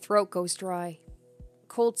 My throat goes dry.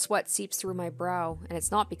 Cold sweat seeps through my brow, and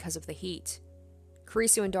it's not because of the heat.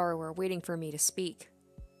 Kurisu and Daru are waiting for me to speak.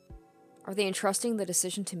 Are they entrusting the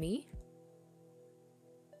decision to me?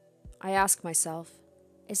 I ask myself,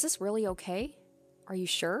 is this really okay? Are you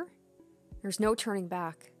sure? There's no turning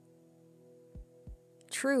back.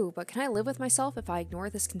 True, but can I live with myself if I ignore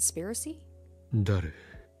this conspiracy? ダル、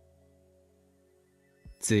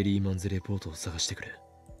ゼリーマンズレポートを探してくれ。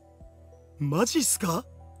マジっすか？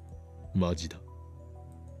マジだ。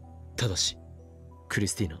ただし、クリ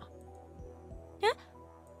スティーナ。え？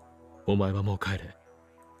お前はもう帰れ。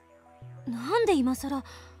なんで今さら。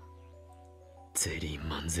ゼリー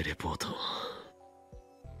マンズレポート。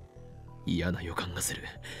嫌な予感がする。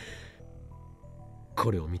こ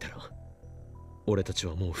れを見たら、俺たち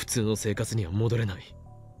はもう普通の生活には戻れない。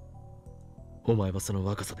お前はその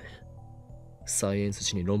若さで、サイエンス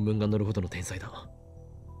誌に論文が載るほどの天才だ。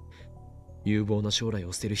有望な将来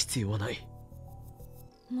を捨てる必要はない。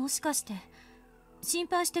もしかして心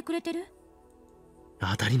配してくれてる？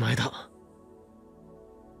当たり前だ。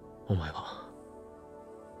お前は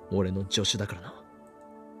俺の助手だからな。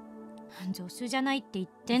助手じゃないって言っ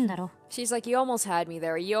てんだろ。 She's like, you almost had me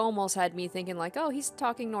there. You almost had me thinking like, oh, he's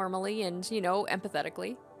talking normally and, you know,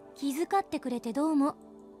 empathetically. 気遣ってくれてどうも。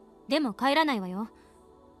でも帰らないわよ。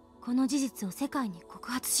この事実を世界に告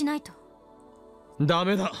発しないと。ダ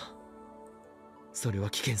メだ。それは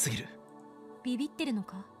危険すぎる。ビビってるの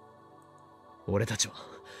か？俺たちは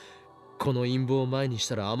この陰謀を前にし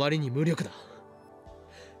たらあまりに無力だ。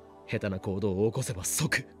下手な行動を起こせば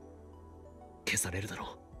即消されるだ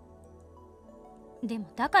ろう。でも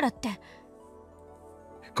だからって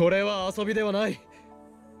これは遊びではない。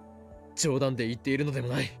冗談で言っているのでも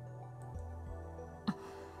ない。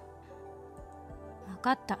分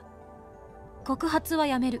かった。告発は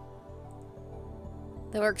やめる。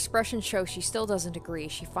Though her expressions show she still doesn't agree,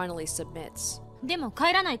 she finally submits. でも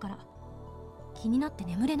帰らないから。気になって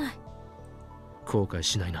眠れない。後悔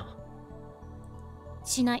しないな。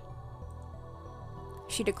しない。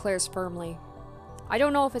She declares firmly. I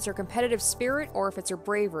don't know if it's her competitive spirit or if it's her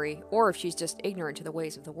bravery or if she's just ignorant to the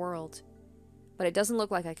ways of the world. But it doesn't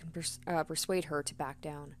look like I can persuade her to back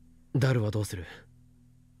down. ダルはどうする？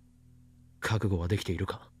覚悟はできている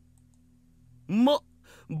か？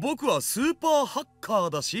僕はスーパーハッカー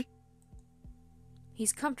だし。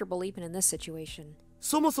 He's comfortable even in this situation.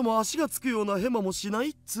 そもそも足がつくようなヘマもしな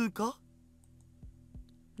いっつうか。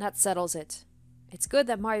 That settles it. It's good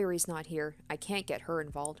that Mayuri's not here. I can't get her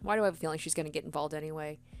involved. Why do I have a feeling she's going to get involved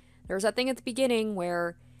anyway? There was that thing at the beginning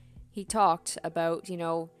where he talked about, you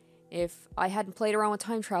know, if I hadn't played around with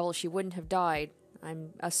time travel, she wouldn't have died.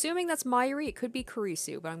 I'm assuming that's Mayuri. It could be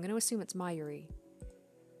Kurisu, but I'm going to assume it's Mayuri.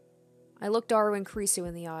 I looked Daru and Kurisu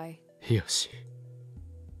in the eye. よし。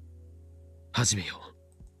始めよ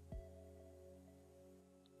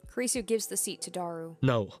う。Kurisu gives the seat to Daru.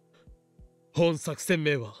 なお、本作戦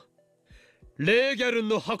名はレーギャルン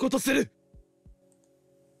の箱とする。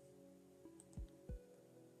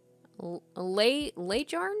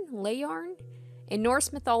Layarn? In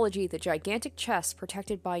Norse mythology, the gigantic chest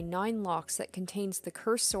protected by 9 locks that contains the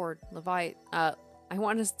cursed sword, I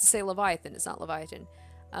wanted to say Leviathan, it's not Leviathan.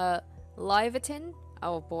 Leviathan?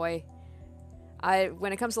 Oh boy.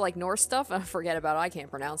 When it comes to like Norse stuff, forget about it, I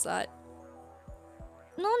can't pronounce that.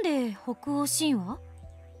 なんで北欧神話？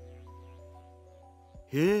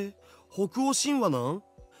へえ、北欧神話なん？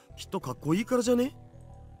きっとかっこいいからじゃね？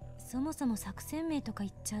そもそも作戦名とか言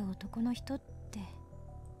っちゃう男の人って。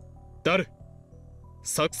誰？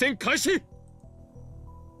作戦開始!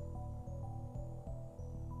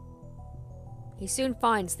 He soon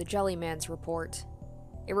finds the Jellyman's report.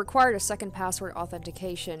 It required a second password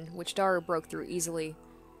authentication, which Daru broke through easily.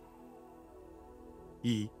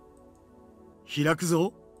 いい？開く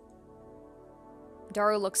ぞ。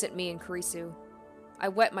Daru looks at me and Kurisu. I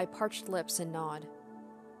wet my parched lips and nod.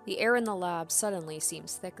 The air in the lab suddenly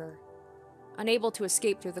seems thicker. Unable to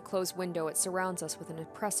escape through the closed window, it surrounds us with an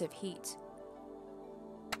oppressive heat.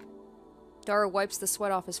 Daru wipes the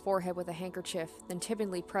sweat off his forehead with a handkerchief, then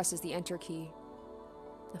timidly presses the enter key.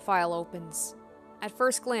 The file opens. At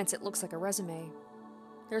first glance, it looks like a resume.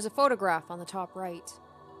 There's a photograph on the top right.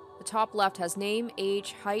 The top left has name,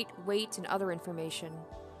 age, height, weight, and other information.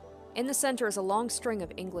 In the center is a long string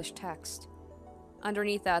of English text.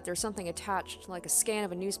 Underneath that, there's something attached, like a scan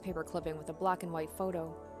of a newspaper clipping with a black and white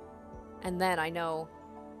photo. And then I know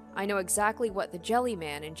exactly what the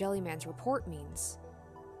Jellyman and Jellyman's report means.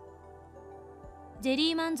 ジェ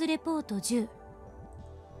リーマンズレポート10。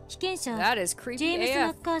被験者 That is creepy ジェームス・マ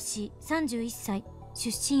AF. ッカーシー31歳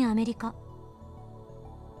出身アメリカ。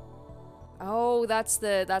 Oh, that's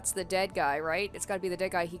the dead guy, right? It's gotta be the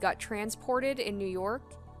dead guy. He got transported in New York.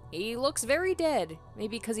 He looks very dead.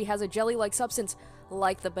 Maybe because he has a jelly-like substance,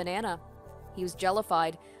 like the banana. He was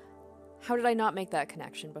jellified. How did I not make that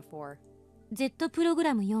connection before? Z プログ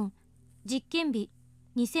ラム4実験日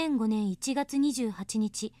2005年1月28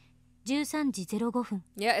日13時05分。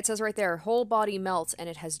 Yeah, it says right there, whole body melts and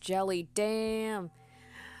it has jelly. Damn.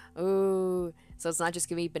 Ooh. So it's not just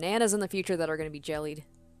gonna be bananas in the future that are gonna be jellied.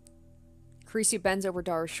 Kurisu bends over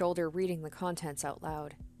Daru's shoulder, reading the contents out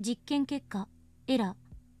loud. 実験結果エラー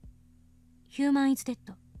ヒューマンイズデッ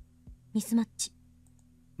ドミスマッチ。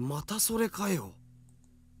またそれかよ。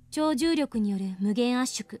超重力による無限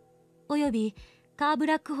圧縮およびカーブ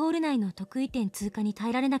ラックホール内の特異点通過に耐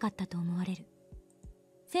えられなかったと思われる。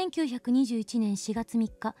1921年4月3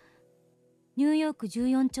日ニューヨーク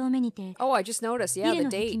14丁目にて Oh, I just noticed. ビ Yeah, ル the の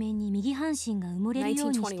壁 date. 面に右半身が埋もれるよう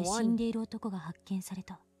にして1921死んでいる男が発見され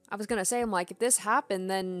た。 I was gonna say, I'm like, if this happened,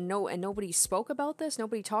 then nobody spoke about this,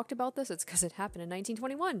 nobody talked about this, it's because it happened in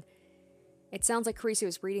 1921. It sounds like Kurisu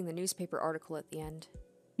was reading the newspaper article at the end.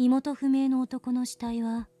 身元不明の男の死体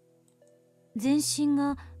は全身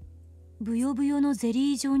がブヨブヨのゼ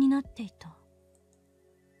リー状になっていた。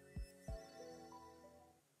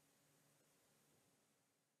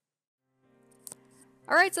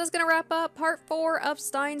 Alright, so that's gonna wrap up part 4 of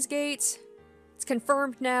Steins Gate. It's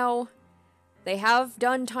confirmed now. They have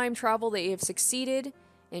done time travel. They have succeeded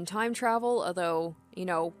in time travel, although, you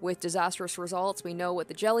know, with disastrous results. We know what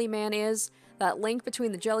the Jellyman is. That link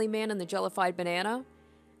between the Jellyman and the jellified banana.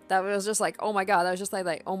 That was just like, oh my god. That was just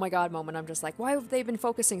like oh my god moment. I'm just like, why have they been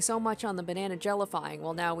focusing so much on the banana jellifying?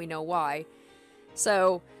 Well, now we know why.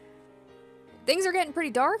 So, things are getting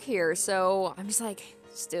pretty dark here, so I'm just like,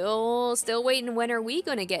 still waiting. When are we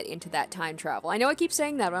gonna get into that time travel? I know I keep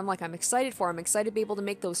saying that, but I'm like, I'm excited for it. I'm excited to be able to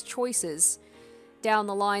make those choices down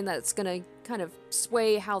the line that's gonna kind of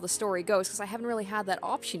sway how the story goes, because I haven't really had that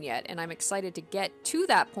option yet, and I'm excited to get to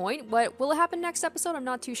that point. But will it happen next episode? I'm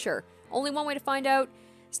not too sure. Only one way to find out.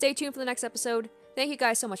 Stay tuned for the next episode. Thank you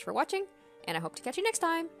guys so much for watching, and I hope to catch you next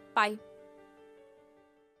time. Bye.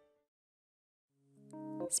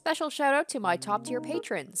 Special shout out to my top tier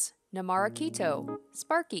patrons: Namara Kito,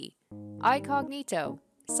 Sparky, iCognito,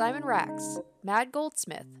 Simon Rax, Mad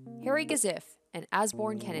Goldsmith, Harry Gazif, and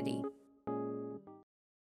Asborn Kennedy.